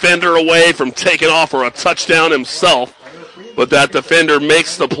one defender away from taking off for a touchdown himself. But that defender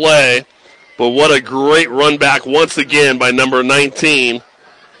makes the play. But what a great run back once again by number 19.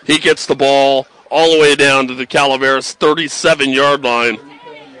 He gets the ball all the way down to the Calaveras 37-yard line.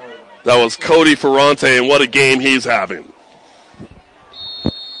 That was Cody Ferrante, and what a game he's having.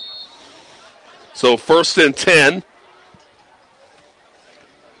 So 1st and 10.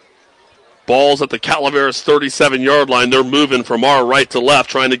 Ball's at the Calaveras 37-yard line. They're moving from our right to left,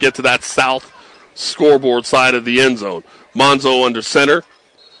 trying to get to that south scoreboard side of the end zone. Monzo under center.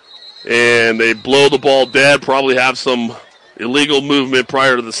 And they blow the ball dead, probably have some illegal movement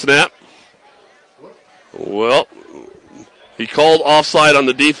prior to the snap. Well, he called offside on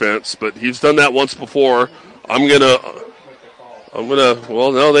the defense, but he's done that once before. Well,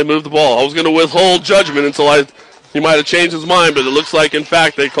 no, they moved the ball. I was going to withhold judgment until he might have changed his mind, but it looks like, in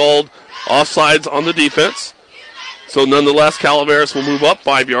fact, they called offsides on the defense. So nonetheless, Calaveras will move up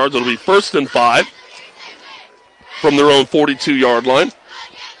 5 yards. It'll be 1st and 5 from their own 42-yard line.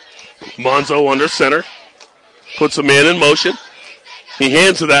 Monzo under center. Puts a man in motion. He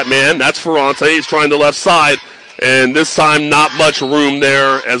hands to that man. That's Ferrante. He's trying the left side. And this time, not much room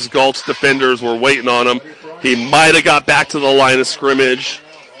there as Galt's defenders were waiting on him. He might have got back to the line of scrimmage.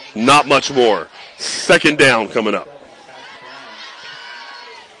 Not much more. 2nd down coming up.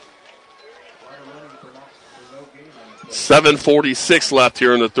 .746 left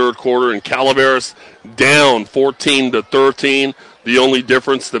here in the third quarter, and Calaveras down 14-13. The only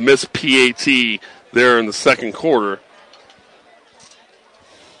difference, the missed PAT there in the second quarter.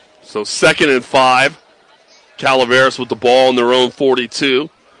 So 2nd and 5. Calaveras with the ball in their own 42.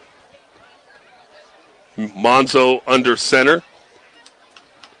 Monzo under center.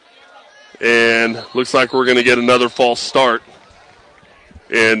 And looks like we're going to get another false start.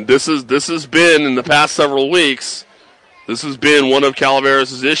 And this has been, in the past several weeks, this has been one of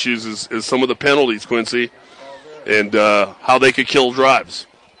Calaveras' issues is some of the penalties, Quincy, and how they could kill drives.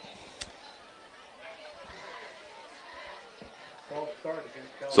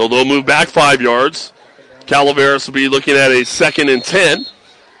 So they'll move back 5 yards. Calaveras will be looking at a 2nd and 10.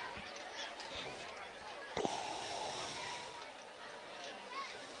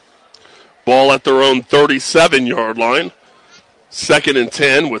 Ball at their own 37-yard line. 2nd and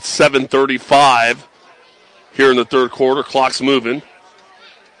 10 with 7:35 here in the third quarter. Clock's moving.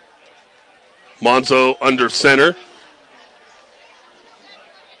 Monzo under center.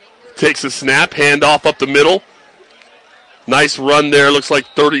 Takes a snap, handoff up the middle. Nice run there. Looks like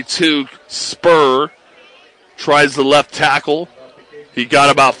 32 Spur. Tries the left tackle. He got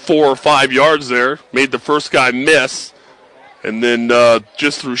about 4 or 5 yards there. Made the first guy miss. And then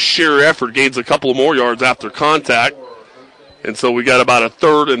just through sheer effort gains a couple more yards after contact. And so we got about a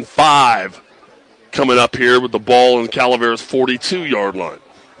 3rd and 5 coming up here with the ball on Calaveras' 42-yard line.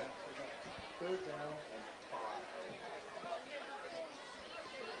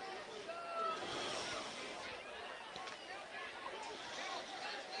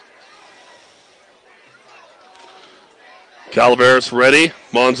 Calaveras ready.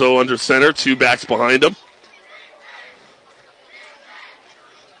 Monzo under center. 2 backs behind him.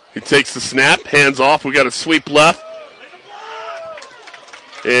 He takes the snap. Hands off. We got a sweep left.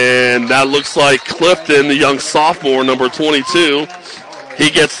 And that looks like Clifton, the young sophomore, number 22. He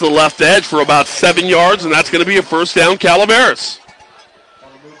gets the left edge for about 7 yards, and that's going to be a first down, Calaveras.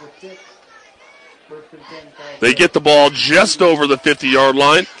 They get the ball just over the 50-yard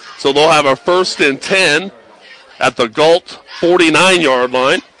line, so they'll have a 1st and 10 at the Galt 49-yard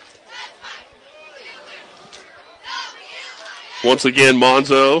line. Once again,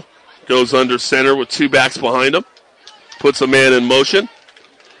 Monzo goes under center with 2 backs behind him. Puts a man in motion.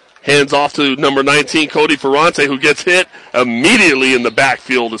 Hands off to number 19, Cody Ferrante, who gets hit immediately in the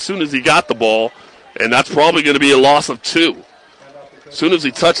backfield as soon as he got the ball. And that's probably going to be a loss of 2. As soon as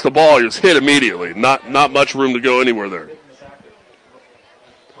he touched the ball, he was hit immediately. Not much room to go anywhere there.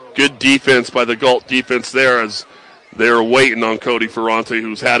 Good defense by the Galt defense there as they're waiting on Cody Ferrante,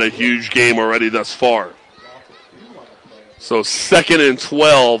 who's had a huge game already thus far. So 2nd and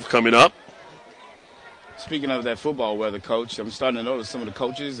 12 coming up. Speaking of that football weather, Coach, I'm starting to notice some of the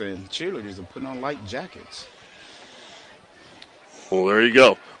coaches and cheerleaders are putting on light jackets. Well, there you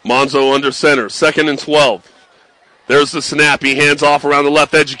go. Monzo under center, 2nd and 12. There's the snap. He hands off around the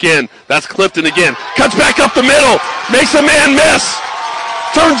left edge again. That's Clifton again. Cuts back up the middle. Makes a man miss.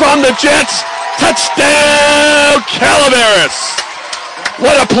 Turns on the Jets. Touchdown, Calaveras.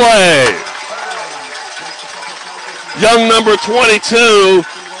 What a play. Young number 22,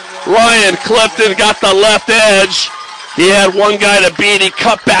 Ryan Clifton, got the left edge. He had one guy to beat. He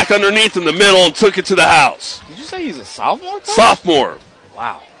cut back underneath in the middle and took it to the house. Did you say he's a sophomore? Coach? Sophomore.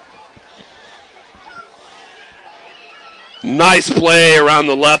 Wow. Nice play around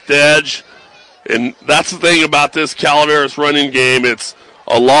the left edge. And that's the thing about this Calaveras running game. It's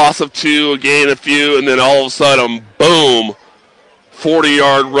a loss of 2, a gain of few, and then all of a sudden, boom,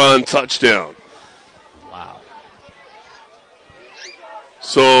 40-yard run, touchdown.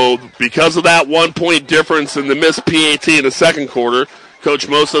 So because of that 1-point difference in the missed PAT in the second quarter, Coach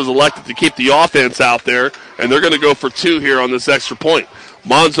Mosa's elected to keep the offense out there, and they're going to go for 2 here on this extra point.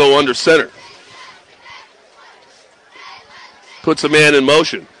 Monzo under center. Puts a man in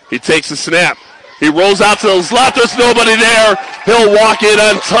motion. He takes the snap. He rolls out to his left. There's nobody there. He'll walk in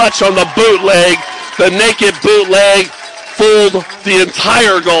untouched on the bootleg. The naked bootleg fooled the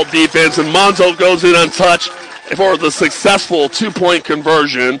entire Galt defense, and Monzo goes in untouched for the successful 2-point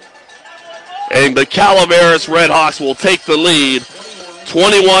conversion. And the Calaveras Redhawks will take the lead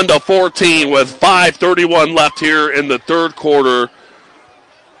 21-14 with 5:31 left here in the third quarter.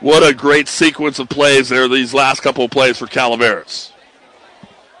 What a great sequence of plays there, these last couple of plays for Calaveras.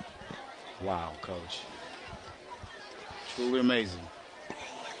 Wow, Coach. Truly amazing.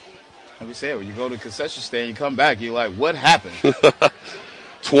 Like we said, when you go to the concession stand, you come back, you're like, what happened?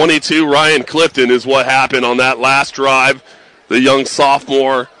 22, Ryan Clifton is what happened on that last drive. The young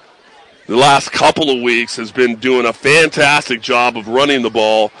sophomore, the last couple of weeks, has been doing a fantastic job of running the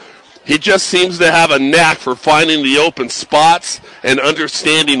ball. He just seems to have a knack for finding the open spots and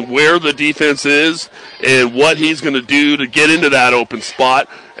understanding where the defense is and what he's going to do to get into that open spot,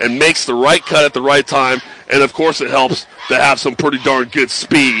 and makes the right cut at the right time. And, of course, it helps to have some pretty darn good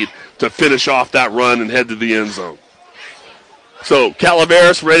speed to finish off that run and head to the end zone. So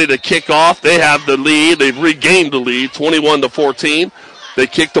Calaveras ready to kick off. They have the lead. They've regained the lead, 21-14. They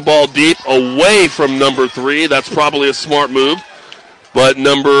kick the ball deep away from number 3. That's probably a smart move. But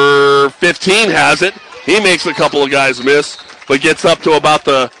number 15 has it. He makes a couple of guys miss, but gets up to about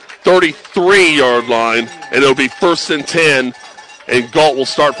the 33-yard line, and it'll be 1st and 10, and Galt will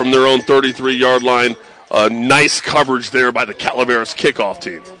start from their own 33-yard line. Nice coverage there by the Calaveras kickoff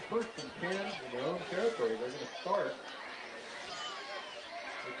team.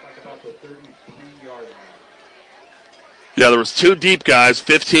 Yeah, there was 2 deep guys,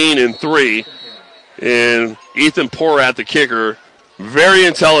 15 and 3. And Ethan Porat, the kicker, very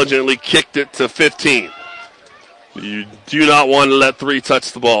intelligently kicked it to 15. You do not want to let 3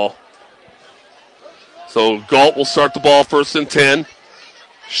 touch the ball. So Galt will start the ball 1st and 10.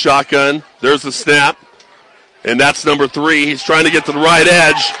 Shotgun. There's the snap. And that's number 3. He's trying to get to the right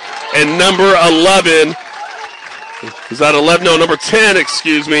edge. And number 11, is that 11? No, number 10,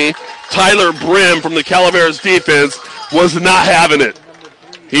 excuse me. Tyler Brim from the Calaveras defense was not having it.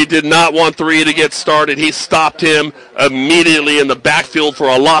 He did not want 3 to get started. He stopped him immediately in the backfield for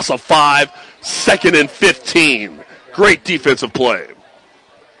a loss of 5. 2nd and 15. Great defensive play.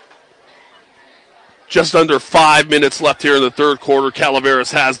 Just under 5 minutes left here in the third quarter.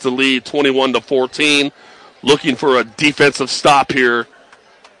 Calaveras has the lead, 21-14. Looking for a defensive stop here.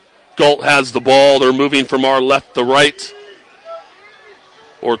 Galt has the ball. They're moving from our left to right.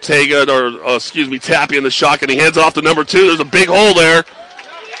 Tappy in the shotgun. He hands it off to number 2. There's a big hole there.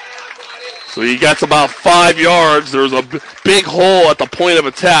 So he gets about 5 yards. There's a big hole at the point of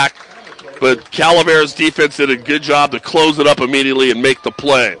attack. But Calaveras defense did a good job to close it up immediately and make the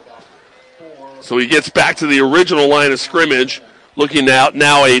play. So he gets back to the original line of scrimmage. Looking out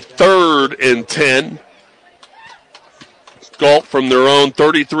now a 3rd and 10. Galt from their own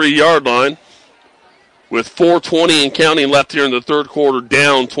 33-yard line. With 4:20 and counting left here in the third quarter,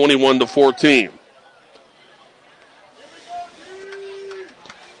 down 21-14.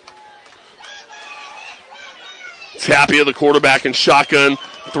 Tapia, the quarterback, in shotgun.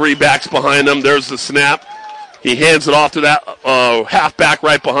 3 backs behind him. There's the snap. He hands it off to that halfback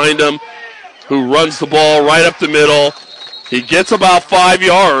right behind him, who runs the ball right up the middle. He gets about 5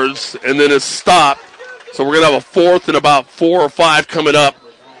 yards and then is stopped. So we're going to have a 4th and about 4 or 5 coming up.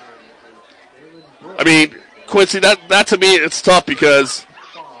 I mean, Quincy, that to me, it's tough because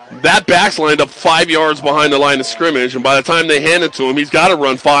that back's lined up 5 yards behind the line of scrimmage, and by the time they hand it to him, he's got to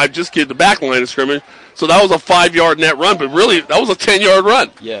run 5, just get the back line of scrimmage. So that was a 5-yard net run, but really, that was a 10-yard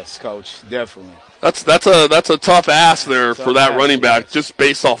run. Yes, Coach, definitely. That's a tough ask there for that running back, just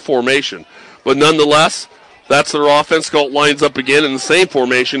based off formation. But nonetheless, that's their offense. Galt lines up again in the same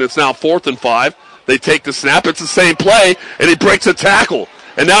formation. It's now 4th and 5. They take the snap. It's the same play, and he breaks a tackle.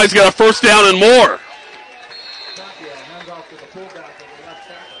 And now he's got a 1st down and more.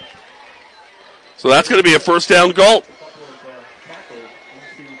 So that's going to be a 1st down Galt.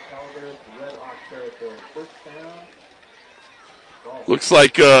 Looks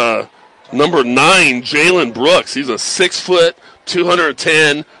like number 9, Jalen Brooks. He's a 6-foot,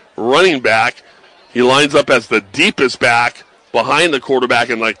 210 running back. He lines up as the deepest back behind the quarterback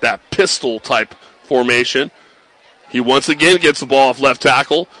in like that pistol-type formation. He once again gets the ball off left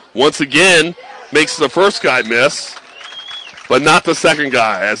tackle. Once again makes the first guy miss, but not the second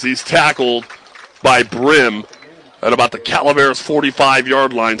guy, as he's tackled by Brim at about the Calaveras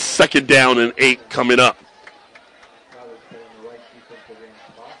 45-yard line. 2nd down and 8 coming up.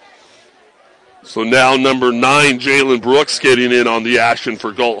 So now number 9, Jalen Brooks, getting in on the action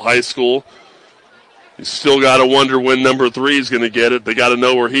for Galt High School. You still got to wonder when number 3 is going to get it. They got to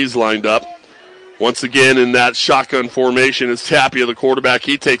know where he's lined up. Once again, in that shotgun formation is Tapia, the quarterback.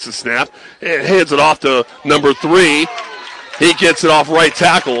 He takes a snap and hands it off to number 3. He gets it off right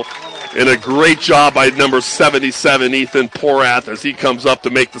tackle. And a great job by number 77, Ethan Porath, as he comes up to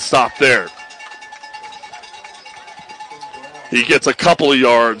make the stop there. He gets a couple of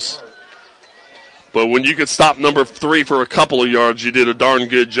yards. But when you could stop number 3 for a couple of yards, you did a darn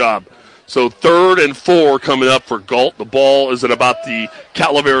good job. So 3rd and 4 coming up for Galt. The ball is at about the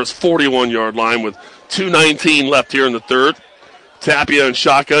Calaveras 41-yard line with 2:19 left here in the third. Tapia in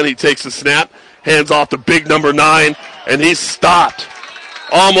shotgun. He takes the snap, hands off to big number 9, and he's stopped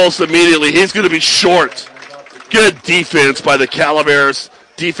almost immediately. He's going to be short. Good defense by the Calaveras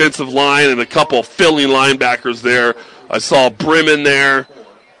defensive line and a couple of filling linebackers there. I saw Brim in there,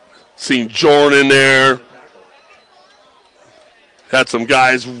 seen Jordan in there. Had some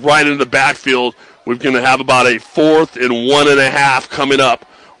guys right in the backfield. We're going to have about a 4th and 1.5 coming up.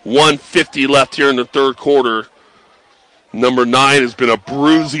 1:50 left here in the third quarter. Number 9 has been a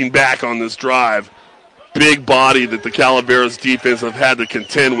bruising back on this drive. Big body that the Calaveras defense have had to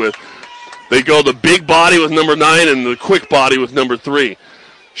contend with. They go the big body with number 9 and the quick body with number 3.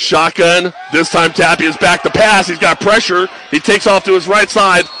 Shotgun. This time Tapia's back to pass. He's got pressure. He takes off to his right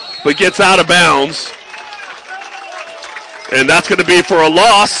side, but gets out of bounds. And that's going to be for a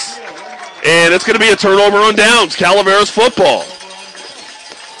loss. And it's going to be a turnover on downs. Calaveras football.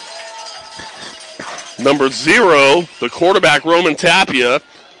 Number 0, the quarterback, Roman Tapia,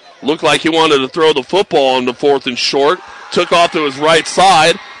 looked like he wanted to throw the football on the 4th and short. Took off to his right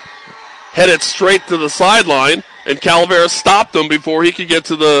side. Headed straight to the sideline. and Calaveras stopped him before he could get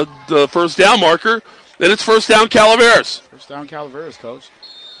to the first down marker. And it's first down Calaveras. First down Calaveras, Coach.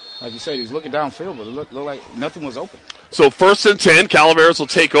 Like you said, he was looking downfield, but it looked like nothing was open. So 1st and 10, Calaveras will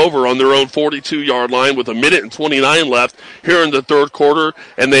take over on their own 42-yard line with 1:29 left here in the third quarter,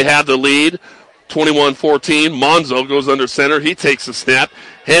 and they have the lead, 21-14. Monzo goes under center. He takes the snap,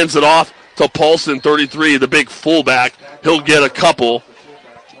 hands it off to Paulson, 33, the big fullback. He'll get a couple,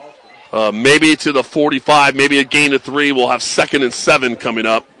 maybe to the 45, maybe a gain of 3. We'll have 2nd and 7 coming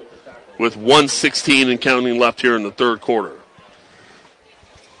up with 1:16 and counting left here in the third quarter.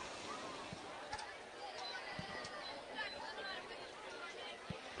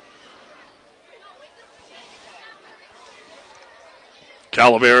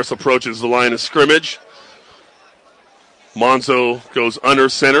 Calaveras approaches the line of scrimmage. Monzo goes under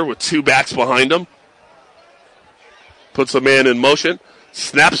center with 2 backs behind him. Puts a man in motion.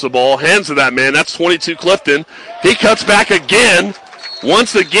 Snaps the ball. Hands to that man. That's 22 Clifton. He cuts back again.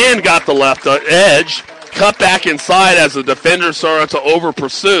 Once again got the left edge. Cut back inside as the defender started to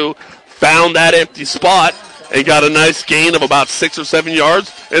over-pursue. Found that empty spot and got a nice gain of about 6 or 7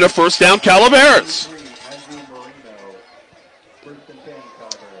 yards and a first down Calaveras.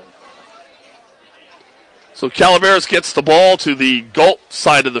 So Calaveras gets the ball to the Galt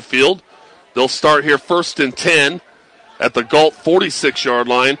side of the field. They'll start here 1st and 10 at the Galt 46-yard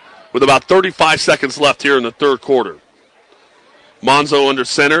line with about 35 seconds left here in the third quarter. Monzo under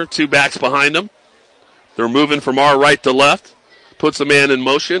center, 2 backs behind him. They're moving from our right to left. Puts a man in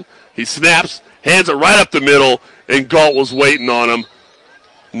motion. He snaps, hands it right up the middle, and Galt was waiting on him.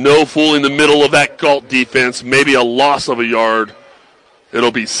 No fooling the middle of that Galt defense. Maybe a loss of a yard.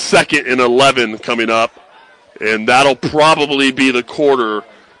 It'll be 2nd and 11 coming up. And that'll probably be the quarter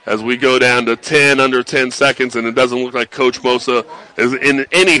as we go down to 10, under 10 seconds, and it doesn't look like Coach Mosa is in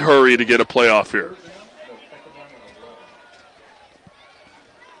any hurry to get a playoff here.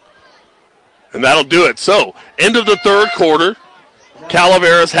 And that'll do it. So, end of the third quarter.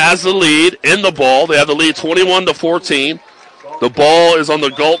 Calaveras has the lead in the ball. They have the lead 21-14. The ball is on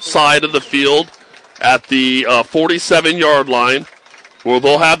the Galt side of the field at the 47-yard line, where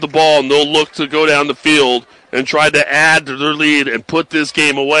they'll have the ball and they'll look to go down the field and try to add to their lead and put this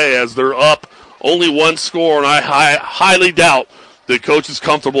game away as they're up only 1 score. And I highly doubt that Coach is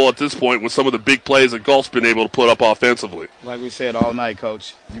comfortable at this point with some of the big plays that Galt's been able to put up offensively. Like we said all night,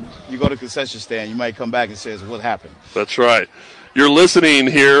 Coach, you go to the concession stand, you might come back and say, what happened? That's right. You're listening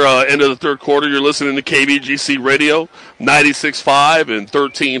here, end of the third quarter, you're listening to KVGC Radio, 96.5 and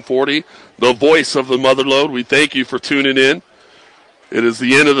 1340, the voice of the Motherlode. We thank you for tuning in. It is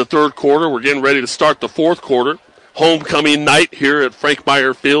the end of the third quarter. We're getting ready to start the fourth quarter. Homecoming night here at Frank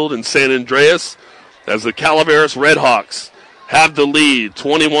Meyer Field in San Andreas as the Calaveras Redhawks have the lead,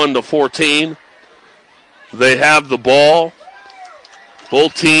 21-14. They have the ball.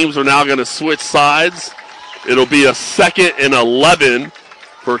 Both teams are now going to switch sides. It'll be a 2nd and 11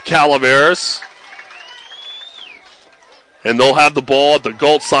 for Calaveras. And they'll have the ball at the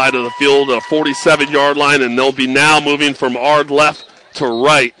Galt side of the field, a 47-yard line, and they'll be now moving from our left to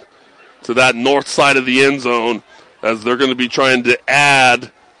right to that north side of the end zone as they're going to be trying to add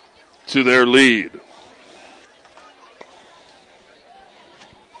to their lead.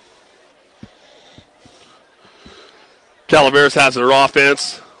 Calaveras has their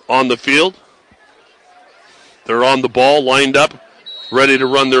offense on the field. They're on the ball, lined up, ready to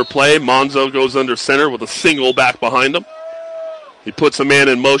run their play. Monzo goes under center with a single back behind him. He puts a man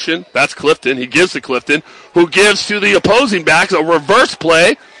in motion. That's Clifton. He gives to Clifton, who gives to the opposing backs a reverse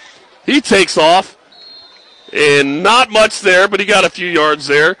play. He takes off, and not much there, but he got a few yards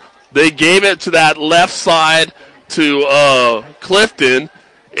there. They gave it to that left side to Clifton,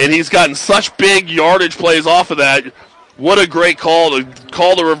 and he's gotten such big yardage plays off of that. What a great call to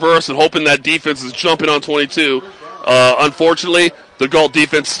call the reverse and hoping that defense is jumping on 22. Unfortunately, the Galt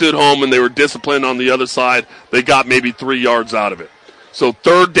defense stood home and they were disciplined on the other side. They got maybe 3 yards out of it. So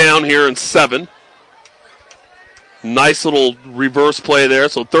 3rd down here and 7. Nice little reverse play there.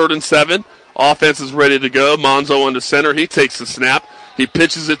 So 3rd and 7. Offense is ready to go. Monzo under center. He takes the snap. He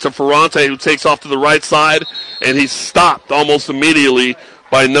pitches it to Ferrante, who takes off to the right side, and he's stopped almost immediately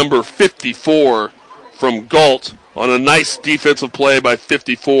by number 54 from Galt on a nice defensive play by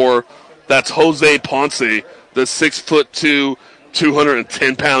 54. That's Jose Ponce, the 6'2",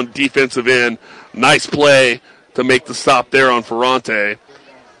 210-pound defensive end. Nice play to make the stop there on Ferrante.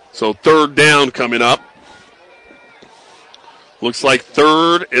 So 3rd down coming up. Looks like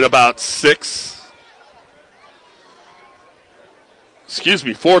 3rd and about 6. Excuse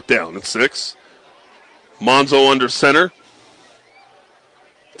me, 4th down and 6. Monzo under center.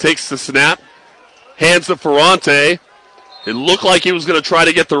 Takes the snap. Hands to Ferrante. It looked like he was going to try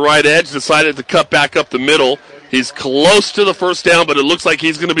to get the right edge, decided to cut back up the middle. He's close to the first down, but it looks like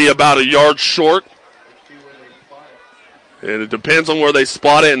he's going to be about a yard short. And it depends on where they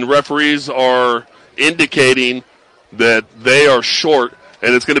spot it, and referees are indicating that they are short,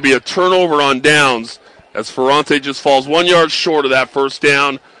 and it's going to be a turnover on downs as Ferrante just falls 1 yard short of that first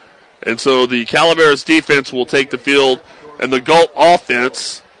down. And so the Calaveras defense will take the field, and the Galt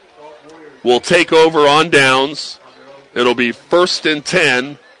offense will take over on downs. It'll be 1st and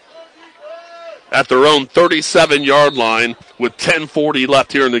 10 at their own 37-yard line with 10:40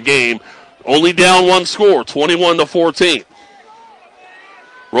 left here in the game. Only down one score, 21-14.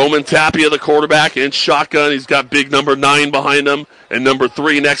 Roman Tapia, the quarterback, in shotgun. He's got big number 9 behind him and number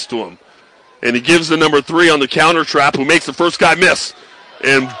 3 next to him. And he gives the number 3 on the counter trap, who makes the first guy miss.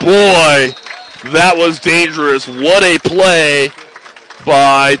 And boy, that was dangerous. What a play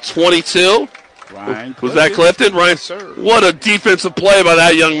by 22. Ryan was that Clifton? Ryan, sir. What a defensive play by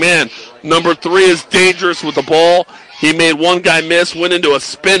that young man. Number 3 is dangerous with the ball. He made one guy miss, went into a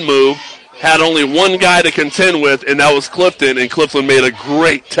spin move, had only one guy to contend with, and that was Clifton, and Clifton made a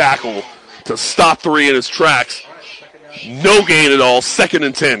great tackle to stop 3 in his tracks. No gain at all. 2nd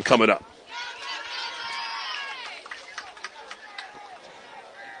and 10 coming up.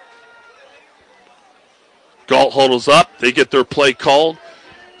 Galt huddles up. They get their play called.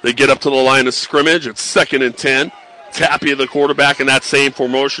 They get up to the line of scrimmage. It's 2nd and 10. Tapia, the quarterback, in that same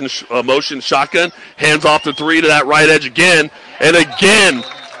motion shotgun. Hands off the 3 to that right edge again. And again,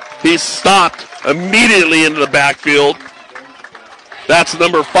 he's stopped immediately into the backfield. That's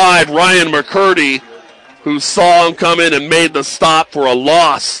number 5, Ryan McCurdy, who saw him come in and made the stop for a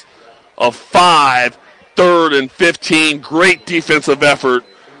loss of 5. 3rd and 15. Great defensive effort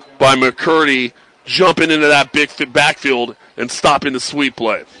by McCurdy, jumping into that big backfield and stopping the sweep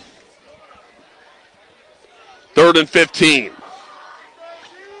play. 3rd and 15.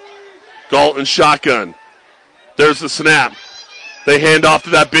 Galt and shotgun. There's the snap. They hand off to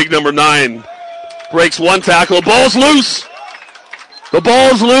that big number 9. Breaks one tackle. The ball's loose. The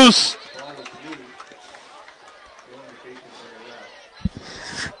ball's loose.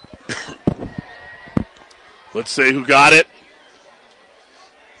 Let's see who got it.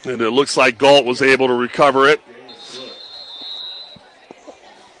 And it looks like Galt was able to recover it.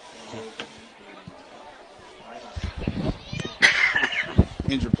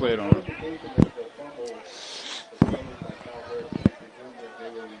 Injured plate on it.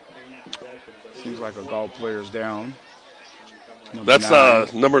 Seems like a Galt player's down.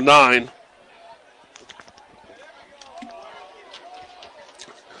 That's number 9.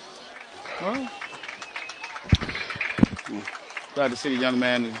 Well, glad to see the young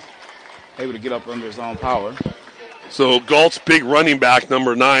man is able to get up under his own power. So Galt's big running back,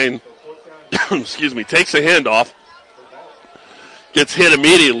 number 9, excuse me, takes a handoff, gets hit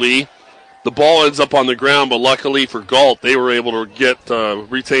immediately. The ball ends up on the ground, but luckily for Galt, they were able to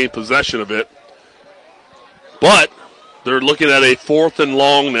retain possession of it. But they're looking at a 4th and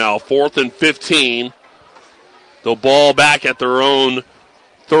long now, 4th and 15. The ball back at their own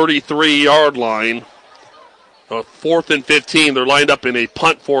 33-yard line. 4th and 15. They're lined up in a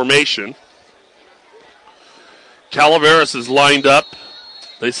punt formation. Calaveras is lined up.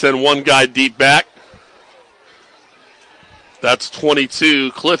 They send one guy deep back. That's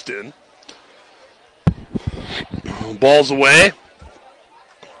 22, Clifton. Ball's away.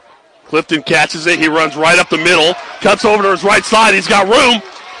 Clifton catches it. He runs right up the middle. Cuts over to his right side. He's got room.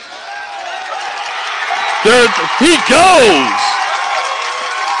 There he goes.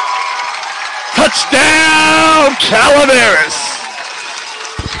 Touchdown, Calaveras.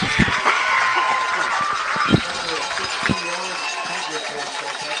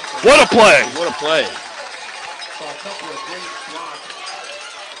 What a play. What a play.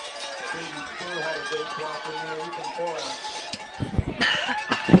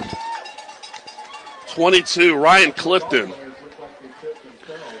 22, Ryan Clifton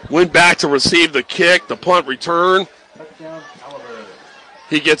went back to receive the kick, the punt return.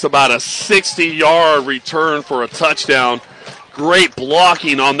 He gets about a 60-yard return for a touchdown. Great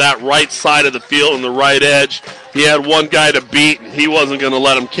blocking on that right side of the field on the right edge. He had one guy to beat. He wasn't going to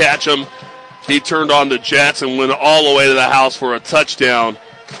let him catch him. He turned on the Jets and went all the way to the house for a touchdown.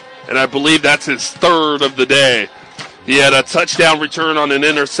 And I believe that's his 3rd of the day. He had a touchdown return on an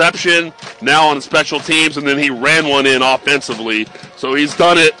interception, now on special teams, and then he ran one in offensively. So he's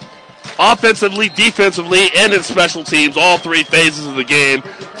done it offensively, defensively, and in special teams, all 3 phases of the game.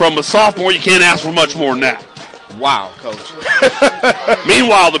 From a sophomore, you can't ask for much more than that. Wow, Coach.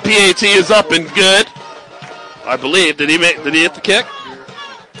 Meanwhile, the PAT is up and good. I believe. Did he hit the kick?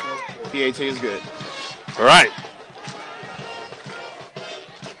 PAT is good. All right.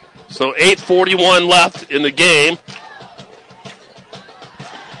 So 8:41 left in the game.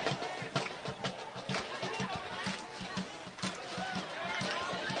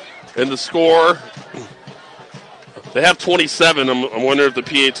 And the score, they have 27. I'm wondering if the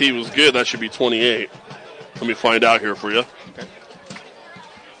PAT was good. That should be 28. Let me find out here for you. Okay.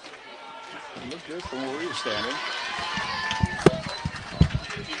 It looked good from where we were standing.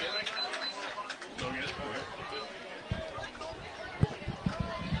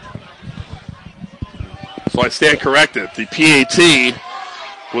 So I stand corrected. The PAT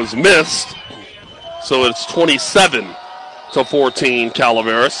was missed, so it's 27-14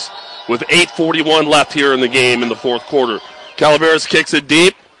 Calaveras with 8:41 left here in the game in the fourth quarter. Calaveras kicks it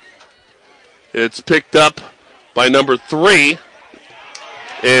deep. It's picked up by number 3,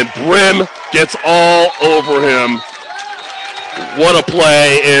 and Brim gets all over him. What a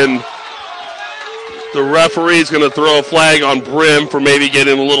play, and the referee's going to throw a flag on Brim for maybe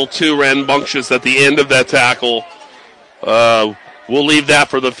getting a little too rambunctious at the end of that tackle. We'll leave that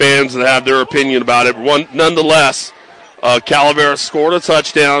for the fans to have their opinion about it. Nonetheless, Calaveras scored a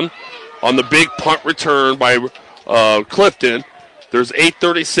touchdown on the big punt return by Clifton. There's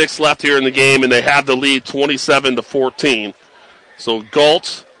 8:36 left here in the game, and they have the lead 27-14. So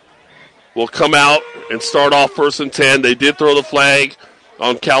Galt will come out and start off 1st and 10. They did throw the flag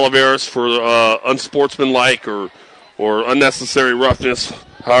on Calaveras for unsportsmanlike or unnecessary roughness,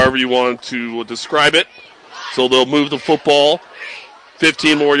 however you want to describe it. So they'll move the football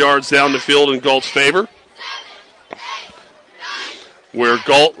 15 more yards down the field in Galt's favor, where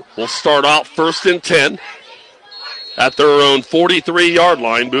Galt will start out 1st and 10 at their own 43-yard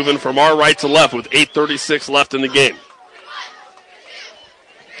line, moving from our right to left with 8:36 left in the game.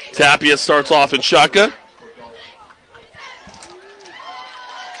 Tapia starts off in shotgun.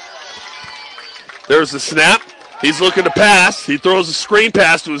 There's the snap. He's looking to pass. He throws a screen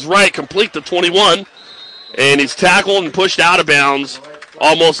pass to his right, complete to 21. And he's tackled and pushed out of bounds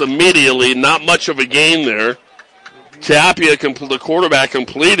almost immediately. Not much of a gain there. Tapia, the quarterback,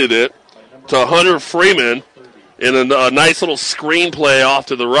 completed it to Hunter Freeman in a nice little screen play off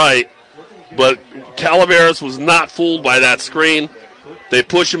to the right. But Calaveras was not fooled by that screen. They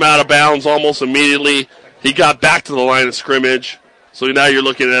push him out of bounds almost immediately. He got back to the line of scrimmage. So now you're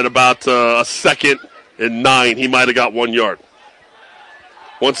looking at about a 2nd and 9. He might have got 1 yard.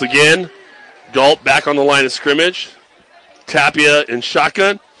 Once again, Galt back on the line of scrimmage. Tapia in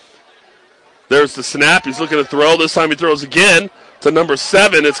shotgun. There's the snap. He's looking to throw. This time he throws again to number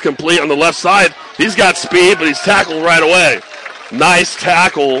 7. It's complete on the left side. He's got speed, but he's tackled right away. Nice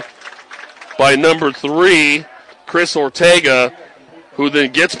tackle by number 3, Chris Ortega, who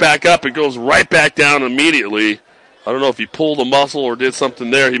then gets back up and goes right back down immediately. I don't know if he pulled a muscle or did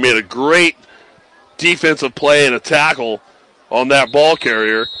something there. He made a great defensive play and a tackle on that ball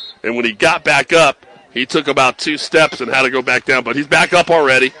carrier. And when he got back up, he took about 2 steps and had to go back down. But he's back up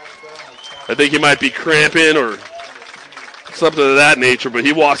already. I think he might be cramping or something of that nature. But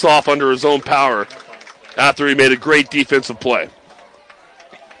he walks off under his own power after he made a great defensive play.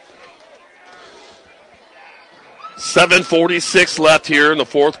 7:46 left here in the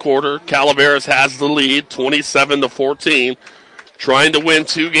fourth quarter. Calaveras has the lead, 27-14. Trying to win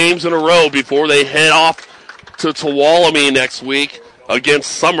 2 games in a row before they head off to Tuolumne next week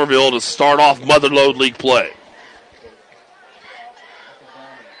against Somerville to start off Motherlode League play.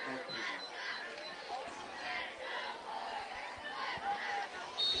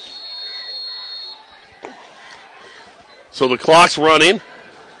 So the clock's running.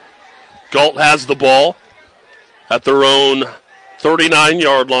 Galt has the ball at their own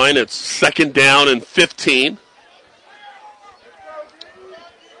 39-yard line. It's 2nd down and 15.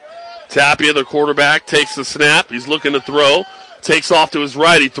 Tapia, the quarterback, takes the snap. He's looking to throw. Takes off to his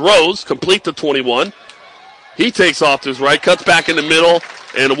right. He throws, complete to 21. He takes off to his right, cuts back in the middle,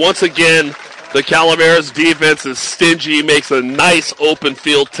 and once again, the Calaveras defense is stingy, makes a nice open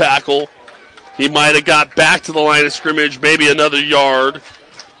field tackle. He might have got back to the line of scrimmage, maybe another yard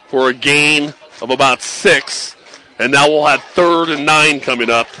for a gain of about 6. And now we'll have 3rd and 9 coming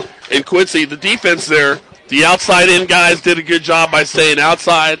up. And Quincy, the defense there, the outside-in guys did a good job by staying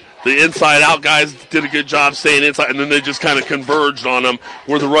outside. The inside-out guys did a good job staying inside, and then they just kind of converged on them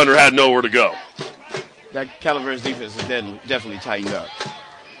where the runner had nowhere to go. That Calaveras defense is definitely tightened up.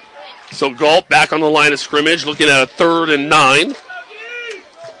 So Galt back on the line of scrimmage, looking at a 3rd and 9.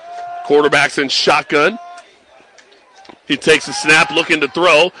 Quarterback's in shotgun. He takes a snap, looking to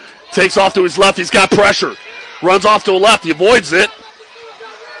throw. Takes off to his left. He's got pressure. Runs off to the left. He avoids it.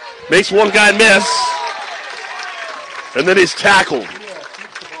 Makes one guy miss. And then he's tackled.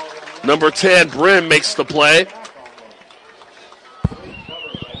 Number 10, Brim, makes the play.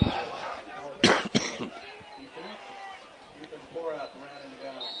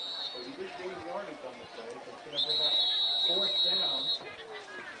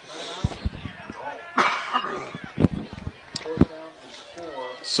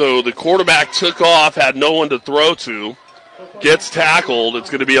 So the quarterback took off, had no one to throw to, gets tackled. It's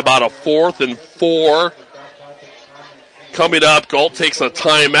going to be about a 4th and 4. Coming up, Galt takes a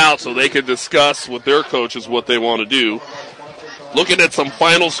timeout so they can discuss with their coaches what they want to do. Looking at some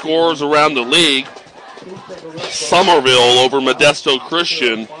final scores around the league, Somerville over Modesto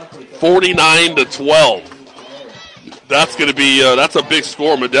Christian, 49-12. That's going to be that's a big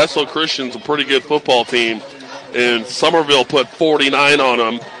score. Modesto Christian's a pretty good football team, and Somerville put 49 on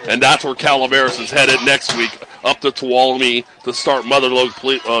them, and that's where Calaveras is headed next week, up to Tuolumne to start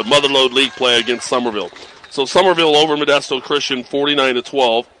Motherlode League play against Somerville. So Somerville over Modesto Christian,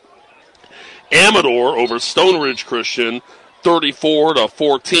 49-12. Amador over Stone Ridge Christian,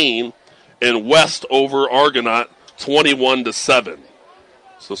 34-14. And West over Argonaut, 21-7.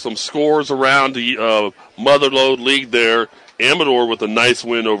 So some scores around the Motherlode League there. Amador with a nice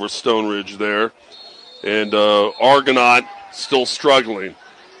win over Stone Ridge there. And Argonaut still struggling.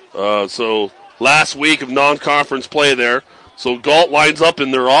 So last week of non-conference play there. So Galt lines up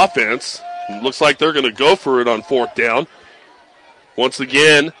in their offense. Looks like they're going to go for it on 4th down. Once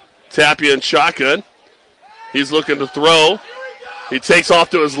again, Tapia and shotgun. He's looking to throw. He takes off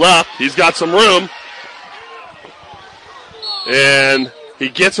to his left. He's got some room. And he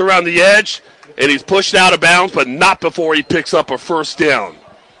gets around the edge, and he's pushed out of bounds, but not before he picks up a 1st down.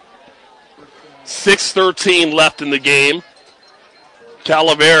 6:13 left in the game.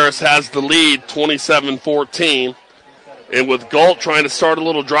 Calaveras has the lead, 27-14. And with Galt trying to start a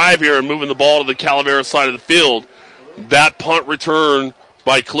little drive here and moving the ball to the Calaveras side of the field, that punt return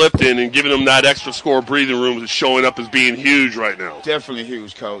by Clifton and giving them that extra score breathing room is showing up as being huge right now. Definitely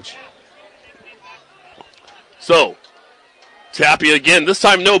huge, Coach. So, Tapia again, this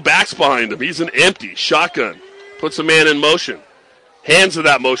time no backs behind him. He's an empty shotgun. Puts a man in motion. Hands to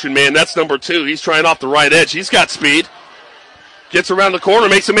that motion man. That's number 2. He's trying off the right edge. He's got speed. Gets around the corner,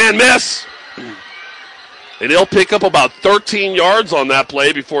 makes a man miss. And he'll pick up about 13 yards on that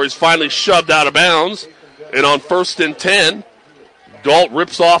play before he's finally shoved out of bounds. And on 1st and 10, Galt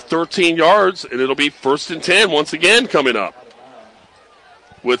rips off 13 yards, and it'll be 1st and 10 once again coming up.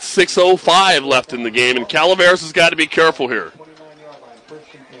 With 6:05 left in the game, and Calaveras has got to be careful here.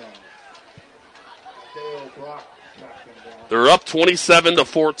 They're up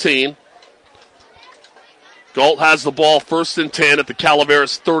 27-14. Galt has the ball 1st and 10 at the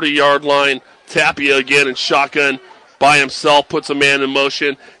Calaveras 30-yard line. Tapia again in shotgun by himself, puts a man in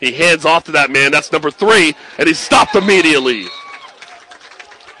motion. He hands off to that man. That's number 3, and he's stopped immediately.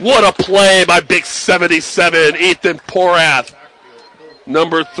 What a play by big 77, Ethan Porath.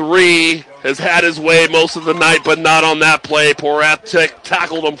 Number 3 has had his way most of the night, but not on that play. Porath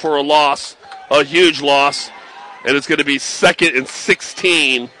tackled him for a loss, a huge loss, and it's going to be 2nd and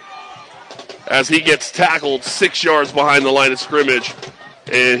 16 as he gets tackled 6 yards behind the line of scrimmage.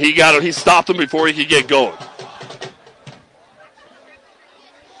 And he stopped him before he could get going.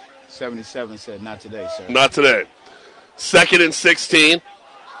 77 said, not today, sir. Not today. 2nd and 16.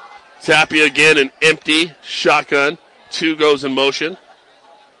 Tapia again, an empty shotgun. 2 goes in motion.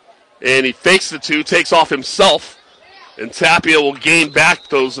 And he fakes the 2, takes off himself. And Tapia will gain back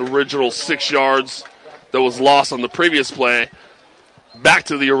those original 6 yards that was lost on the previous play. Back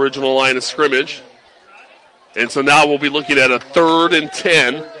to the original line of scrimmage. And so now we'll be looking at a 3rd and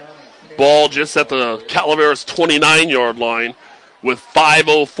 10. Ball just at the Calaveras 29-yard line with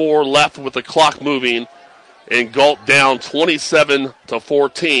 5:04 left with the clock moving. And Galt down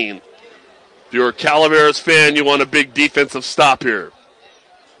 27-14. If you're a Calaveras fan, you want a big defensive stop here.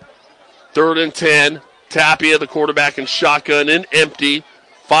 3rd and 10. Tapia, the quarterback, in shotgun and empty.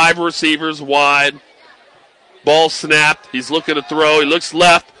 5 receivers wide. Ball snapped. He's looking to throw. He looks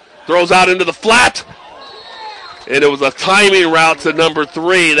left. Throws out into the flat. And it was a timing route to number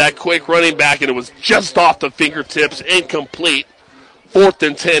 3, that quick running back, and it was just off the fingertips, incomplete. 4th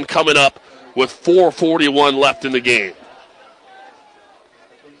and 10 coming up with 4:41 left in the game.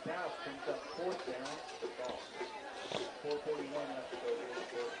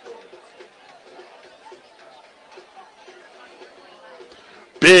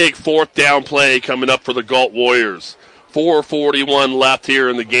 Big 4th down play coming up for the Galt Warriors. 4:41 left here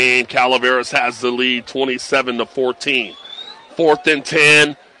in the game. Calaveras has the lead 27-14. 4th and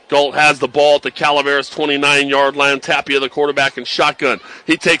 10. Galt has the ball at the Calaveras 29-yard line. Tapia, the quarterback, in shotgun.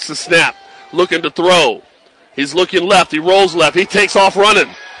 He takes the snap, looking to throw. He's looking left. He rolls left. He takes off running.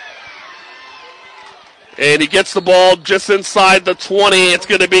 And he gets the ball just inside the 20. It's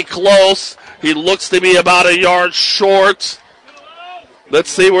going to be close. He looks to be about a yard short. Let's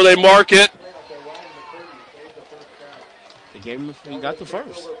see where they mark it. They gave him. He got the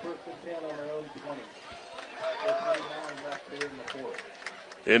first.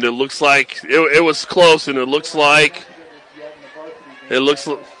 And it looks like it was close, and it looks like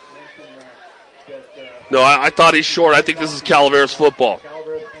no, I thought he's short. I think this is Calaveras football.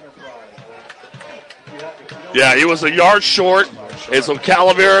 Yeah, he was a yard short, and so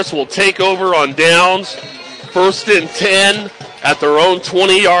Calaveras will take over on downs. 1st and 10 at their own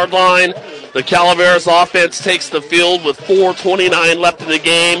 20-yard line. The Calaveras offense takes the field with 4:29 left in the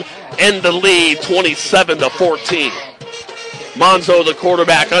game, and the lead 27-14. Monzo, the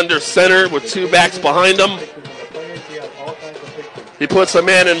quarterback, under center with 2 backs behind him. He puts a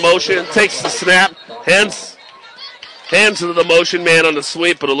man in motion, takes the snap, hands to the motion man on the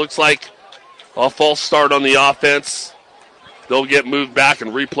sweep, but it looks like a false start on the offense. They'll get moved back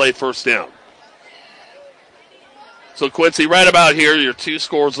and replay first down. So, Quincy, right about here, you're 2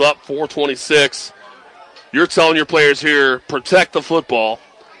 scores up, 4:26. You're telling your players here, protect the football,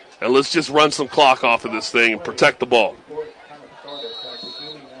 and let's just run some clock off of this thing and protect the ball.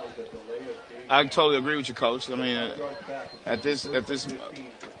 I totally agree with you, Coach. I mean, at this,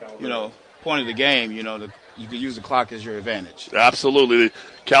 point of the game, you can use the clock as your advantage. Absolutely.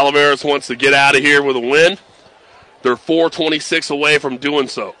 Calaveras wants to get out of here with a win. They're 4:26 away from doing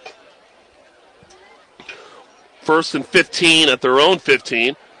so. 1st and 15 at their own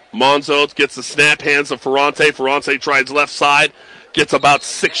 15. Monzo gets the snap, hands to Ferrante. Ferrante tries left side, gets about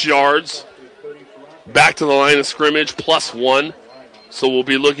 6 yards. Back to the line of scrimmage, +1. So we'll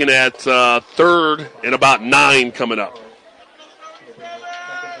be looking at 3rd and about 9 coming up.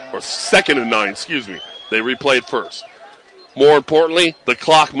 Or 2nd and 9, excuse me. They replayed first. More importantly, the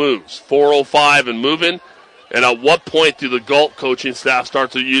clock moves. 4:05 and moving. And at what point do the Galt coaching staff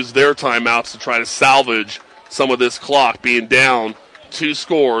start to use their timeouts to try to salvage some of this clock being down 2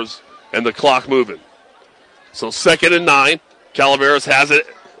 scores and the clock moving? So 2nd and 9. Calaveras has it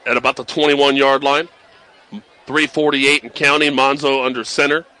at about the 21-yard line. 3:48 and counting. Monzo under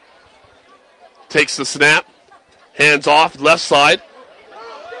center. Takes the snap. Hands off, left side.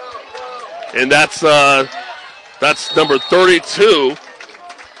 And that's number 32.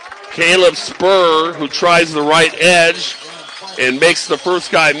 Caleb Spur, who tries the right edge and makes the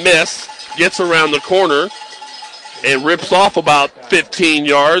first guy miss. Gets around the corner and rips off about 15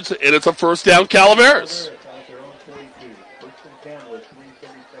 yards, and it's a first down Calaveras.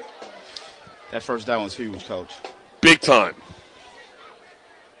 That first down was huge, Coach. Big time.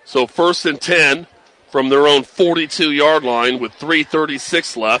 So 1st and 10 from their own 42-yard line with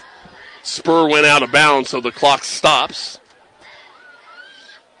 3:36 left. Spur went out of bounds, so the clock stops.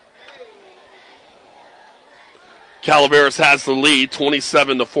 Calaveras has the lead,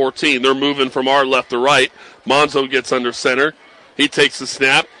 27-14. They're moving from our left to right. Monzo gets under center. He takes the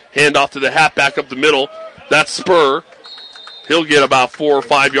snap. Hand off to the halfback up the middle. That's Spur. He'll get about 4 or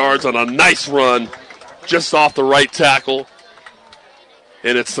 5 yards on a nice run just off the right tackle.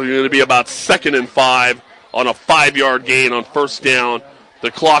 And it's going to be about 2nd and 5 on a 5-yard gain on first down.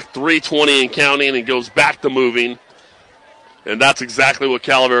 The clock 3:20 and counting, and goes back to moving. And that's exactly what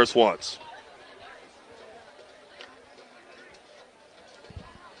Calaveras wants.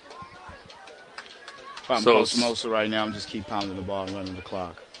 If I'm Coach Mosa right now, I'm just keep pounding the ball and running the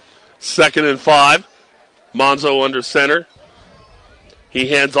clock. 2nd and 5. Monzo under center. He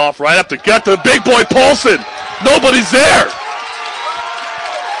hands off right up the gut to the big boy Paulson. Nobody's there.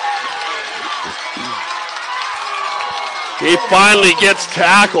 He finally gets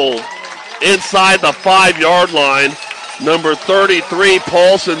tackled inside the 5-yard line. Number 33,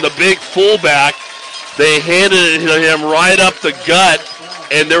 Paulson, the big fullback. They handed it to him right up the gut,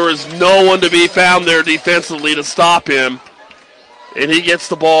 and there was no one to be found there defensively to stop him. And he gets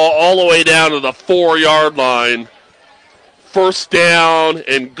the ball all the way down to the 4-yard line. First down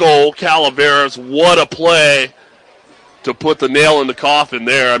and goal, Calaveras. What a play to put the nail in the coffin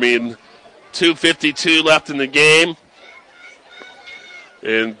there. I mean, 2:52 left in the game.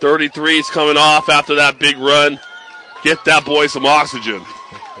 And 33's coming off after that big run. Get that boy some oxygen.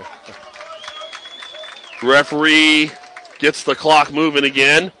 Referee gets the clock moving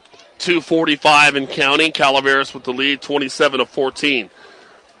again. 2:45 and counting. Calaveras with the lead, 27-14.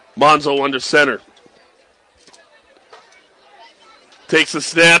 Monzo under center. Takes the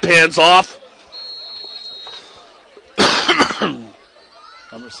snap, hands off.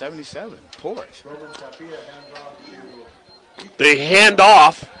 Number 77, Port. They hand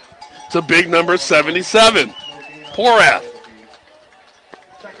off to big number 77, Porath.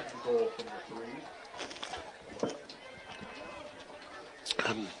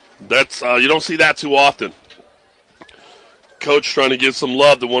 That's you don't see that too often. Coach trying to give some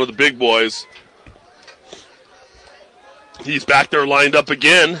love to one of the big boys. He's back there lined up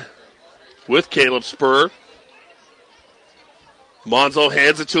again with Caleb Spur. Monzo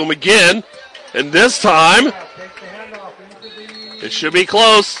hands it to him again, and this time it should be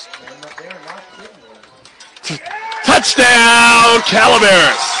close. Touchdown,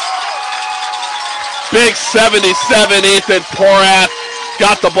 Calaveras. Big 77, Ethan Porath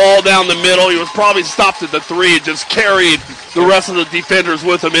got the ball down the middle. He was probably stopped at the 3 and just carried the rest of the defenders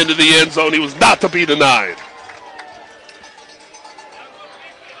with him into the end zone. He was not to be denied.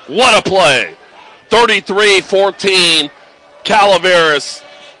 What a play. 33-14, Calaveras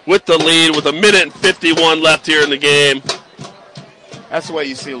with the lead with 1:51 left here in the game. That's the way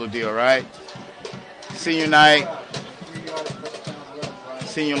you seal the deal, right? Senior night,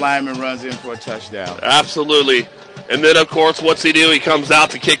 senior lineman runs in for a touchdown. Absolutely. And then, of course, what's he do? He comes out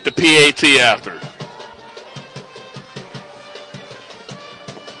to kick the PAT after.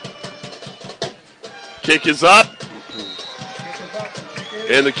 Kick is up.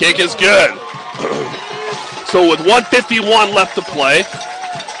 And the kick is good. So with 1:51 left to play,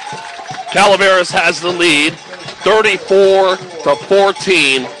 Calaveras has the lead,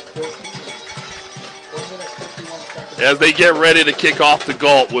 34-14, as they get ready to kick off the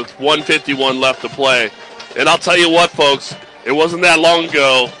Galt with 1:51 left to play. And I'll tell you what, folks, it wasn't that long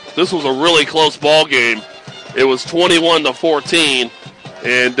ago. This was a really close ball game. It was 21-14,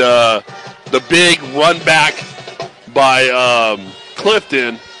 and the big run back by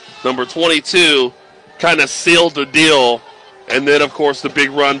Clifton, number 22, kind of sealed the deal. And then, of course, the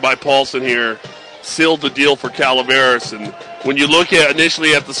big run by Paulson here sealed the deal for Calaveras. And when you look at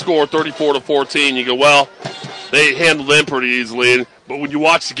initially at the score, 34-14, you go, well, they handled them pretty easily. But when you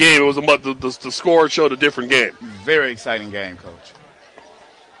watch the game, it was the score showed a different game. Very exciting game, Coach.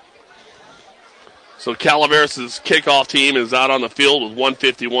 So Calaveras' kickoff team is out on the field with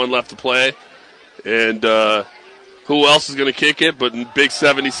 1:51 left to play. And who else is going to kick it but Big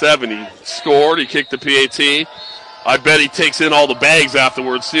 77? He scored. He kicked the PAT. I bet he takes in all the bags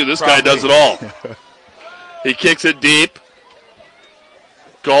afterwards, too. This guy does it all. He kicks it deep.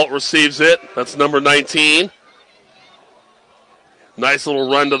 Galt receives it. That's number 19. Nice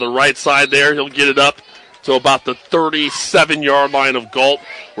little run to the right side there. He'll get it up to about the 37-yard line of Galt,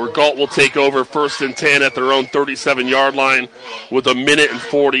 where Galt will take over 1st and 10 at their own 37-yard line with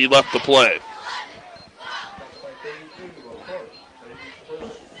 1:40 left to play.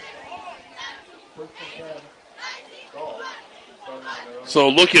 So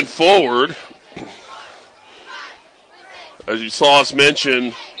looking forward, as you saw us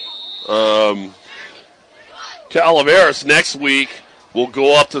mention, Calaveras next week will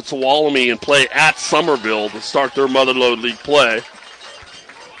go up to Tuolumne and play at Somerville to start their Motherlode League play,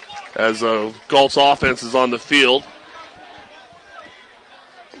 as Galt's offense is on the field.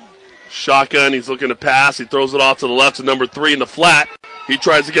 Shotgun, he's looking to pass. He throws it off to the left to number 3 in the flat. He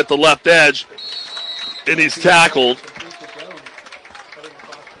tries to get the left edge, and he's tackled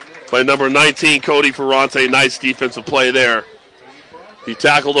by number 19, Cody Ferrante. Nice defensive play there. He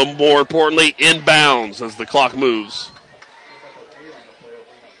tackled him, more importantly, inbounds as the clock moves.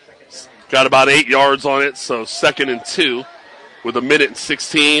 Got about 8 yards on it, so 2nd and 2 with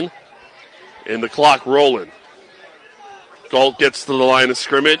 1:16 and the clock rolling. Galt gets to the line of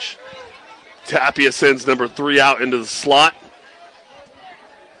scrimmage. Tapia sends number 3 out into the slot.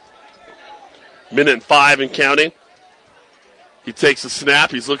 1:05 and counting. He takes a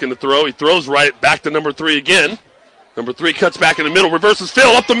snap. He's looking to throw. He throws right back to number 3 again. Number 3 cuts back in the middle. Reverses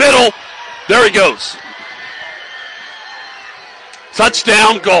Phil up the middle. There he goes.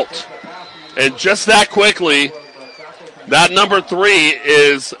 Touchdown, Galt. And just that quickly, that number 3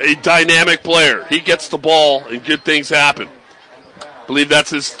 is a dynamic player. He gets the ball and good things happen. I believe that's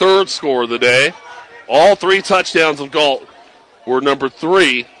his 3rd score of the day. All 3 touchdowns of Galt were number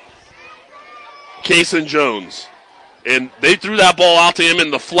 3, Kason Jones. And they threw that ball out to him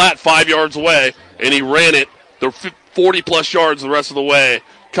in the flat 5 yards away, and he ran it the 40-plus yards the rest of the way,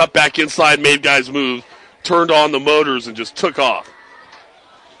 cut back inside, made guys move, turned on the motors, and just took off.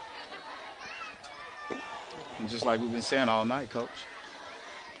 And just like we've been saying all night, Coach.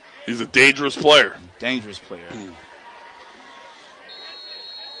 He's a dangerous player. Dangerous player.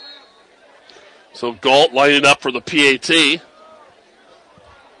 So Galt lining up for the PAT.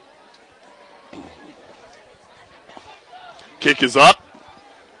 Kick is up.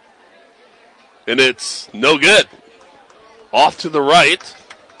 And it's no good. Off to the right.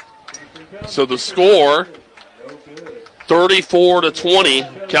 So the score,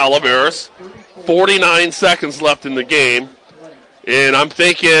 34-20, Calaveras. 49 seconds left in the game. And I'm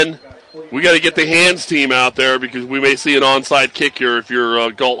thinking we got to get the hands team out there because we may see an onside kick here if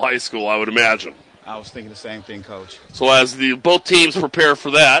you're Galt High School, I would imagine. I was thinking the same thing, Coach. So as both teams prepare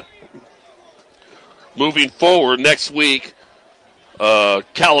for that, moving forward next week,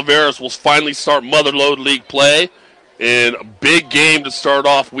 Calaveras will finally start Motherlode League play. And a big game to start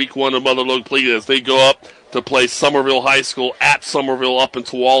off week 1 of Motherlode League as they go up to play Somerville High School at Somerville up in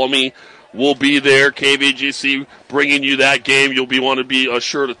Tuolumne. We'll be there, KVGC, bringing you that game. You'll want to be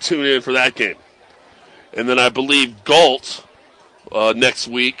sure to tune in for that game. And then I believe Galt next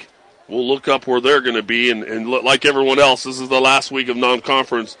week, we'll look up where they're going to be. And like everyone else, this is the last week of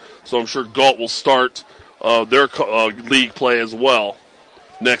non-conference, so I'm sure Galt will start their league play as well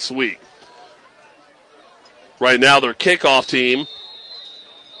next week. Right now, their kickoff team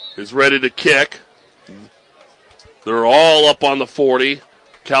is ready to kick. They're all up on the 40.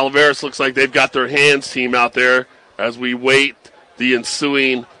 Calaveras looks like they've got their hands team out there as we wait the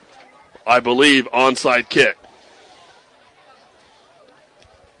ensuing, I believe, onside kick.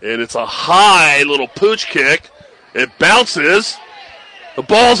 And it's a high little pooch kick. It bounces. The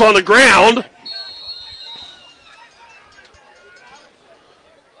ball's on the ground.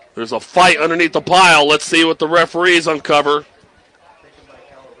 There's a fight underneath the pile. Let's see what the referees uncover.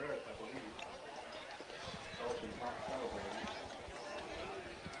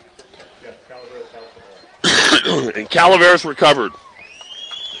 And Calaveras recovered.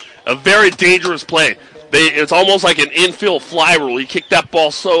 A very dangerous play. It's almost like an infield fly rule. He kicked that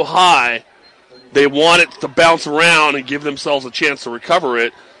ball so high, they want it to bounce around and give themselves a chance to recover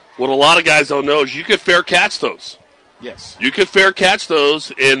it. What a lot of guys don't know is you could fair catch those. Yes. You could fair catch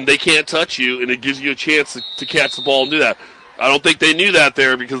those, and they can't touch you, and it gives you a chance to catch the ball and do that. I don't think they knew that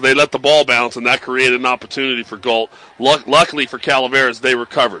there because they let the ball bounce, and that created an opportunity for Galt. Luckily for Calaveras, they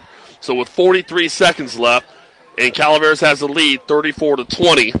recovered. So with 43 seconds left, and Calaveras has the lead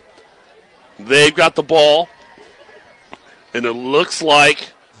 34-20, they've got the ball, and it looks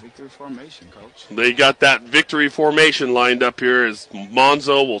like victory formation, Coach. They got that victory formation lined up here as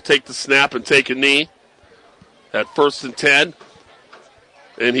Monzo will take the snap and take a knee at 1st and 10.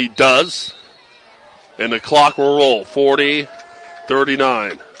 And he does. And the clock will roll.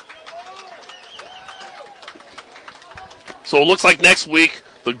 40-39. So it looks like next week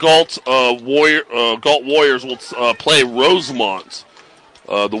the Galt Warriors will play Rosemont.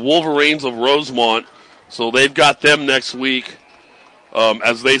 The Wolverines of Rosemont. So they've got them next week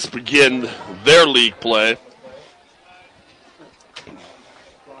as they begin their league play.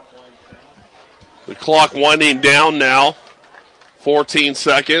 The clock winding down now. 14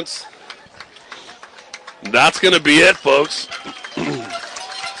 seconds. That's going to be it, folks.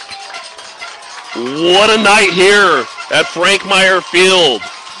 What a night here at Frank Meyer Field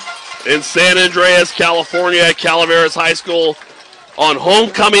in San Andreas, California at Calaveras High School on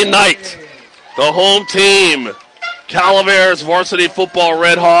homecoming night. The home team, Calaveras Varsity Football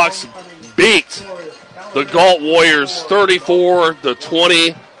Redhawks, beat the Galt Warriors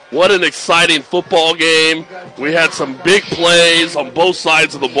 34-20. What an exciting football game. We had some big plays on both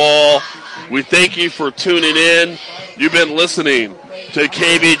sides of the ball. We thank you for tuning in. You've been listening to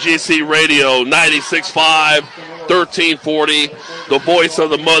KVGC Radio 96.5, 1340, the voice of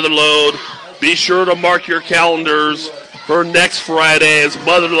the Motherlode. Be sure to mark your calendars for next Friday as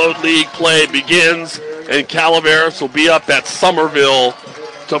Motherlode League play begins, and Calaveras will be up at Somerville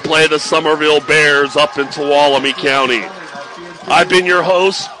to play the Somerville Bears up in Tuolumne County. I've been your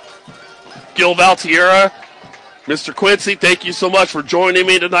host, Gil Valtierra. Mr. Quincy, thank you so much for joining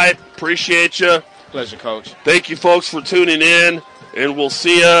me tonight. Appreciate you. Pleasure, Coach. Thank you, folks, for tuning in, and we'll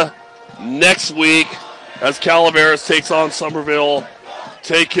see you next week as Calaveras takes on Somerville.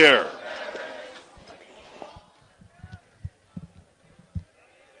 Take care.